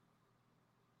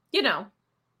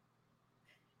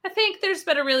think there's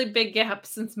been a really big gap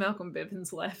since Malcolm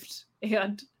Bivens left.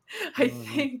 And I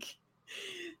think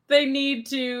they need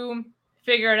to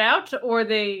figure it out, or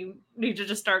they need to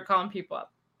just start calling people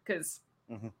up, because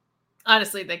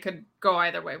honestly, they could go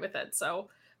either way with it. So,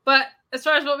 but as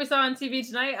far as what we saw on TV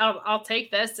tonight, I'll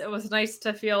take this. It was nice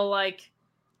to feel like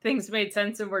things made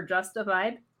sense and were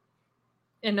justified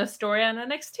in a story on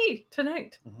NXT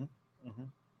tonight.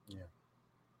 Yeah.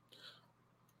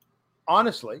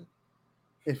 Honestly,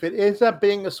 if it ends up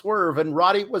being a swerve and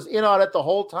Roddy was in on it the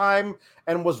whole time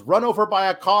and was run over by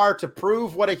a car to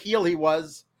prove what a heel he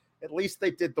was, at least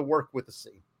they did the work with the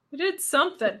scene. They did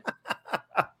something.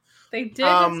 They did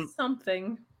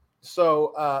something.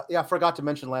 So, I forgot to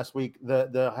mention last week,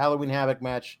 the Halloween Havoc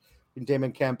match between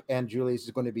Damon Kemp and Julius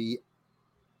is going to be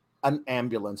an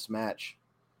ambulance match,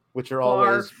 which are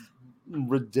always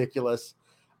ridiculous.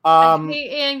 I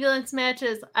hate ambulance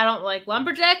matches. I don't like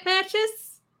lumberjack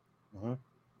matches. And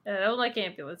I don't like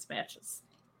ambulance matches.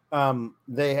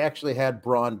 They actually had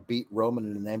Braun beat Roman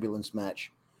in an ambulance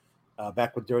match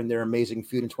back during their amazing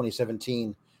feud in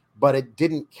 2017, but it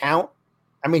didn't count.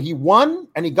 I mean, he won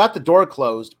and he got the door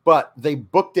closed, but they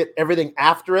booked everything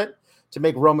after it to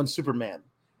make Roman Superman.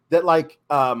 That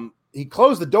he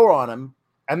closed the door on him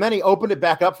and then he opened it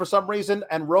back up for some reason,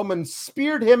 and Roman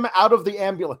speared him out of the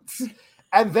ambulance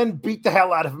and then beat the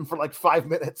hell out of him for 5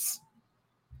 minutes.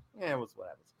 Yeah, it was what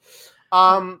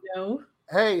happens. No.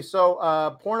 Hey,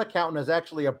 so Porn Accountant is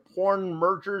actually a porn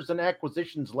mergers and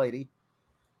acquisitions lady.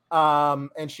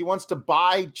 And she wants to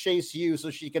buy Chase U so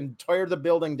she can tear the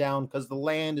building down because the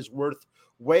land is worth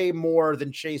way more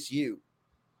than Chase U.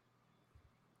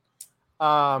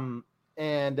 And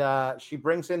she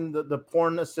brings in the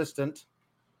porn assistant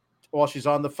while she's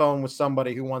on the phone with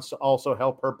somebody who wants to also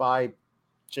help her buy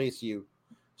Chase U.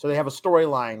 So they have a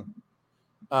storyline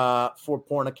for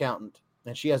Porn Accountant.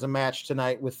 And she has a match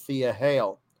tonight with Thea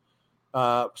Hale.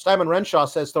 Simon Renshaw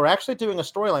says they're actually doing a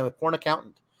storyline with Porn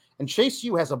Accountant. And Chase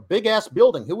U has a big-ass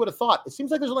building. Who would have thought? It seems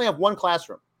like there's only have one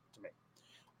classroom to me.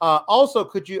 Also,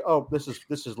 could you? Oh, this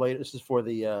is late. This is for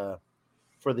the.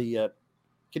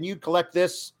 Can you collect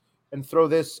this and throw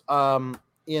this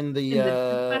in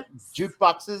the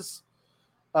jukeboxes,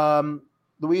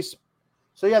 Luis?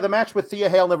 So yeah, the match with Thea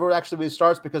Hale never actually really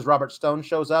starts because Robert Stone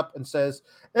shows up and says,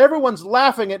 "Everyone's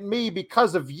laughing at me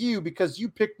because of you, because you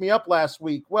picked me up last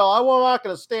week. Well, I'm not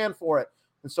going to stand for it."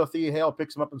 And so Thea Hale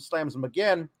picks him up and slams him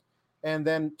again, and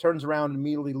then turns around and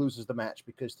immediately loses the match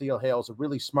because Thea Hale is a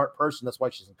really smart person. That's why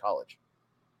she's in college.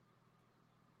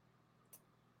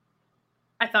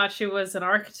 I thought she was an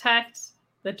architect.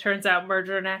 That turns out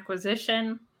merger and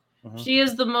acquisition. Mm-hmm. She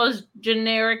is the most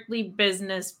generically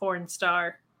business porn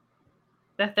star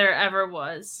that there ever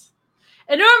was.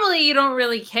 And normally you don't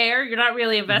really care. You're not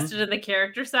really invested in the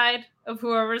character side of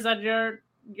whoever's on your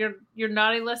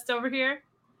naughty list over here.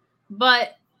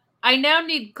 But I now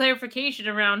need clarification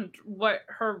around what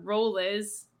her role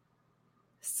is.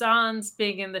 Sans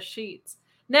being in the sheets.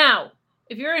 Now,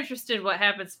 if you're interested in what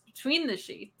happens between the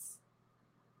sheets,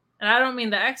 and I don't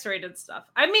mean the X-rated stuff,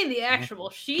 I mean the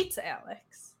actual sheets,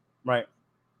 Alex. Right.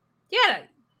 Yeah.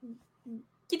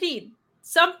 You need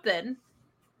something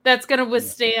that's going to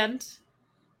withstand,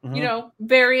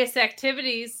 various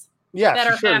activities that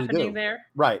are happening there.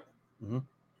 Right.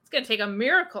 It's going to take a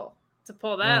miracle to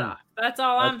pull that off. That's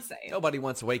all I'm saying. Nobody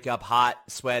wants to wake up hot,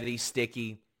 sweaty,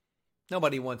 sticky.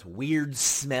 Nobody wants weird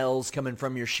smells coming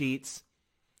from your sheets.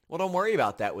 Well, don't worry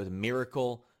about that with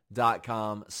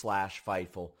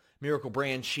Miracle.com/Fightful. Miracle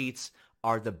brand sheets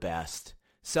are the best.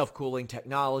 Self-cooling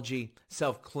technology,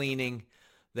 self-cleaning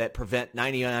that prevent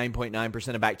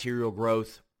 99.9% of bacterial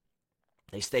growth.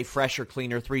 They stay fresher,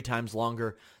 cleaner 3 times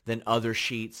longer than other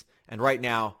sheets. And right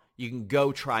now, you can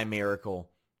go try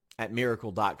Miracle at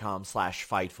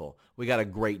Miracle.com/Fightful. We got a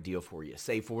great deal for you.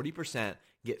 Save 40%,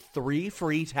 get 3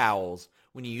 free towels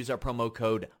when you use our promo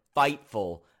code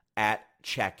FIGHTFUL at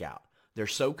checkout. They're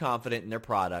so confident in their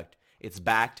product, it's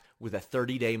backed with a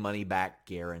 30-day money-back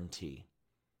guarantee.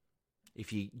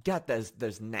 If you got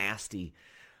those nasty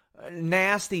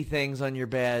things on your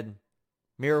bed,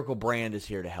 Miracle brand is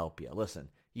here to help you. Listen,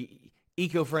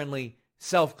 eco-friendly,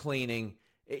 self-cleaning.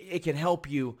 It can help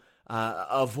you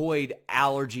avoid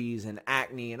allergies and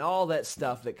acne and all that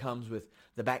stuff that comes with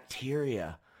the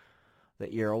bacteria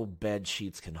that your old bed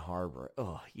sheets can harbor.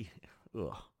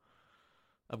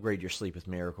 Upgrade your sleep with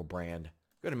Miracle brand.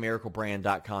 Go to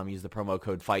miraclebrand.com. Use the promo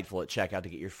code FIGHTFUL at checkout to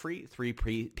get your free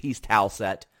 3-piece towel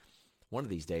set. One of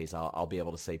these days, I'll be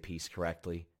able to say piece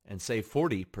correctly and save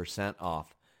 40%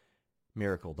 off.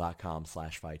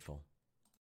 Miracle.com/Fightful.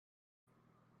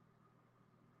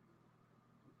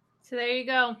 So there you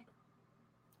go.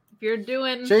 If you're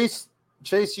doing Chase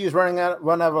U's run out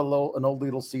of an old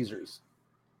Little Caesars.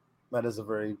 That is a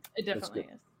very. It definitely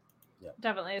is. Yeah.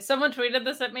 Definitely. Someone tweeted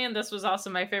this at me, and this was also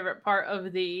my favorite part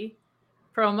of the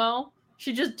promo.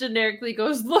 She just generically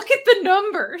goes, "Look at the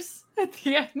numbers" at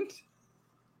the end.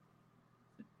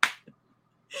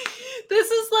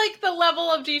 This is like the level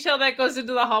of detail that goes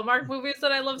into the Hallmark movies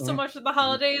that I love so much at the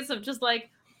holidays, of just like,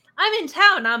 I'm in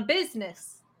town on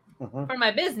business for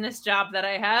my business job that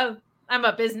I have. I'm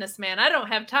a businessman. I don't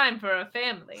have time for a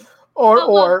family.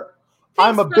 Or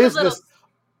I'm a business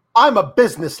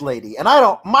lady, and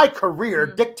my career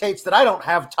dictates that I don't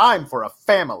have time for a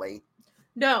family.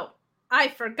 No, I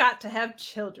forgot to have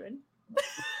children.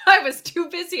 I was too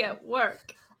busy at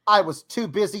work. I was too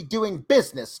busy doing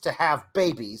business to have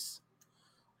babies.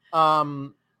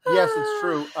 Yes, it's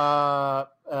true.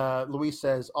 Luis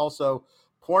says also,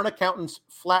 porn accountant's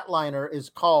flatliner is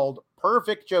called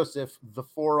Perfect Joseph, the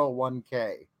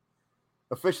 401k.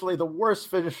 Officially the worst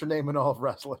finisher name in all of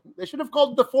wrestling. They should have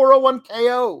called it the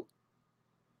 401KO.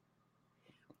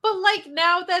 But like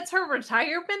now that's her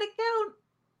retirement account.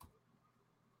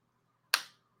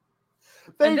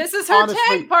 And this is her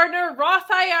tag partner,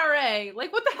 Roth IRA.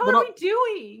 Like, what the hell are we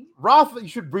doing? You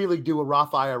should really do a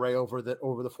Roth IRA over the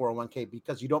 401k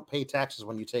because you don't pay taxes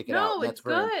when you take it out. No, it's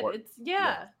very good. Important.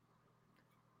 Yeah.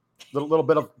 Little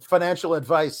bit of financial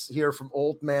advice here from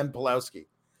old man Pulowski.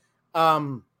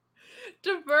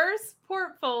 Diverse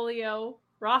portfolio,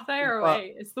 Roth IRA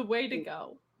is the way to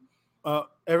go.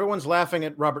 Everyone's laughing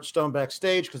at Robert Stone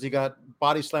backstage because he got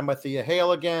body slammed by Thea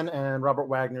Hale again, and Robert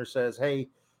Wagner says, "Hey,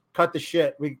 cut the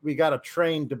shit. We got to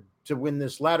train to win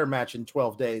this ladder match in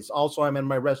 12 days. Also, I'm in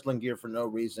my wrestling gear for no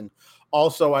reason.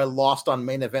 Also, I lost on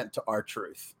main event to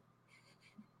R-Truth."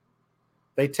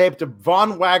 They taped a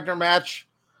Von Wagner match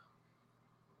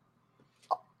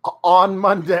on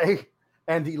Monday,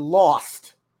 and he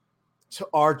lost to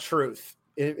R-Truth.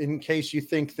 In case you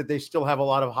think that they still have a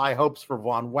lot of high hopes for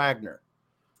Von Wagner.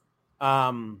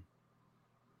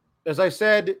 as I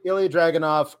said, Ilya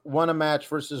Dragunov won a match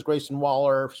versus Grayson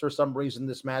Waller. For some reason,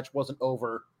 this match wasn't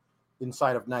over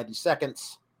inside of 90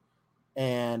 seconds.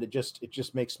 And it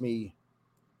just makes me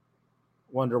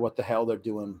wonder what the hell they're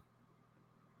doing.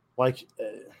 Like,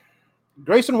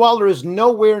 Grayson Waller is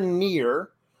nowhere near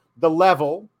the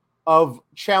level of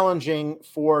challenging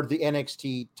for the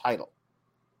NXT title.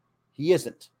 He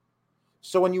isn't.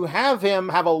 So when you have him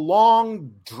have a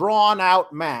long,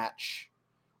 drawn-out match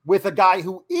with a guy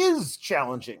who is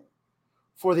challenging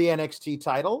for the NXT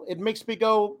title, it makes me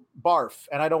go barf,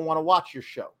 and I don't want to watch your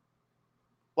show.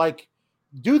 Like,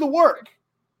 do the work.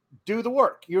 Do the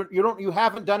work. You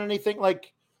haven't done anything.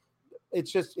 Like,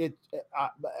 it's just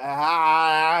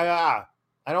I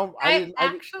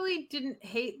actually didn't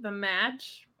hate the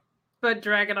match, but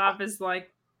Dragunov is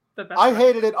like the best. I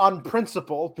hated it on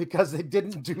principle because they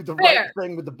didn't do the right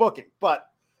thing with the booking. But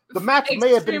the match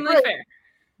may have been great. Fair.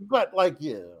 But like,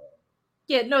 yeah,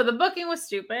 no, the booking was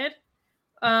stupid.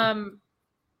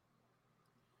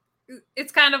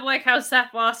 It's kind of like how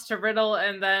Seth lost to Riddle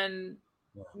and then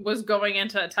was going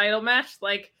into a title match.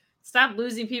 Like, stop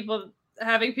losing people,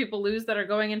 having people lose that are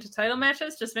going into title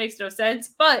matches. Just makes no sense.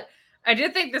 But I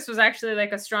did think this was actually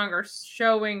like a stronger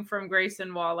showing from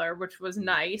Grayson Waller, which was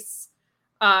nice.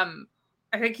 I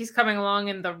think he's coming along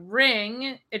in the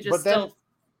ring. It just still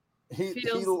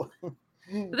feels.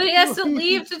 But then he has to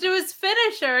leave to do his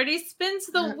finisher, and he spins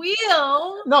the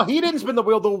wheel. No, he didn't spin the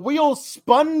wheel. The wheel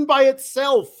spun by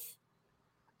itself.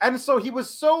 And so he was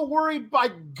so worried by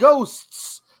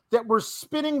ghosts that were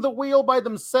spinning the wheel by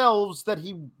themselves that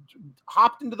he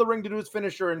hopped into the ring to do his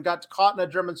finisher and got caught in a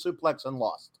German suplex and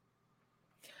lost.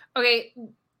 Okay,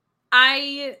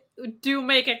 I do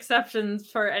make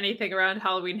exceptions for anything around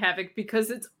Halloween Havoc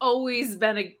because it's always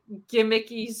been a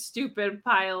gimmicky, stupid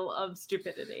pile of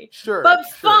stupidity. Sure. But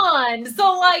fun.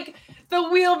 So, like, the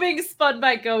wheel being spun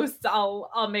by ghosts,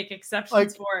 I'll make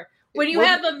exceptions for. When you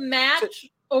have a match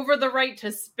over the right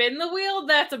to spin the wheel,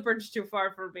 that's a bridge too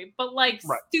far for me. But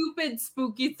stupid,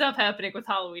 spooky stuff happening with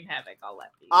Halloween Havoc, I'll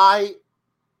let be.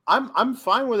 I'm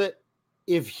fine with it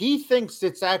if he thinks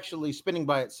it's actually spinning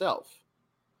by itself.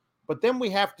 But then we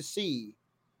have to see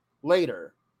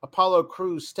later Apollo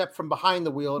Crews step from behind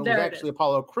the wheel, and it was actually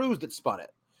Apollo Crews that spun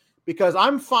it. Because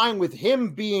I'm fine with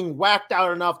him being whacked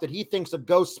out enough that he thinks a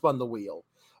ghost spun the wheel.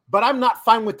 But I'm not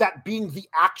fine with that being the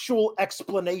actual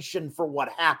explanation for what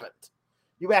happened.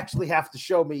 You actually have to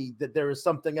show me that there is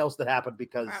something else that happened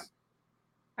because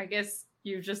I guess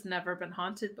you've just never been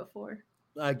haunted before.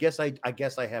 I guess I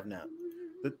have now.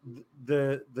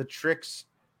 The tricks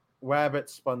rabbit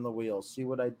spun the wheel. See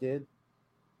what I did?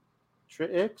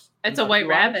 Tricks? It's a white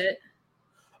rabbit.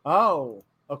 Oh,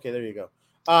 okay, there you go.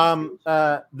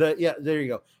 There you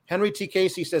go. Henry T.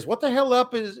 Casey says, "What the hell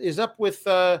is up with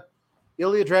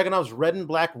Ilya Dragunov's red and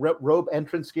black robe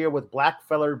entrance gear with black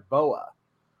feathered boa?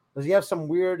 Does he have some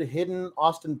weird hidden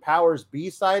Austin Powers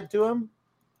B-side to him?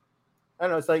 I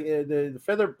don't know. It's like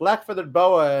the black feathered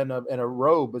boa and a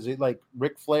robe. Is it like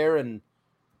Ric Flair and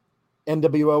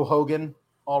NWO Hogan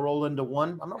all rolled into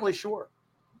one? I'm not really sure."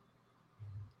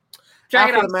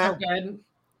 Dragunov's so good.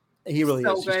 He really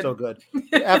is. He's so good.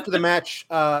 After the match,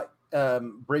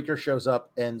 Breaker shows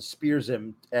up and spears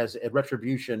him as a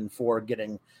retribution for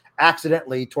getting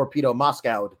accidentally Torpedo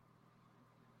Moscowed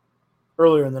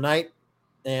earlier in the night.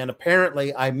 And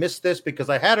apparently I missed this because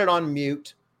I had it on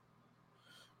mute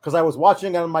because I was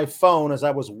watching it on my phone as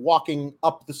I was walking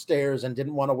up the stairs and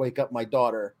didn't want to wake up my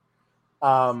daughter.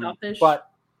 But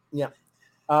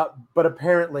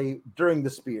apparently during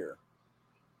the spear,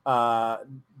 Booker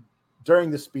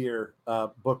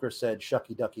said,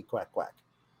 "Shucky ducky quack quack."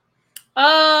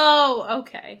 Oh,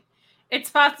 okay. It's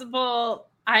possible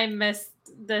I missed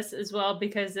this as well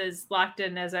because as locked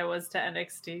in as I was to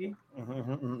NXT.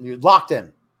 You're locked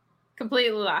in.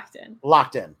 Completely locked in.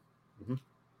 Locked in.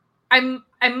 Mm-hmm.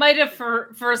 I might have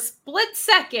for a split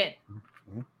second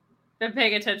been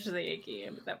paying attention to the Yankee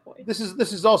game at that point. This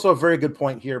is also a very good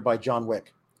point here by John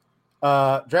Wick.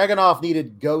 Dragunov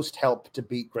needed ghost help to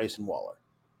beat Grayson Waller.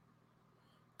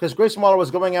 Because Grayson Waller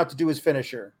was going out to do his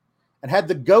finisher. And had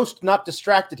the ghost not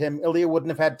distracted him, Ilya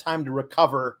wouldn't have had time to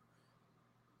recover.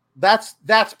 That's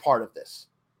part of this.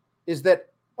 Is that,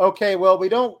 okay, well, we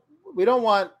don't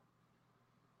want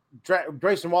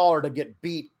Grayson Waller to get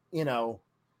beat,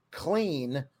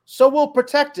 clean. So we'll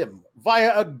protect him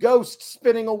via a ghost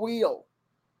spinning a wheel.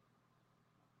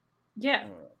 Yeah.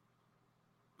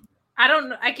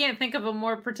 I can't think of a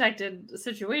more protected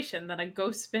situation than a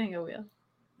ghost spinning a wheel.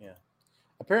 Yeah.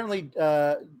 Apparently,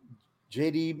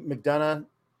 JD McDonough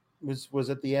was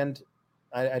at the end.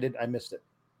 I missed it.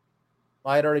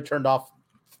 I had already turned off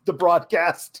the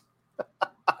broadcast.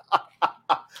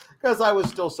 Because I was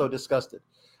still so disgusted.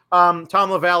 Tom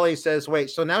LaValle says, wait,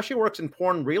 so now she works in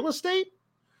porn real estate?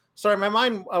 Sorry, my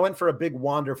mind, I went for a big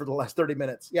wander for the last 30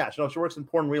 minutes. Yeah, she works in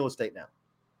porn real estate now.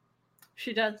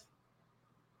 She does.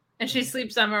 And she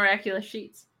sleeps on miraculous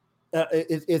sheets.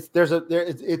 It's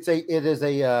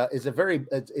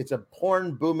a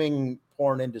porn booming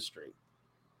porn industry.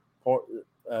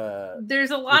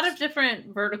 There's a lot of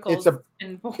different verticals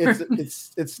in porn.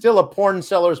 It's still a porn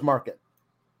seller's market.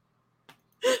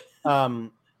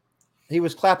 He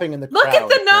was clapping in the crowd. Look at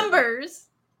the numbers.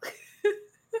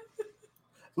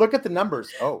 Look at the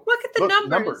numbers. Oh, look at the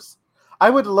numbers. I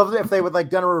would love it if they would like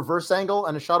done a reverse angle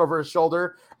and a shot over his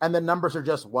shoulder, and the numbers are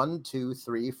just 1, 2,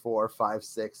 3, 4, 5,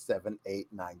 6, 7, 8,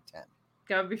 9, 10.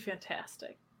 That would be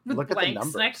fantastic. With look at the blanks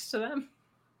numbers next to them.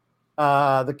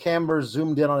 The camera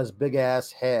zoomed in on his big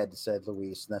ass head, said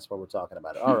Luis, and that's what we're talking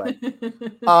about. All right.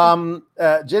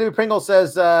 JW Pringle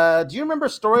says, do you remember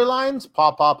Storylines?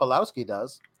 Papa Pawlowski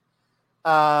does.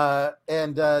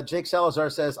 And Jake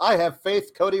Salazar says, I have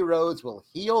faith Cody Rhodes will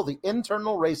heal the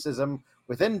internal racism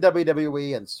within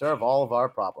WWE and solve all of our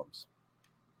problems.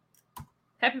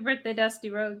 Happy birthday, Dusty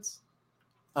Rhodes.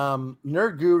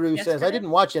 Nerd Guru says, I didn't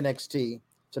watch NXT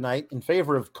tonight in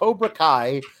favor of Cobra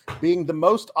Kai being the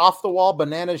most off-the-wall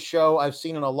bananas show I've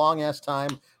seen in a long-ass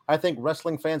time. I think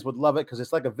wrestling fans would love it because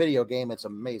it's like a video game. It's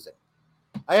amazing.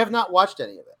 I have not watched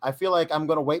any of it. I feel like I'm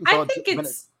going to wait until... I think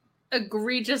it's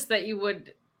egregious that you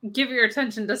would give your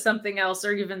attention to something else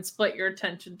or even split your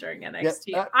attention during NXT.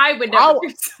 Yeah, I would never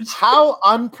do such how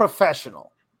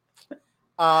unprofessional.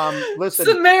 Listen,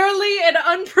 summarily and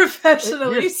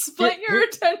unprofessionally split your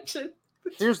attention.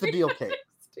 Here's the deal, Kate.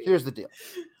 Here's the deal.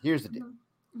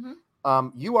 Mm-hmm.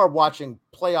 You are watching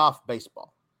playoff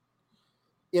baseball.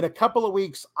 In a couple of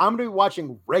weeks, I'm going to be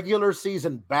watching regular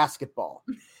season basketball.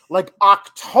 Like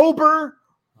October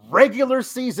regular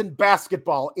season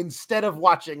basketball instead of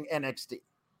watching NXT.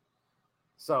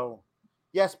 So,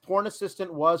 yes, Porn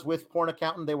Assistant was with Porn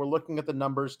Accountant. They were looking at the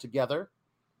numbers together.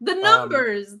 The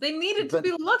numbers. They needed to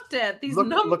be looked at. These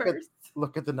numbers.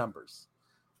 Look at the numbers.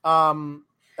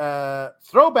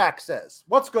 Throwback says,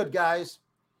 what's good, guys?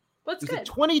 What's good?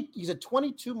 He's a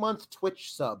 22-month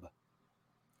Twitch sub.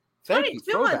 Thank you,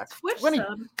 Throwback.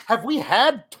 Sub. Have we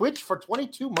had Twitch for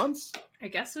 22 months? I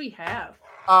guess we have.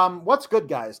 What's good,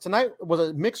 guys? Tonight was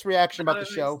a mixed reaction about the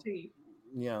show. NXT.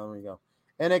 Yeah, there we go.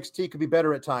 NXT could be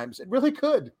better at times. It really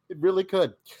could. It really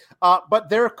could. But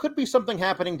there could be something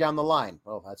happening down the line.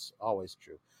 Well, that's always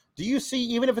true. Do you see,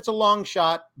 even if it's a long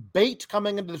shot, Bate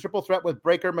coming into the triple threat with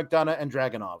Breaker, McDonough, and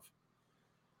Dragunov?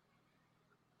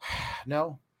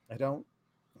 No, I don't.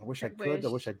 I wish I could. I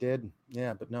wish I did.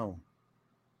 Yeah, but no.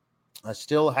 I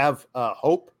still have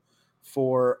hope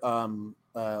for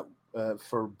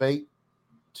Bate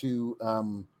to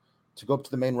go up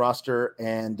to the main roster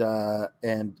and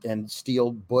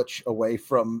steal Butch away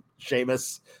from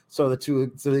Sheamus, so that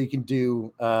you can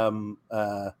do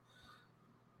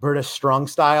British Strong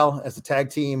Style as a tag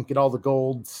team, get all the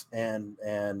golds, and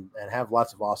have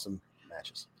lots of awesome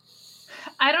matches.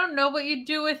 I don't know what you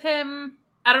do with him.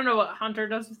 I don't know what Hunter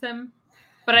does with him,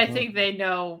 but I think they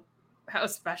know how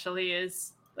special he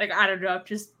is. Like, I don't know,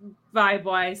 just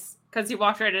vibe-wise, because he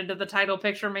walked right into the title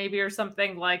picture maybe or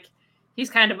something. Like, he's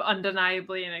kind of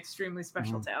undeniably an extremely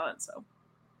special talent. So,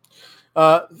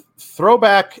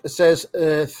 Throwback says,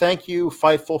 thank you,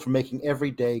 Fightful, for making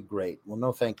every day great. Well,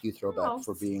 no thank you, Throwback,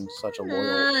 for being such a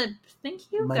loyal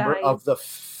member of the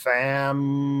family.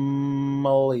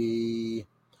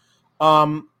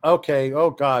 Okay. Oh,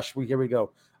 gosh. Here we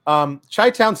go.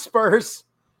 Chi-Town Spurs.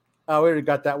 We already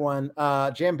got that one.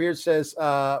 Jam Beard says,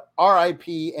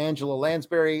 R.I.P. Angela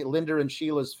Lansbury, Linda and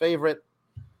Sheila's favorite.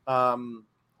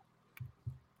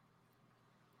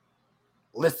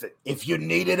 Listen, if you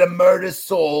needed a murder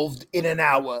solved in an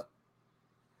hour,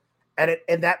 and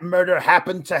that murder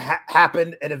happened to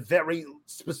happen at a very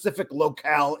specific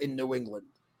locale in New England,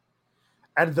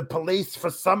 and the police for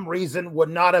some reason were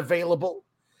not available,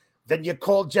 then you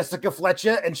called Jessica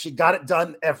Fletcher and she got it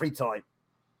done every time.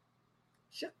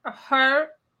 An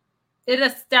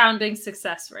astounding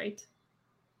success rate.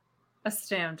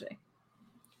 Astounding.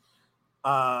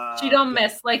 She don't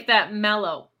miss like that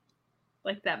mellow.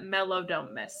 Like that mellow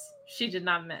don't miss. She did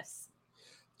not miss.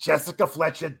 Jessica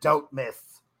Fletcher don't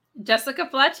miss. Jessica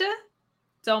Fletcher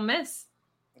don't miss.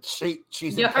 She's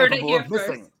incapable of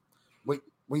missing.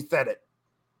 We said it.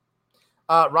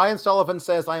 Ryan Sullivan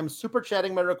says, I am super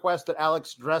chatting my request that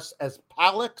Alex dress as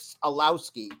Palix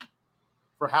Alowski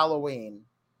for Halloween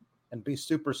and be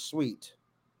super sweet,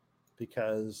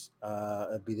 because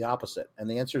it'd be the opposite. And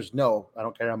the answer is no. I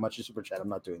don't care how much you super chat. I'm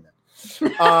not doing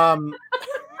that.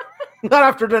 Not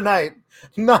after tonight.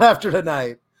 Not after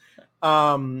tonight.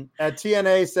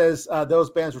 TNA says those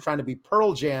bands were trying to be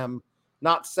Pearl Jam,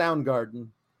 not Soundgarden.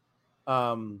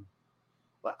 I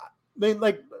mean,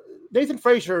 like Nathan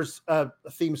Frazier's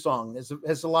theme song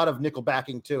has a lot of nickel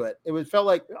backing to it. Felt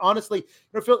like, honestly,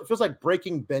 it feels like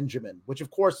Breaking Benjamin, which of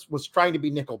course was trying to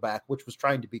be Nickelback, which was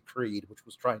trying to be Creed, which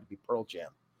was trying to be Pearl Jam.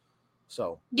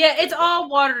 So yeah, it's all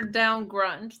watered down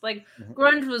grunge. Like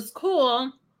grunge was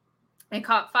cool and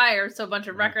caught fire, so a bunch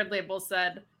of record labels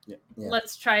said,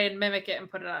 let's try and mimic it and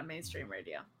put it on mainstream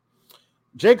radio.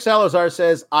 Jake Salazar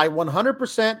says, I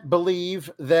 100%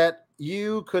 believe that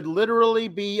you could literally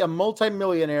be a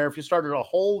multimillionaire if you started a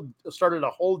whole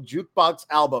jukebox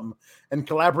album and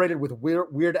collaborated with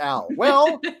Weird Al.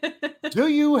 Well, do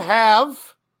you have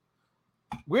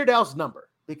Weird Al's number?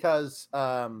 Because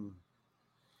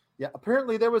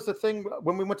apparently there was a thing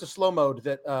when we went to slow mode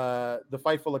that the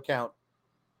Fightful account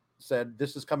said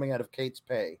this is coming out of Kate's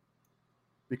pay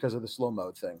because of the slow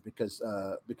mode thing, because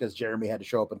Jeremy had to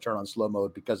show up and turn on slow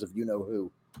mode because of you know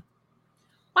who.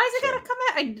 Why is it gonna come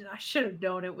out? I should have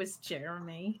known it was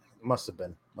Jeremy. Must have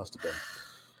been.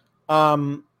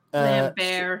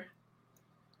 Bear.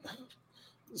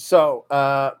 So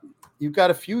you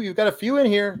got a few in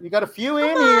here.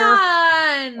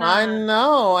 I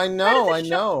know.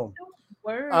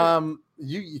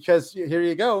 Because here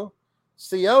you go.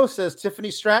 CO says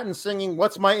Tiffany Stratton singing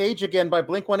 "What's My Age Again" by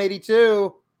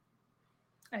Blink-182.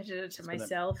 I did it to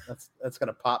myself. That's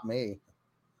gonna pop me.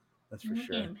 That's for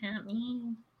sure. Pop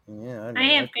me. Yeah, I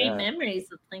have great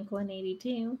memories of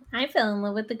Blink-182. I fell in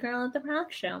love with the girl at the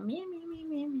rock show. Me.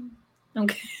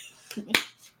 Okay.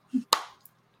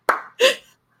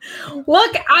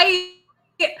 Look, I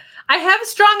have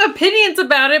strong opinions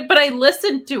about it, but I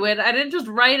listened to it. I didn't just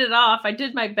write it off. I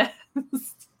did my best.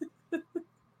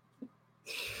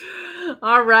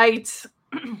 All right.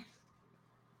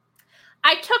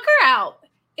 I took her out.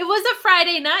 It was a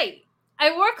Friday night.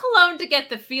 I wore cologne to get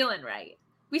the feeling right.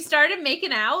 We started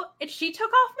making out, and she took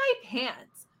off my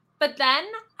pants. But then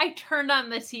I turned on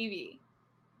the TV.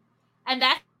 And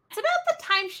that's about the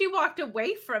time she walked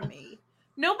away from me.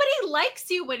 Nobody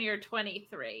likes you when you're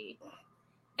 23.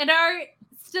 And are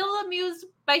still amused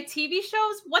by TV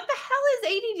shows? What the hell is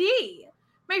ADD?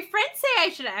 My friends say I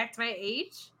should act my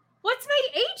age. What's my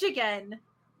age again?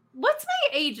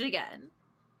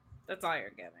 That's all you're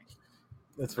getting.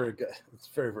 That's very good. It's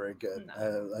very, very good.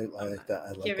 No, I like that.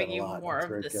 I like giving that a lot. You more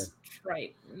of this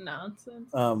trite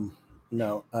nonsense.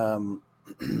 No.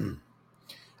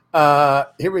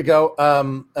 Here we go.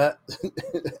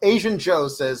 Asian Joe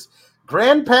says,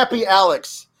 Grandpappy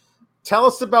Alex, tell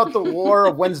us about the War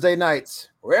of Wednesday Nights.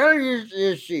 Well,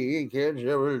 you see, kids,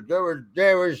 there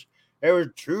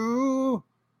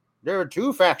were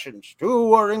two factions, two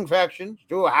warring factions,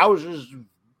 two houses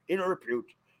in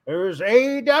repute. There was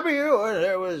AEW and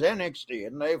there was NXT,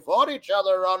 and they fought each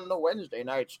other on the Wednesday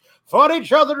nights. Fought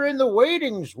each other in the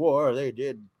Waitings War, they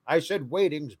did. I said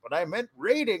waitings, but I meant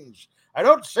ratings. I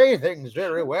don't say things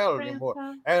very well anymore.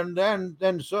 And then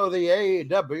so the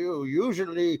AEW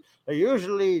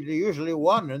usually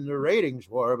won in the ratings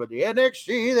war, but the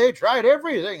NXT, they tried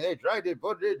everything. They tried to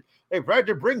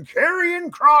bring Karrion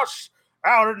Kross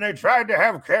out, and they tried to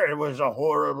have It was a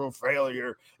horrible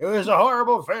failure.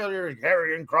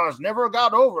 Karrion Kross never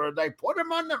got over it. They put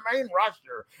him on the main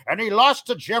roster, and he lost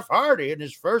to Jeff Hardy in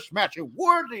his first match. He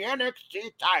wore the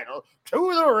NXT title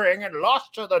to the ring and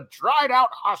lost to the dried-out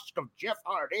husk of Jeff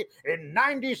Hardy in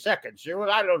 90 seconds. It was,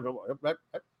 I don't know.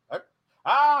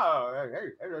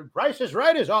 Price is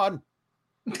Right is on.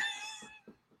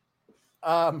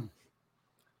 So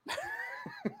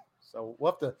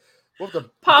we'll have to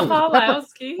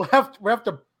Pawlowski. We'll have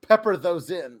to pepper those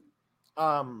in.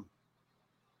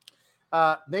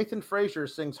 Nathan Frazier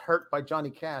sings "Hurt" by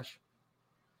Johnny Cash.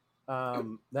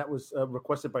 That was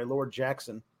requested by Lord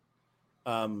Jackson.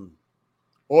 I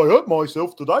hurt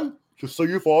myself today to see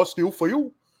if I still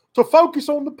feel. To focus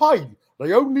on the pain,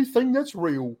 the only thing that's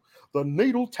real. The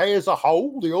needle tears a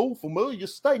hole, the old familiar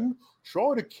sting.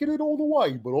 Try to kill it all the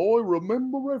way, but I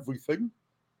remember everything.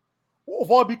 What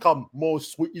have I become, my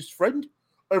sweetest friend?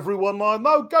 Everyone I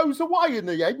know goes away in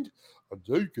the end, and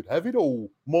you could have it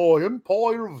all, my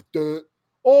empire of dirt.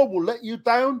 I will let you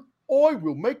down, I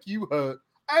will make you hurt,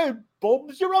 and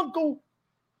Bob's your uncle.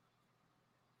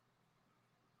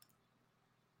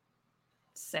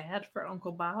 Sad for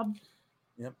Uncle Bob.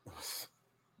 Yep.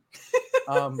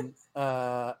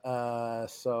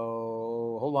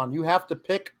 So hold on, you have to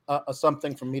pick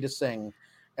something for me to sing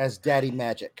as Daddy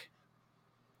Magic.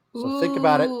 So think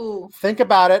about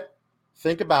it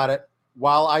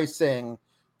while I sing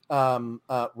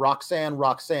Roxanne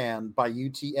by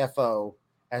UTFO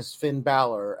as Finn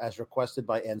Balor as requested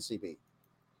by NCB.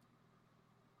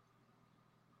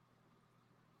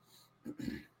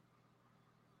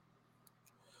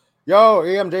 Yo,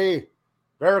 EMD,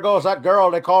 there goes that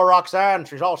girl they call Roxanne.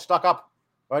 She's all stuck up.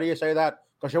 Why do you say that?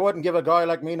 Because she wouldn't give a guy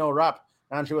like me no rap.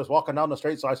 And she was walking down the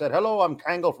street, so I said, hello, I'm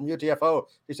Kangle from UTFO.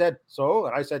 She said, so?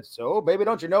 And I said, so, baby,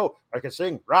 don't you know I can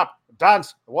sing, rap,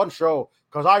 dance, one show,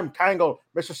 because I'm Kangle,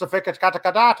 Mr. Safika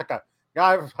Katakadataka.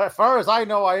 Yeah, as far as I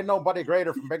know, I ain't nobody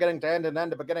greater from beginning to end and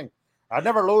end to beginning. I'd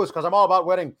never lose because I'm all about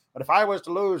winning. But if I was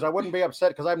to lose, I wouldn't be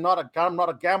upset because I'm not a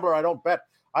gambler. I don't bet.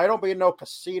 I don't be in no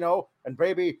casino. And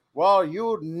baby, well,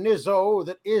 you nizzo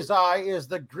that is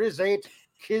the grizzate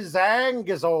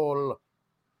Kizangizol.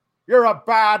 You're a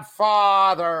bad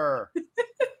father.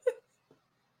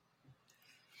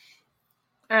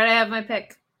 All right, I have my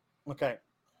pick. Okay.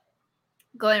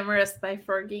 Glamorous by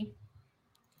Fergie.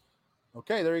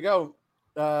 Okay, there you go.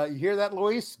 You hear that,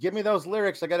 Luis? Give me those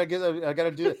lyrics. I gotta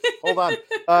do it. Hold on.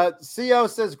 CO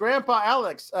says, Grandpa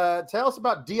Alex, tell us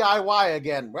about DIY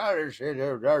again. Well,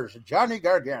 there's Johnny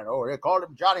Gargano. They called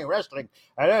him Johnny Wrestling.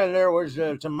 And then there was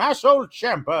Tommaso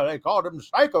Ciampa. They called him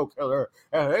Psycho Killer.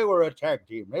 And they were a tag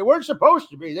team. They weren't supposed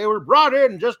to be. They were brought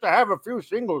in just to have a few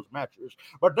singles matches.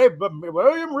 But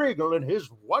William Regal, in his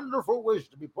wonderful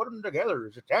wisdom, he put them together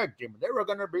as a tag team. They were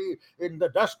going to be in the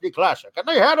Dusty Classic. And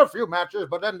they had a few matches,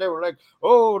 but then they were like,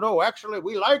 oh, no, actually,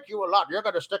 we like you a lot. You're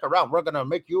going to stick around. We're going to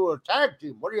make you a tag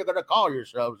team. What are you going to call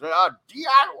yourselves? DIY,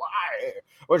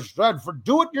 which stood for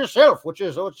do it yourself, which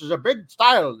is a big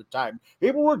style at the time.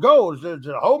 People would go to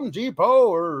Home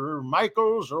Depot or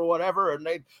Michael's or whatever, and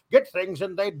they'd get things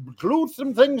and they'd glue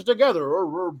some things together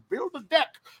or build a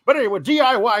deck. But anyway,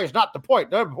 DIY is not the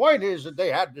point. The point is that they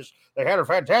had a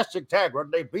fantastic tag run.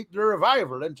 They beat the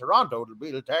Revival in Toronto to be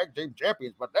the tag team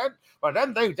champions. But then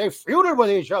they feuded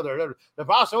with each other. The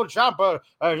Tommaso Ciampa,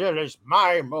 it's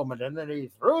my moment, and then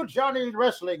he threw Johnny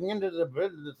Wrestling into the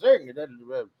thing,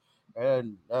 and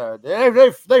then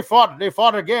they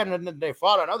fought again, and then they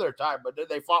fought another time, but then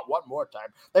they fought one more time.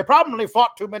 They probably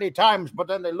fought too many times, but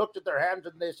then they looked at their hands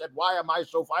and they said, "Why am I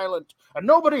so violent?" And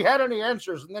nobody had any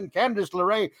answers. And then Candice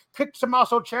LeRae kicked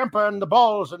Tommaso Ciampa in the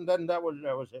balls, and then that was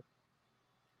it.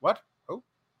 What? Oh,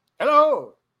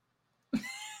 hello.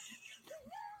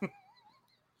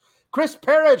 Chris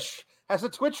Parrish has a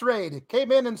Twitch raid.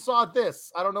 Came in and saw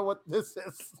this. I don't know what this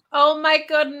is. Oh my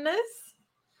goodness.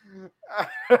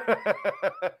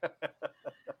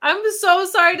 I'm so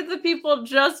sorry to the people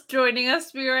just joining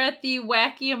us. We are at the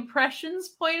wacky impressions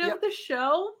point of the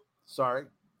show. Sorry.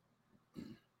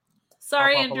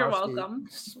 Sorry, and you're welcome.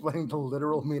 Explain the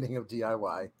literal meaning of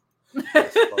DIY.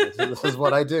 This is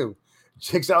what I do.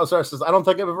 Jigsaw says, I don't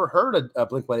think I've ever heard a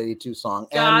Blink-182 song.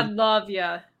 God love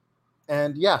ya.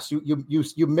 And yes,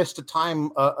 you missed a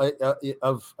time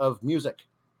of music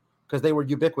because they were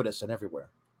ubiquitous and everywhere.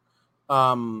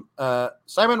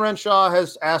 Simon Renshaw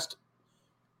has asked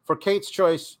for Kate's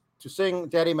choice to sing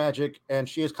Daddy Magic, and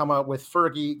she has come out with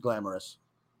Fergie Glamorous.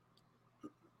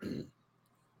 Here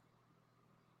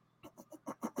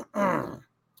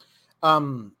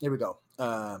we go.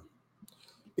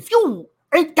 If you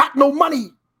ain't got no money,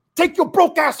 take your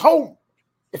broke ass home.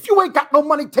 If you ain't got no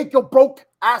money, take your broke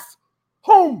ass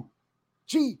home.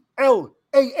 GLAMOUORS.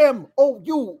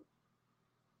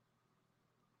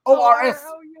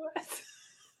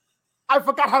 I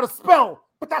forgot how to spell,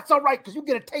 but that's all right because you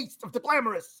get a taste of the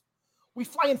glamorous. We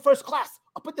fly in first class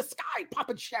up in the sky,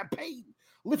 popping champagne,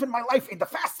 living my life in the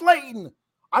fast lane.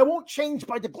 I won't change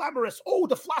by the glamorous. Oh,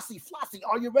 the flossy.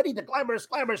 Are you ready? The glamorous.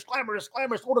 Oh,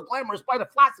 the glamorous by the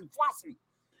flossy.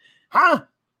 Huh?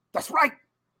 That's right.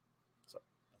 So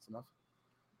that's enough.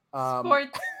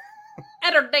 Sports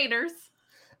entertainers.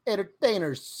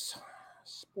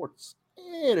 Sports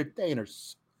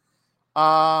entertainers.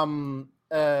 Okay.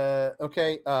 Here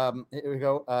we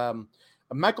go.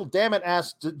 Michael Dammit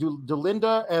asked, do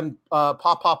Linda and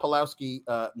Papa Pawlowski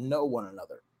know one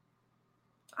another?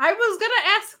 I was going to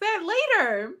ask that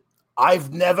later.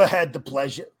 I've never had the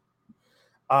pleasure.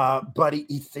 But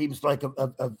he seems like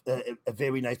a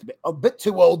very nice, a bit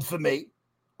too old for me,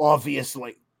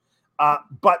 obviously.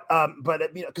 But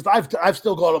you know, because I've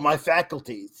still got all my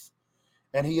faculties,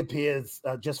 and he appears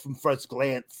just from first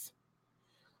glance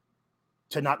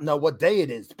to not know what day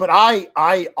it is. But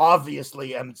I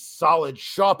obviously am solid,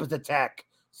 sharp as a tack,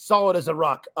 solid as a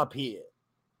rock up here.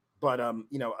 But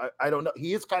you know, I don't know.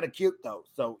 He is kind of cute though,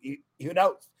 so who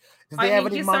knows? He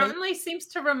certainly seems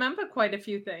to remember quite a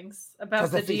few things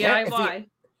about the DIY.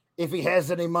 If he has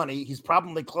any money, he's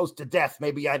probably close to death.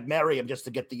 Maybe I'd marry him just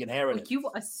to get the inheritance. You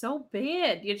are so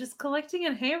bad. You're just collecting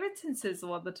inheritances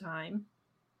all the time.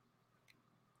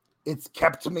 It's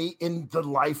kept me in the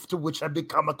life to which I've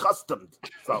become accustomed.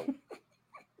 So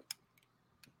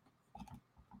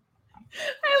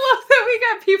I love that we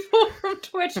got people from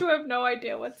Twitch who have no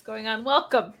idea what's going on.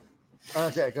 Welcome.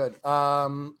 okay, good.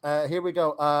 Here we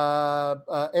go.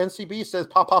 NCB says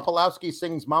Papa Pawlowski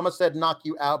sings "Mama Said Knock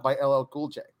You Out" by LL Cool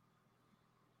J.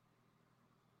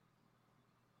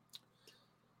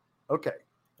 Okay,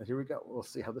 here we go. We'll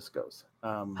see how this goes.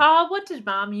 Paul, what did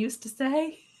Mom used to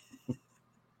say?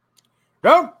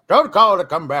 Don't call it a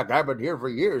comeback. I've been here for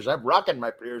years. I'm rocking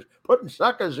my peers, putting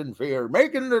suckers in fear,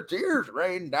 making the tears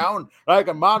rain down like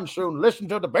a monsoon. Listen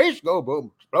to the bass go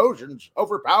boom. Explosions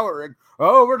overpowering.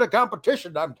 Over the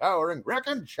competition, I'm towering.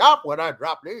 Wrecking shop when I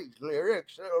drop these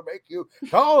lyrics. It'll make you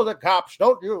call the cops.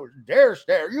 Don't you dare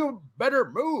stare. You better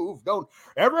move. Don't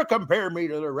ever compare me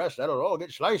to the rest. That'll all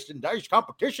get sliced and diced.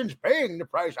 Competition's paying the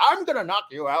price. I'm gonna knock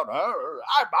you out.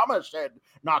 Mama said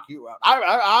knock you out.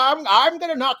 I'm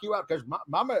gonna knock you out because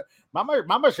Mama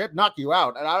said knock you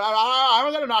out, and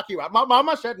I'm gonna knock you out.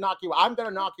 Mama said knock you out. I'm gonna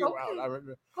knock you out.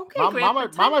 Okay,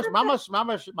 Mama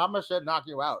said knock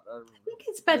you out. I think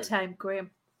it's bedtime,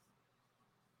 Graham.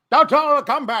 Don't tell her to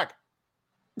come back.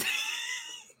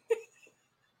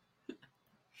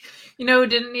 You know who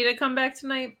didn't need to come back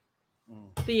tonight?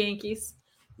 The Yankees.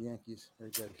 The Yankees, very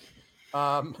good.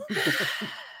 Papa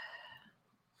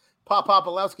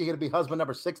Pawlowski going to be husband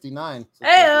number 69.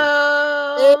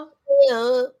 Hey.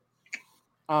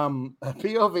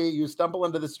 POV, you stumble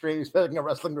into the stream, expecting a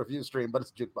wrestling review stream, but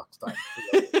it's jukebox time.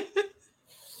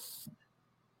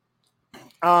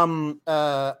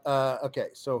 Okay,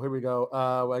 so here we go.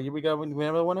 Here we go. Here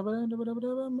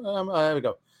we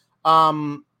go.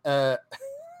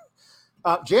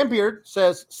 Jambeard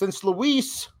says, since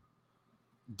Luis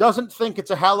doesn't think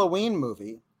it's a Halloween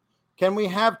movie, can we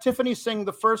have Tiffany sing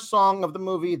the first song of the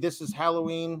movie? This is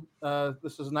Halloween.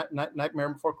 This is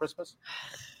Nightmare Before Christmas.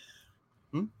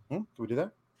 Can we do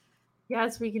that?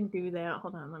 Yes, we can do that.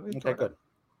 Hold on, let me. Okay, good.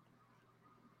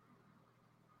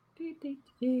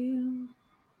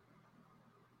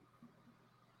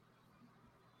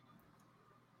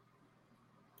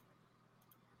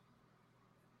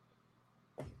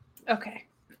 Okay.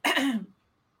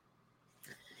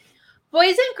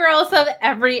 Boys and girls of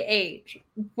every age,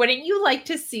 wouldn't you like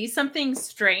to see something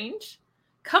strange?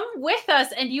 Come with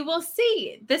us and you will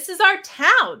see. This is our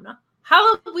town.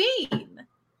 Halloween.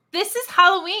 This is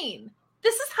Halloween.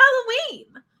 This is Halloween.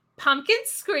 Pumpkins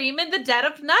scream in the dead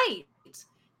of night.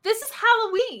 This is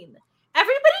Halloween.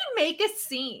 Everybody make a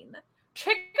scene.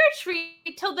 Trick or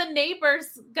treat till the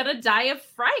neighbor's gonna die of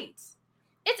fright.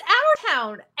 It's our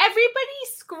town. Everybody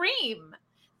scream.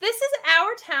 This is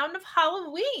our town of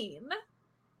Halloween.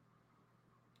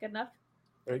 Good enough?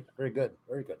 Very, very good.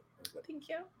 Very good. Very good. Thank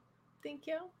you. Thank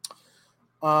you.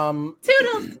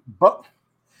 Toodles.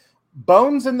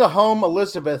 Bones in the Home,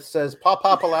 Elizabeth says,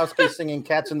 Papa Pawlowski singing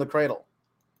Cats in the Cradle.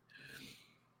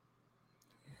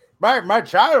 My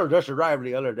child just arrived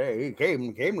the other day. He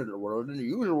came to the world in the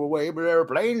usual way, but there were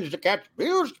planes to catch,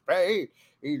 bills to pay.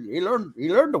 He learned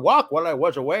to walk while I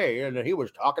was away, and he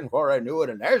was talking before I knew it.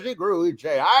 And as he grew, he'd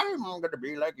say, I'm going to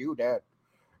be like you, Dad.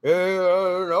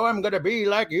 I'm going to be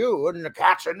like you. And the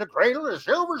cat's in the cradle, the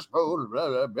silver spoon,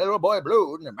 little boy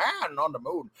blue, and the man on the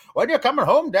moon. When you're coming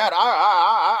home, Dad,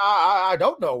 I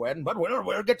don't know when, but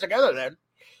we'll get together then.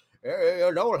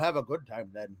 We'll have a good time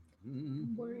then.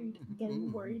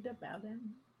 Getting worried about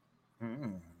him.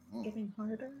 Getting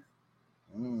harder.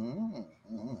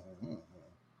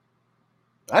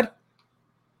 What?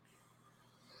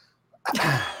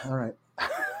 All right.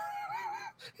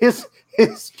 His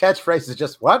catchphrase is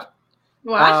just what?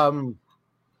 What?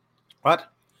 What?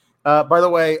 By the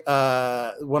way,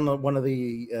 one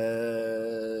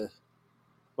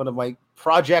of my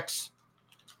projects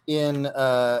in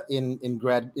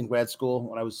grad school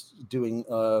when I was doing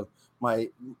my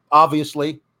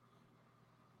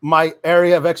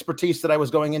area of expertise that I was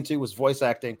going into was voice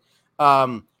acting.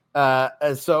 And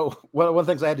so one of the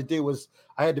things I had to do was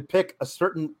I had to pick a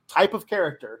certain type of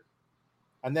character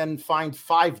and then find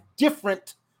 5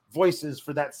 different voices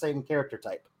for that same character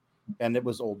type. And it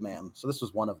was Old Man. So this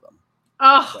was one of them.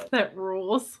 Oh, so, that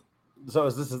rules. So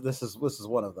this is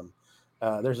one of them.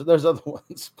 There's other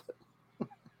ones.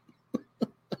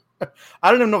 I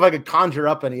don't even know if I could conjure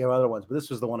up any other ones, but this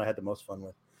was the one I had the most fun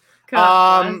with.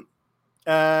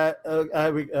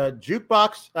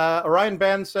 Jukebox. Orion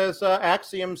Band says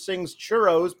Axiom sings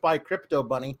Churros by Crypto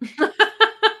Bunny.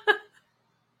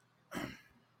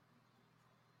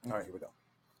 All right, here we go.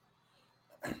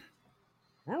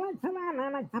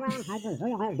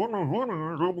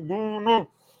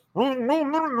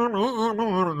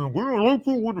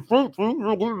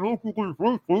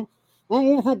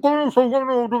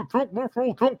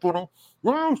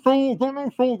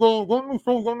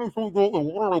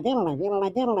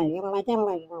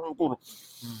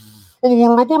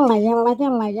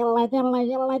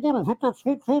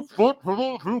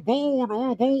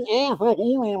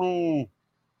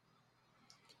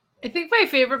 I think my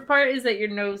favorite part is that your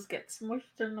nose gets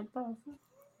smushed in the process.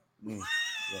 Yeah.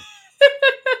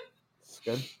 It's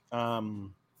good.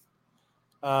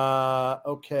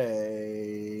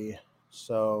 Okay.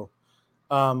 So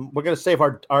we're gonna save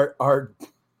our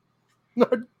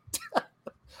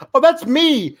oh, that's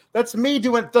me. That's me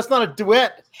doing. That's not a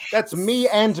duet. That's me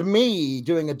and me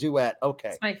doing a duet. Okay.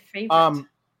 It's my favorite.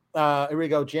 Here we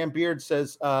go. Jam Beard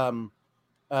says, no,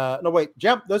 wait,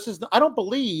 Jam, this is, I don't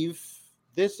believe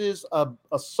this is a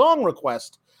song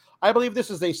request. I believe this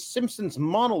is a Simpsons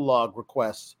monologue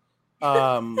request.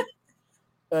 Jam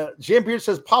Beard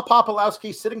says, Pop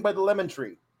Popolowski sitting by the lemon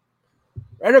tree.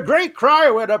 And a great cry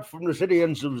went up from the city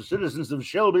and some citizens of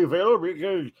Shelbyville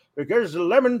because the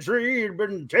lemon tree had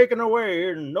been taken away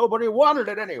and nobody wanted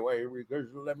it anyway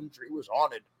because the lemon tree was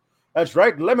haunted. That's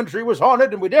right, the lemon tree was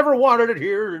haunted and we never wanted it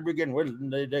here to begin with.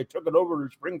 And they took it over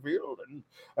to Springfield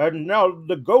and now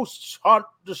the ghosts haunt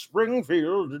the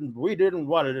Springfield and we didn't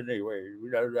want it anyway.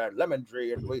 That lemon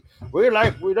tree and we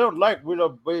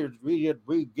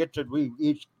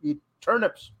eat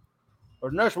turnips.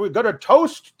 Unless we got to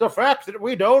toast the fact that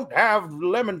we don't have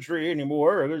lemon tree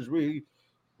anymore, because we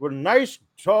with a nice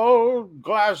tall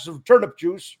glass of turnip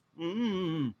juice.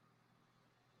 You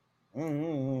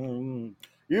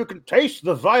can taste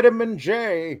the vitamin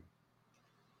J.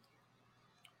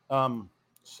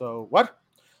 So what?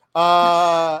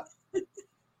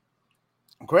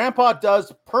 Grandpa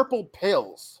does Purple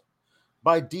Pills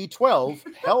by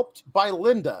D12, helped by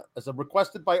Linda, as a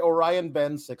requested by Orion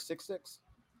Ben 666.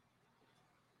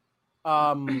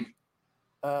 Helped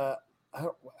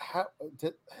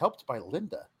by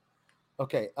Linda.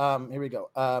 Okay, here we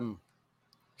go.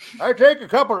 I take a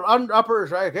couple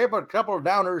uppers, I keep a couple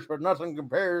downers, but nothing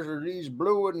compares to these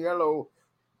blue and yellow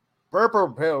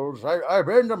purple pills. I've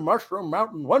been to Mushroom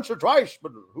Mountain once or twice,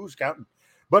 but who's counting?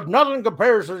 But nothing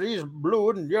compares to these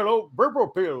blue and yellow purple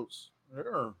pills.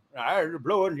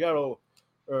 Blue and yellow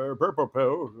purple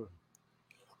pills.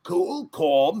 Cool,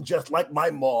 calm, just like my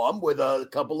mom, with a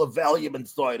couple of Valium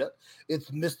inside it.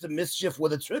 It's Mr. Mischief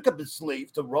with a trick up his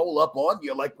sleeve to roll up on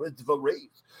you like Christopher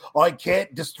Reeves. I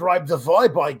can't describe the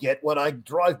vibe I get when I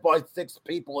drive by 6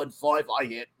 people and 5 I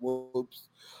hit. Whoops.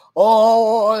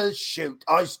 Oh, shoot.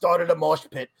 I started a mosh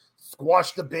pit,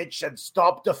 squashed the bitch, and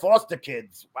stopped the foster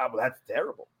kids. Wow, that's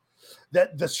terrible.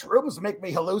 That the shrooms make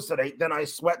me hallucinate. Then I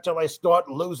sweat till I start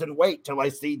losing weight, till I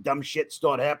see dumb shit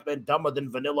start happening, dumber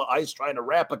than Vanilla Ice trying to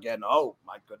rap again. Oh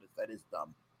my goodness, that is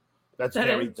dumb. That's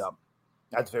very dumb.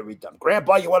 That's very dumb.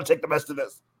 Grandpa, you want to take the rest of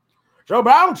this? So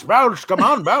bounce, come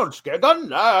on, bounce.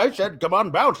 I said, come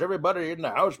on, bounce. Everybody in the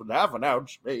house with half an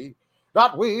ounce. Me,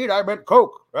 not weed. I meant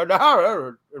Coke.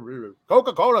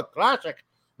 Coca-Cola Classic.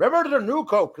 Remember the new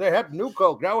Coke? They had new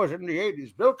Coke. That was in the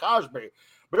 80s. Bill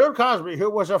Cosby, who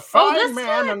was a fine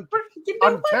man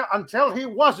until he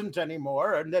wasn't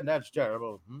anymore, and then that's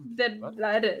terrible.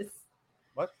 That is.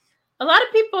 What? A lot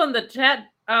of people in the chat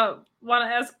want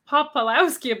to ask Pop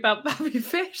Polowski about Bobby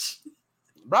Fish.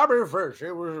 Bobby Fish,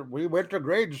 we went to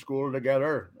grade school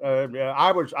together.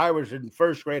 I was in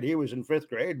first grade, he was in fifth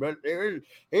grade, but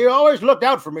he always looked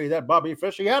out for me. That Bobby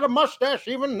Fish, he had a mustache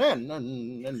even then,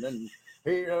 and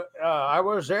I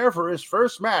was there for his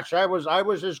first match. I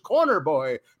was his corner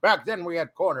boy. Back then we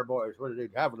had corner boys where they'd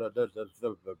have the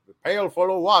pail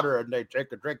full of water and they'd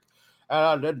take a drink.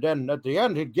 Then at the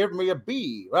end he'd give me a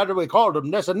bee. Rather we called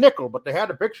them that's a nickel, but they had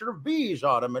a picture of bees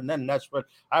on them. And then that's what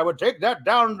I would take that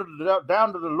down to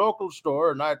the local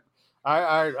store, and I'd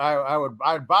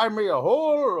buy me a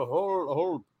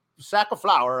whole sack of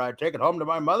flour. I'd take it home to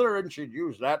my mother, and she'd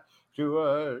use that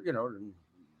to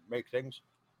make things.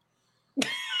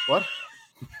 What?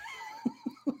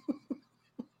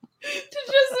 To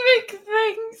just make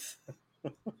things.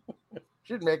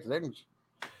 She'd make things.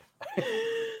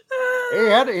 he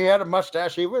had a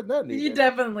mustache even then. He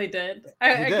definitely did.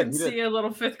 I can see a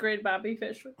little fifth grade Bobby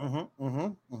Fish.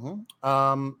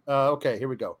 Okay, here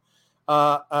we go.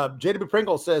 JW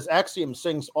Pringle says Axiom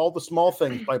sings All the Small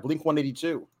Things by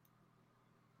Blink-182.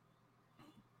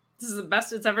 This is the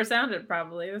best it's ever sounded,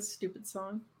 probably. This stupid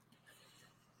song.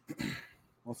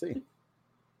 We'll see.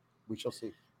 We shall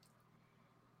see.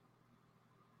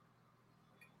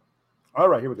 All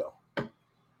right, here we go.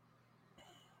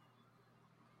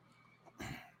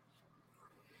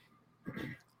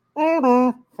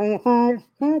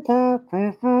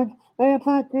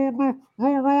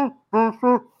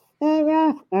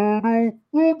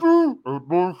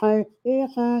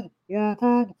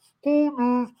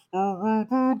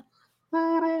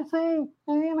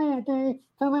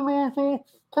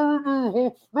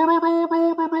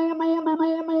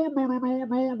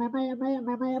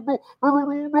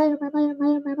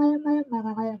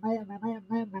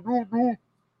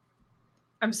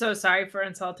 I'm so sorry for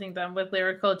insulting them with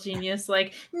lyrical genius,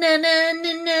 like na na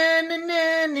na na na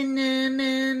na na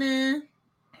na na.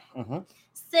 Mm-hmm.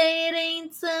 Say it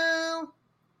ain't so.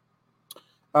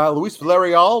 Luis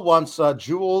Villarreal wants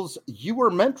Jules, You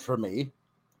Were Meant for Me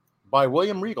by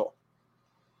William Regal.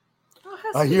 Oh,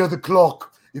 I hear the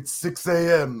clock. It's 6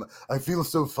 a.m. I feel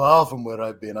so far from where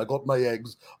I've been. I got my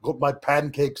eggs, got my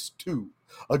pancakes too.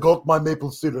 I got my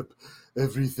maple syrup.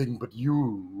 Everything but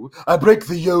you. I break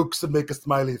the yolks and make a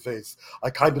smiley face. I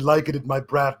kind of like it in my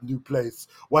brand new place.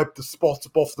 Wipe the spots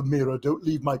up off the mirror. Don't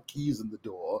leave my keys in the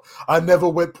door. I never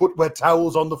put wet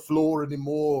towels on the floor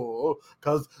anymore.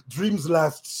 'Cause dreams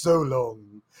last so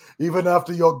long. Even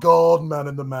after you're gone, man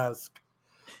in the mask.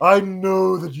 I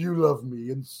know that you love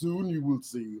me, and soon you will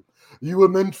see. You were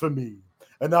meant for me,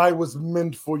 and I was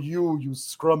meant for you, you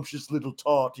scrumptious little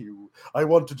tart, you. I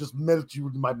want to just melt you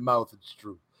in my mouth, it's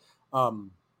true.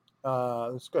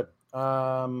 It's good.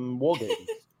 War Games.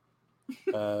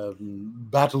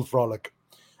 Battle Frolic.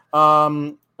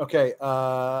 Okay.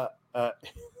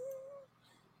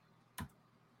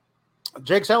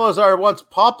 Jake Salazar wants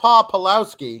Papa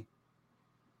Pulowski.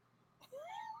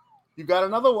 You got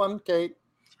another one, Kate.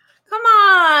 Come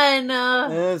on.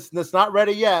 It's not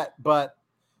ready yet, but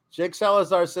Jake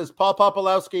Salazar says Paul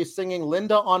Popolowski singing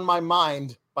Linda on My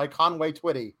Mind by Conway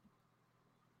Twitty.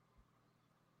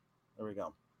 There we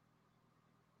go.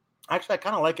 Actually, I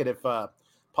kind of like it if Paul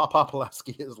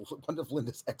Popolowski is one of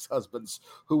Linda's ex-husbands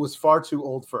who was far too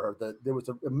old for her. There was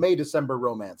a May-December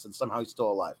romance, and somehow he's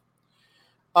still alive.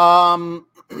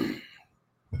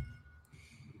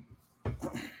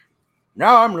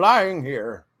 Now I'm lying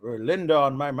here with Linda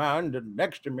on my mind, and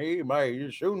next to me,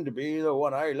 my soon-to-be, the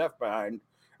one I left behind.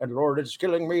 And Lord, it's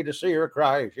killing me to see her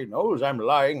cry. She knows I'm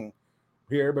lying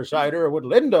here beside her with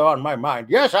Linda on my mind.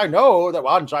 Yes, I know that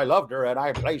once I loved her, and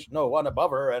I placed no one above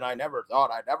her, and I never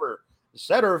thought I'd ever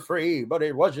set her free, but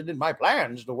it wasn't in my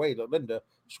plans the way that Linda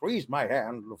squeezed my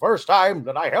hand. The first time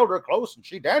that I held her close and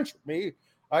she danced with me,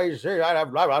 I said, I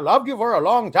loved you for a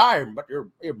long time, but you're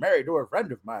married to a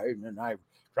friend of mine, and I've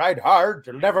tried hard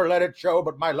to never let it show,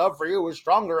 but my love for you is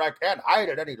stronger. I can't hide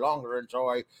it any longer, and so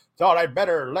I thought I'd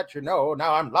better let you know.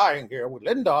 Now I'm lying here with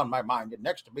Linda on my mind, and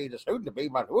next to me, the soon-to-be,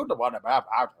 my who the one about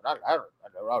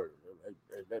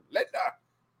Linda.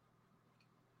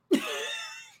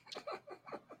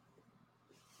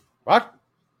 What?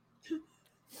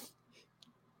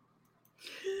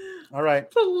 All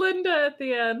right. The Linda at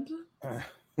the end.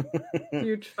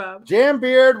 Huge fan. Jam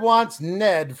Beard wants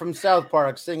Ned from South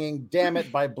Park singing Damn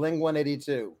It by Bling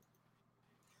 182.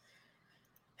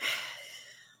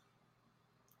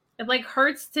 It like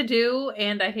hurts to do,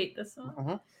 and I hate this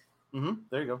song.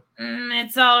 There you go.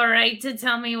 It's all right to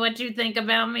tell me what you think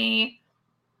about me.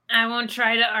 I won't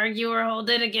try to argue or hold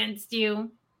it against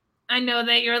you. I know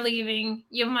that you're leaving.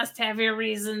 You must have your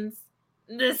reasons.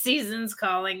 The season's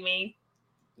calling me.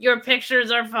 Your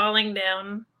pictures are falling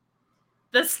down.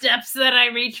 The steps that I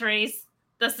retrace,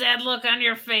 the sad look on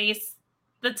your face,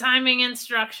 the timing and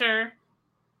structure.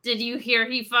 Did you hear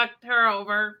he fucked her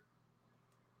over?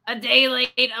 A day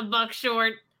late, a buck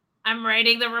short. I'm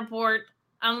writing the report.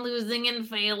 I'm losing and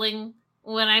failing.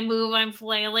 When I move, I'm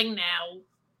flailing now.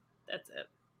 That's it.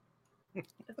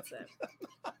 That's it.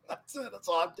 That's it. That's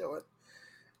all I'm doing.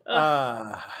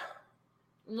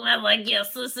 Well, I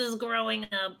guess this is growing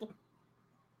up.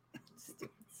 Stupid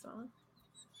song.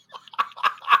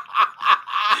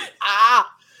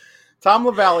 Tom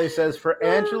LaValle says, for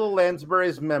Angela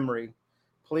Lansbury's memory,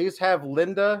 please have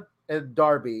Linda and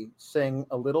Darby sing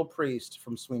A Little Priest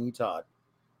from Sweeney Todd.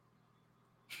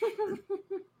 There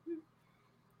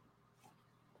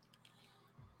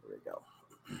we go.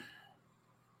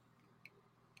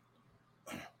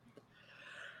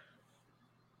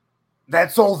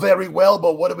 That's all very well,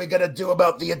 but what are we going to do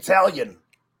about the Italian?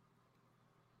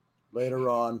 Later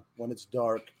on, when it's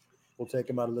dark, we'll take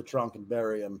him out of the trunk and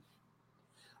bury him.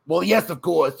 Well, yes, of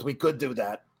course, we could do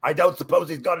that. I don't suppose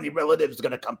he's got any relatives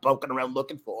going to come poking around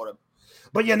looking for him.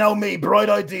 But you know me, bright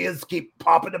ideas keep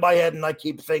popping in my head, and I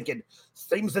keep thinking,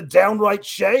 seems a downright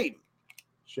shame.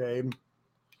 Shame.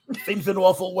 Seems an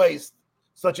awful waste.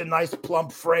 Such a nice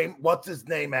plump frame. What's his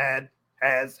name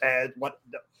has, what?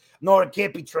 No, it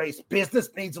can't be traced. Business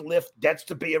needs a lift. Debts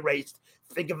to be erased.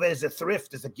 think of it as a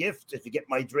thrift, as a gift, if you get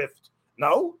my drift.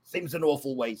 No? Seems an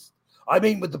awful waste. I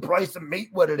mean, with the price of meat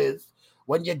what it is,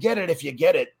 when you get it, if you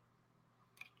get it.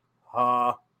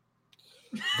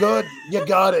 Good, you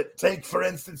got it. Take, for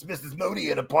instance, Mrs.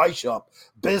 Mooney in a pie shop.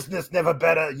 Business never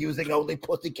better, using only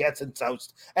pussycats and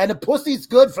toast. And a pussy's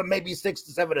good for maybe 6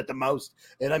 to 7 at the most,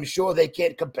 and I'm sure they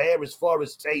can't compare as far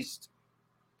as taste.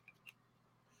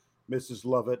 Mrs.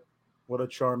 Lovett, what a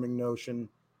charming notion.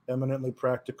 Eminently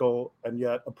practical and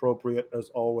yet appropriate as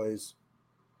always.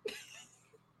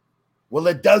 Well,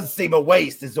 it does seem a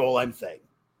waste, is all I'm saying.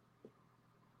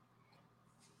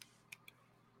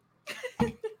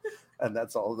 And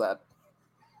that's all that.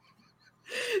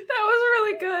 That was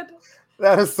really good.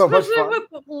 That is so much fun. Especially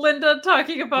with Linda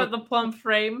talking about the plum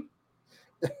frame.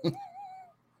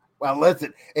 Well,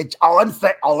 listen, all I'm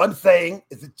saying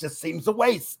is it just seems a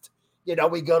waste. You know,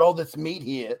 we got all this meat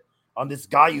here on this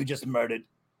guy you just murdered.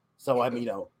 So, I mean,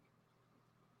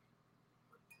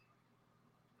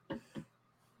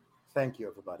 thank you,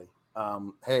 everybody.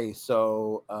 Hey,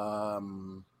 so,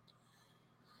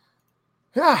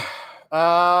 yeah.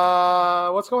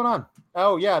 What's going on?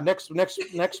 Oh yeah, next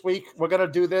week we're gonna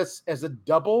do this as a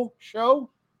double show.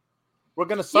 We're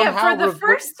gonna somehow for the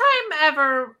first time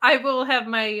ever, I will have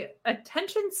my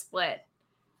attention split.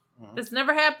 Mm-hmm. This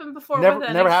never happened before.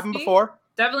 Never happened before.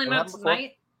 Definitely not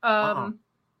tonight. Nope.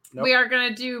 We are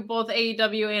gonna do both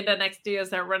AEW and NXT as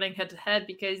they're running head to head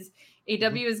because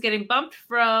AEW is getting bumped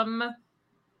from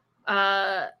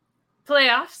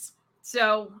playoffs.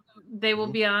 So they will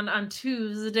be on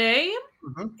Tuesday,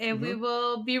 and we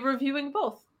will be reviewing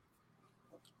both.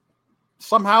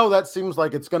 Somehow that seems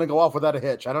like it's going to go off without a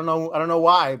hitch. I don't know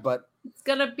why, but it's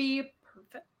going to be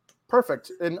perfect.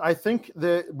 Perfect. And I think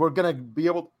that we're going to be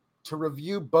able to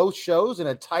review both shows in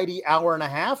a tidy hour and a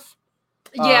half.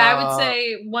 Yeah, I would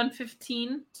say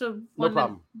 1:15 to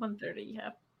 1:30. Yeah.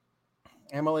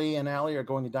 Emily and Allie are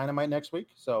going to Dynamite next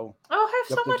week, so have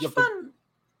so much fun.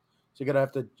 So you're gonna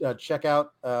have to check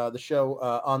out the show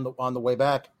on the way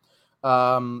back.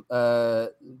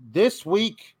 This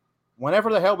week, whenever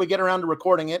the hell we get around to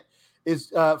recording it,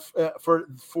 is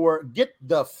for Get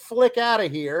the Flick Out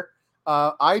of Here.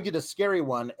 I did a scary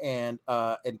one, and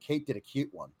Kate did a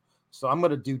cute one. So I'm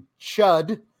gonna do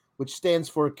Chud, which stands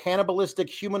for Cannibalistic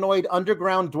Humanoid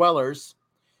Underground Dwellers,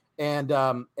 and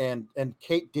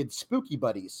Kate did Spooky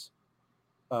Buddies,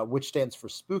 which stands for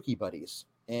Spooky Buddies,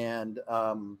 and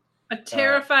a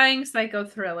terrifying psycho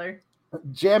thriller.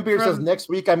 Jambeer says next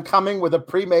week I'm coming with a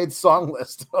pre-made song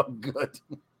list. Oh, good.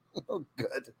 Oh,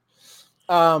 good.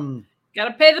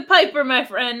 Gotta pay the piper, my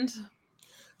friend.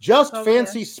 Just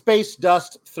Fancy Space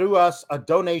Dust threw us a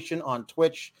donation on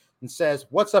Twitch and says,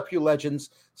 "What's up, you legends?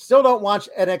 Still don't watch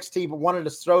NXT, but wanted to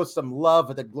throw some love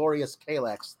at the glorious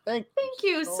Kalax." Thank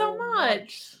you so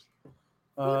much.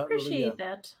 We appreciate really,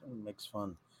 that. It makes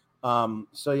fun.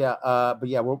 So yeah, but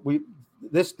yeah, we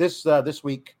this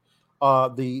week,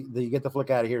 the Get the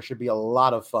Flick Out of Here should be a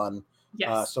lot of fun.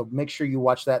 Yes. So make sure you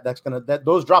watch that.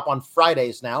 Those drop on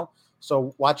Fridays now.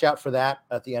 So watch out for that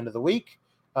at the end of the week.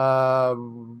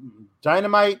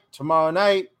 Dynamite tomorrow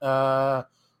night.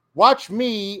 Watch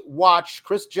me watch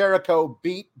Chris Jericho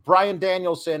beat Bryan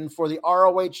Danielson for the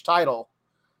ROH title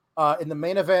in the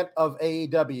main event of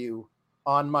AEW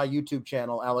on my YouTube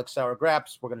channel, Alex Sour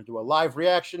Graps. We're going to do a live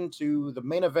reaction to the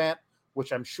main event,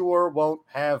 which I'm sure won't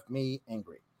have me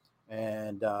angry.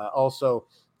 And also,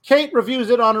 Kate reviews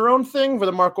it on her own thing for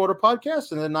the Mark Order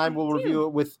podcast, and then I will review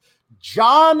it with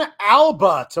John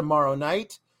Alba tomorrow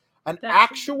night,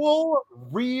 actual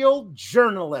real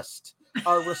journalist,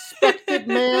 a respected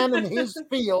man in his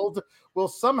field, will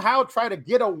somehow try to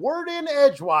get a word in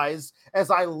edgewise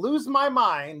as I lose my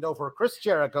mind over Chris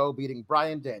Jericho beating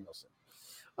Bryan Danielson.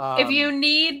 If you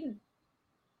need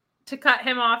to cut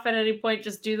him off at any point,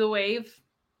 just do the wave.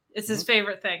 It's his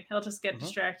favorite thing. He'll just get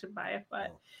distracted by it,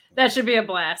 but that should be a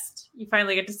blast. You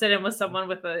finally get to sit in with someone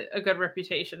with a good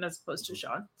reputation as opposed to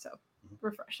Sean. So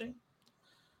refreshing.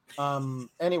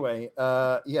 Anyway,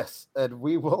 yes, and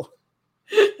we will.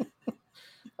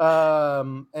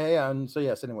 And so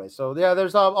yes. Anyway, so yeah,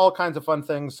 there's all kinds of fun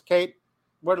things. Kate,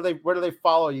 where do they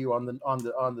follow you on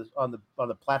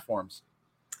the platforms?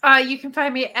 You can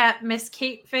find me at Miss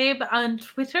Kate Fabe on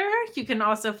Twitter. You can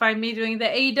also find me doing the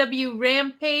AEW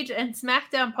Rampage and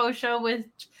SmackDown post show, with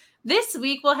this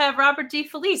week we'll have Robert D.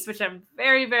 Felice, which I'm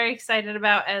very, very excited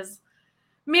about, as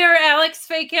Mirror Alex,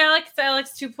 Fake Alex,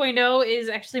 Alex 2.0 is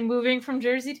actually moving from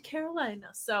Jersey to Carolina.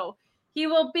 So he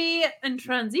will be in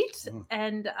transit,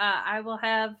 and I will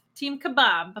have Team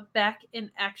Kebab back in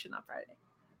action on Friday.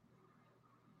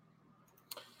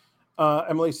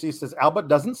 Emily C says, Albert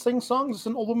doesn't sing songs as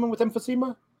an old woman with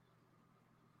emphysema?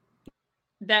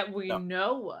 That we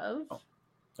know of.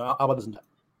 Alba doesn't.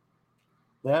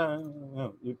 Yeah,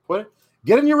 you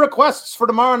get in your requests for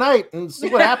tomorrow night and see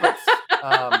what happens.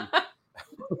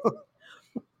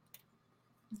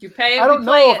 You pay. I don't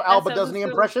know if Alba does any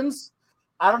impressions.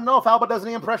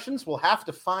 We'll have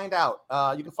to find out.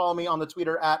 You can follow me on the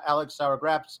Twitter at Alex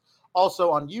Sourgraps, also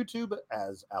on YouTube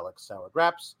as Alex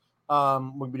Sourgraps.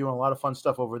 We'll be doing a lot of fun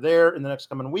stuff over there in the next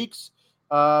coming weeks.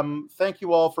 Thank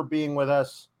you all for being with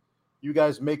us. You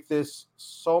guys make this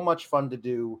so much fun to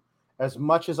do. As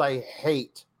much as I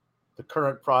hate the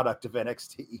current product of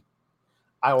NXT,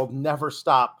 I will never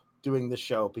stop doing the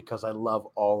show because I love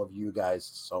all of you guys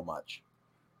so much.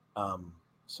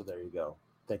 So there you go.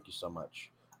 Thank you so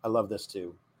much. I love this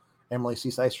too. Emily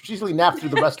Seaside. She usually napped through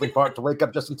the wrestling part to wake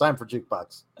up just in time for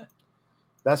Jukebox.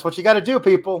 That's what you got to do,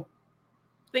 people.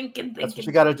 Thinking. That's what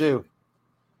you got to do.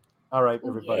 All right,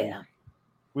 everybody. Yeah.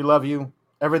 We love you.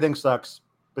 Everything sucks,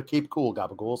 but keep cool,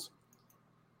 Gabagools.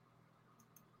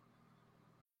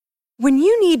 When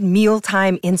you need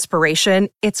mealtime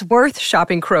inspiration, it's worth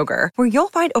shopping Kroger, where you'll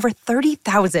find over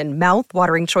 30,000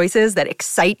 mouth-watering choices that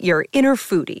excite your inner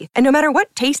foodie. And no matter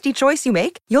what tasty choice you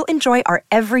make, you'll enjoy our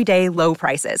everyday low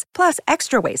prices, plus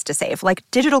extra ways to save, like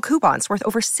digital coupons worth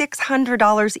over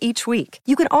 $600 each week.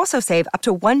 You can also save up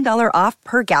to $1 off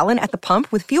per gallon at the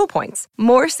pump with fuel points.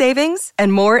 More savings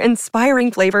and more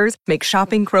inspiring flavors make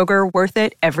shopping Kroger worth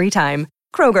it every time.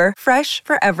 Kroger, fresh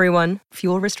for everyone.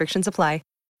 Fuel restrictions apply.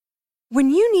 When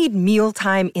you need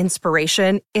mealtime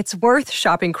inspiration, it's worth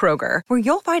shopping Kroger, where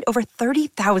you'll find over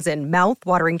 30,000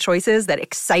 mouth-watering choices that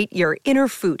excite your inner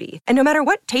foodie. And no matter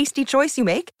what tasty choice you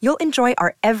make, you'll enjoy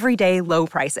our everyday low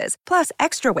prices, plus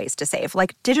extra ways to save,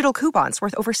 like digital coupons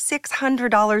worth over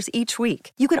 $600 each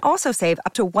week. You can also save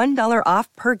up to $1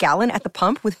 off per gallon at the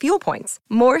pump with fuel points.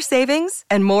 More savings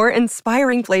and more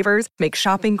inspiring flavors make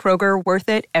shopping Kroger worth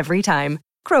it every time.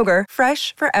 Kroger,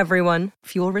 fresh for everyone.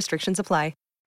 Fuel restrictions apply.